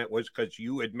WIP comment was because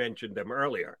you had mentioned them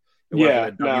earlier. It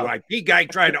wasn't a WIP guy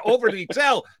trying to overly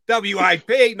sell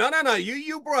WIP. No.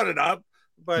 You brought it up.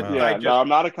 But I'm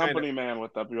not a company man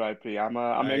with WIP.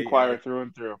 I'm Inquirer through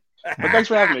and through. But thanks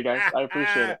for having me, guys. I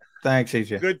appreciate it. Thanks,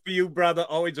 EJ. Good for you, brother.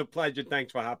 Always a pleasure.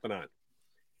 Thanks for hopping on.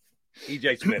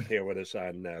 EJ Smith here with us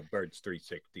on Birds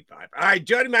 365. All right,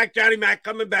 Johnny Mac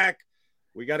coming back.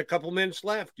 We got a couple minutes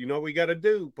left. You know what we got to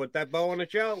do? Put that bow on the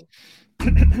show.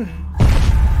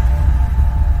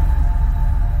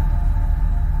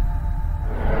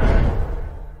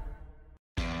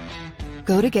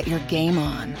 Go to get your game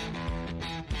on.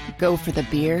 Go for the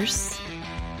beers.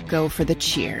 Go for the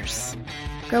cheers.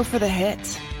 Go for the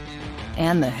hit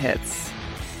and the hits.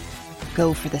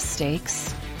 Go for the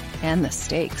stakes and the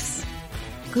stakes.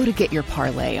 Go to get your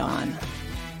parlay on.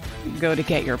 Go to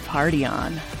get your party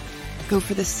on. Go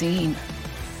for the scene.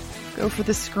 Go for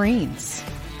the screens.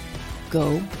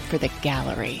 Go for the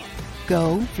gallery.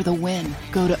 Go for the win.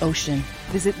 Go to Ocean.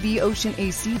 Visit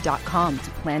theoceanac.com to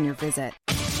plan your visit.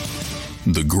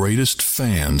 The greatest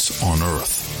fans on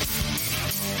earth.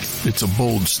 It's a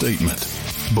bold statement,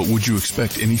 but would you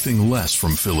expect anything less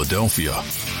from Philadelphia?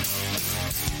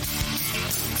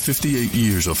 58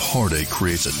 years of heartache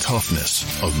creates a toughness,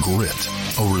 a grit,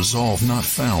 a resolve not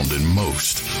found in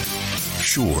most.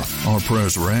 Sure, our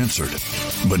prayers were answered,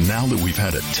 but now that we've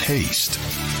had a taste,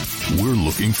 we're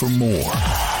looking for more.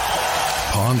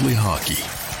 Pondley Hockey,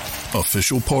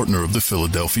 official partner of the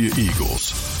Philadelphia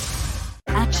Eagles.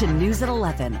 Action News at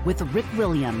 11 with Rick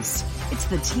Williams. It's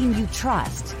the team you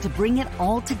trust to bring it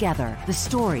all together. The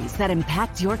stories that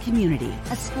impact your community.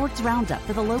 A sports roundup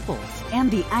for the locals.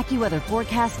 And the AccuWeather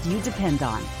forecast you depend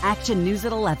on. Action News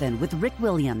at 11 with Rick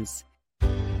Williams.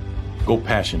 Go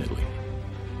passionately.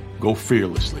 Go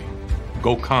fearlessly.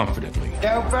 Go confidently.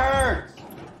 Go Birds!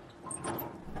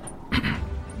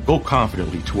 Go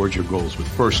confidently towards your goals with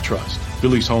First Trust,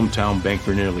 Philly's hometown bank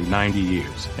for nearly 90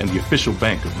 years and the official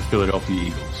bank of the Philadelphia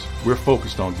Eagles. We're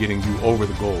focused on getting you over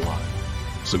the goal line.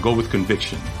 So go with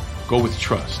conviction, go with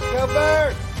trust, Go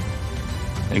Birds!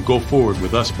 and go forward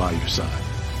with us by your side.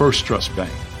 First Trust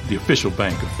Bank, the official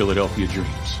bank of Philadelphia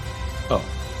dreams. Oh,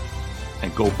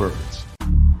 and go Birds.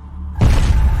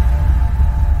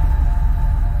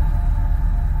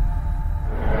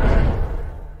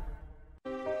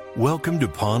 Welcome to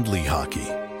Pond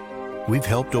Lehocky. We've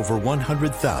helped over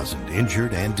 100,000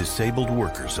 injured and disabled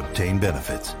workers obtain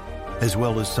benefits, as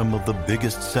well as some of the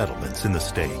biggest settlements in the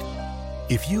state.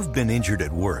 If you've been injured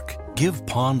at work, give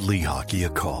Pond Lehocky a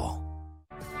call.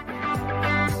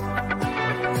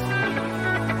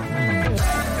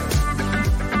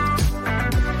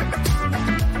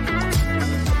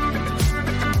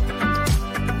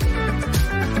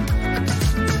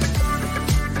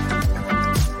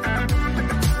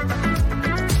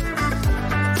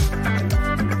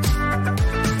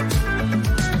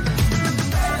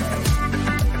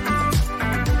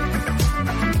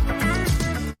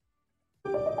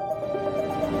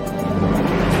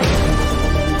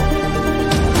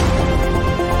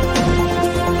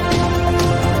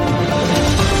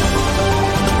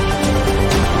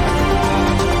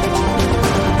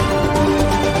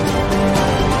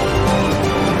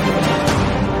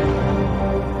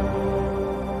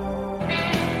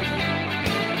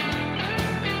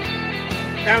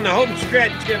 Down the home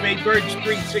stretch of a Birds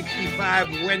 365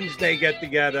 Wednesday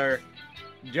get-together.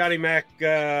 Johnny Mac,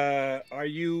 are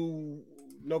you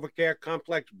NovaCare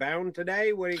Complex bound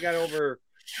today? What do you got over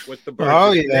with the Birds?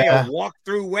 Oh, Is today yeah. a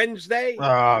walk-through Wednesday?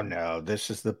 Oh, no. This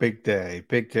is the big day.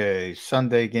 Big day.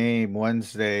 Sunday game,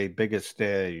 Wednesday, biggest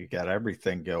day. You got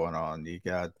everything going on. You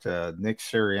got Nick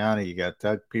Sirianni. You got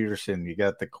Doug Peterson. You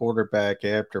got the quarterback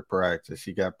after practice.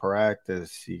 You got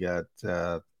practice. You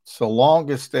got it's the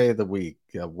longest day of the week,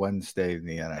 Wednesday in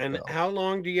the NFL. And how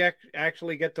long do you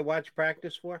actually get to watch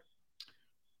practice for?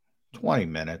 20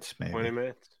 minutes, maybe. 20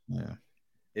 minutes? Yeah.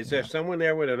 Is there someone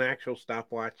there with an actual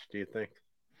stopwatch, do you think?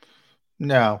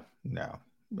 No.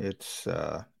 It's,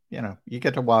 you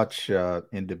get to watch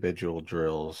individual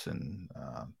drills, and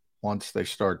once they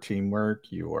start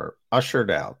teamwork, you are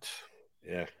ushered out.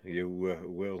 Yeah, you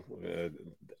will.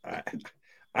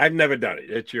 I've never done it.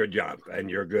 It's your job, and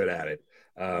you're good at it.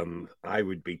 I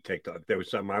would be ticked off. If there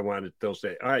was something I wanted, they'll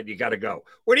say, all right, you got to go.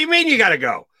 What do you mean you got to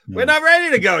go? We're not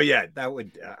ready to go yet. That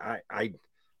would,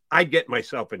 I'd get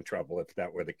myself in trouble if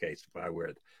that were the case, if I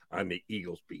were on the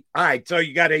Eagles beat. All right, so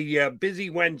you got a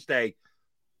busy Wednesday.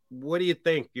 What do you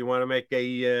think? You want to make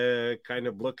a kind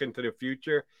of look into the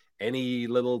future? Any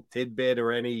little tidbit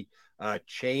or any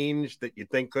change that you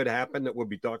think could happen that we'll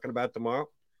be talking about tomorrow?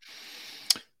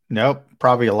 Nope.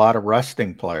 Probably a lot of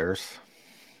resting players.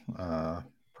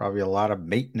 Probably a lot of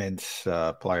maintenance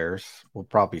players. We'll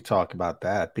probably talk about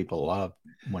that. People love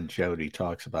when Jody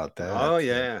talks about that. Oh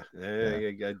yeah,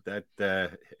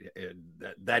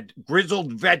 that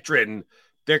grizzled veteran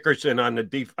Dickerson on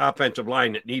the offensive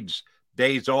line that needs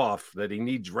days off, that he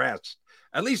needs rest.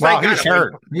 At least he's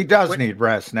hurt. He does need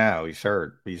rest now. He's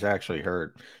hurt. He's actually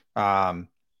hurt. Doug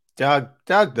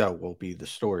though will be the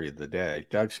story of the day.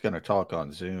 Doug's going to talk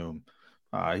on Zoom.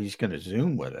 He's going to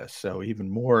Zoom with us. So even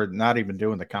more, not even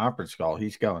doing the conference call,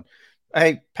 he's going,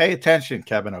 hey, pay attention,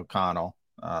 Kevin O'Connell.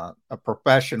 A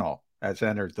professional has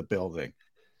entered the building.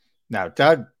 Now,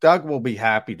 Doug will be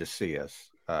happy to see us,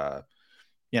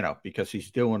 because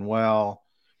he's doing well.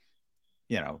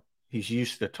 He's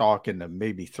used to talking to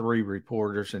maybe 3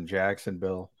 reporters in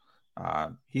Jacksonville.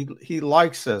 He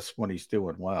likes us when he's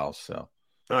doing well. So,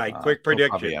 all right, quick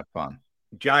prediction. We'll have fun.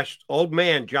 Old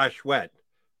man Josh Sweat.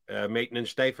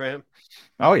 Maintenance day for him?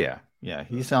 Oh yeah.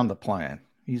 He's on the plan.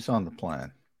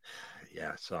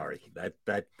 Yeah, sorry.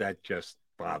 That just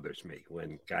bothers me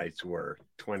when guys who are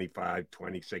 25,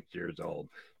 26 years old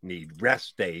need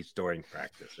rest days during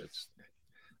practice.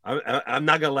 I'm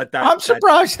not gonna let that. I'm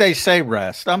surprised they say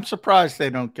rest. I'm surprised they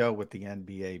don't go with the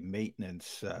NBA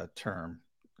maintenance term.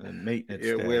 Maintenance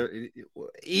day.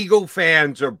 Eagle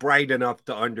fans are bright enough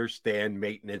to understand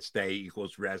maintenance day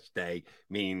equals rest day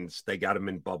means they got them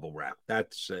in bubble wrap.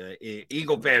 That's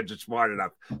Eagle fans are smart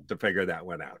enough to figure that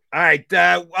one out. All right,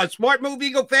 a smart move,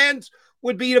 Eagle fans,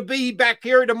 would be to be back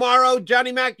here tomorrow.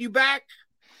 Johnny Mac, you back?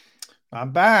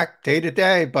 I'm back day to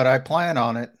day, but I plan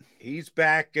on it. He's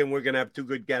back, and we're gonna have 2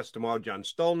 good guests tomorrow: John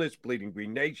Stolnis, Bleeding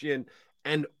Green Nation,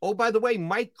 and by the way,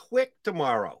 Mike Quick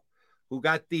tomorrow, who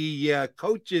got the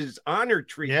coach's honor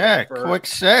treatment. Yeah, Quick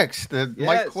 6,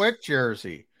 Mike Quick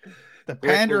jersey. The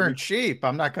pandering sheep.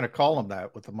 I'm not going to call him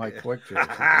that with the Mike Quick jersey.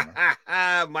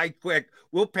 Mike Quick.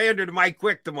 We'll pander to Mike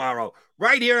Quick tomorrow,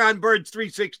 right here on Birds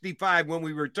 365 when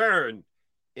we return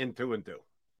in 2 and 2.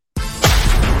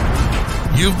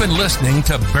 You've been listening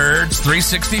to Birds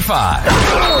 365,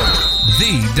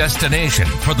 the destination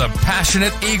for the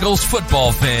passionate Eagles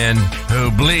football fan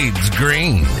who bleeds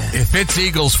green. If it's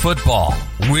Eagles football,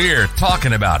 we're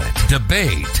talking about it.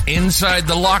 Debate inside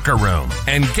the locker room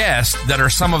and guests that are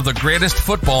some of the greatest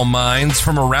football minds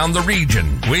from around the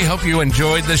region. We hope you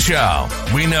enjoyed the show.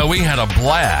 We know we had a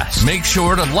blast. Make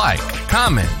sure to like,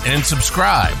 comment, and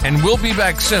subscribe, and we'll be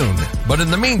back soon. But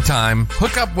in the meantime,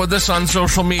 hook up with us on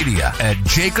social media at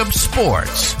Jacob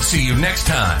Sports. See you next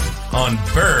time on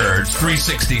Birds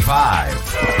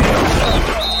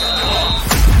 365.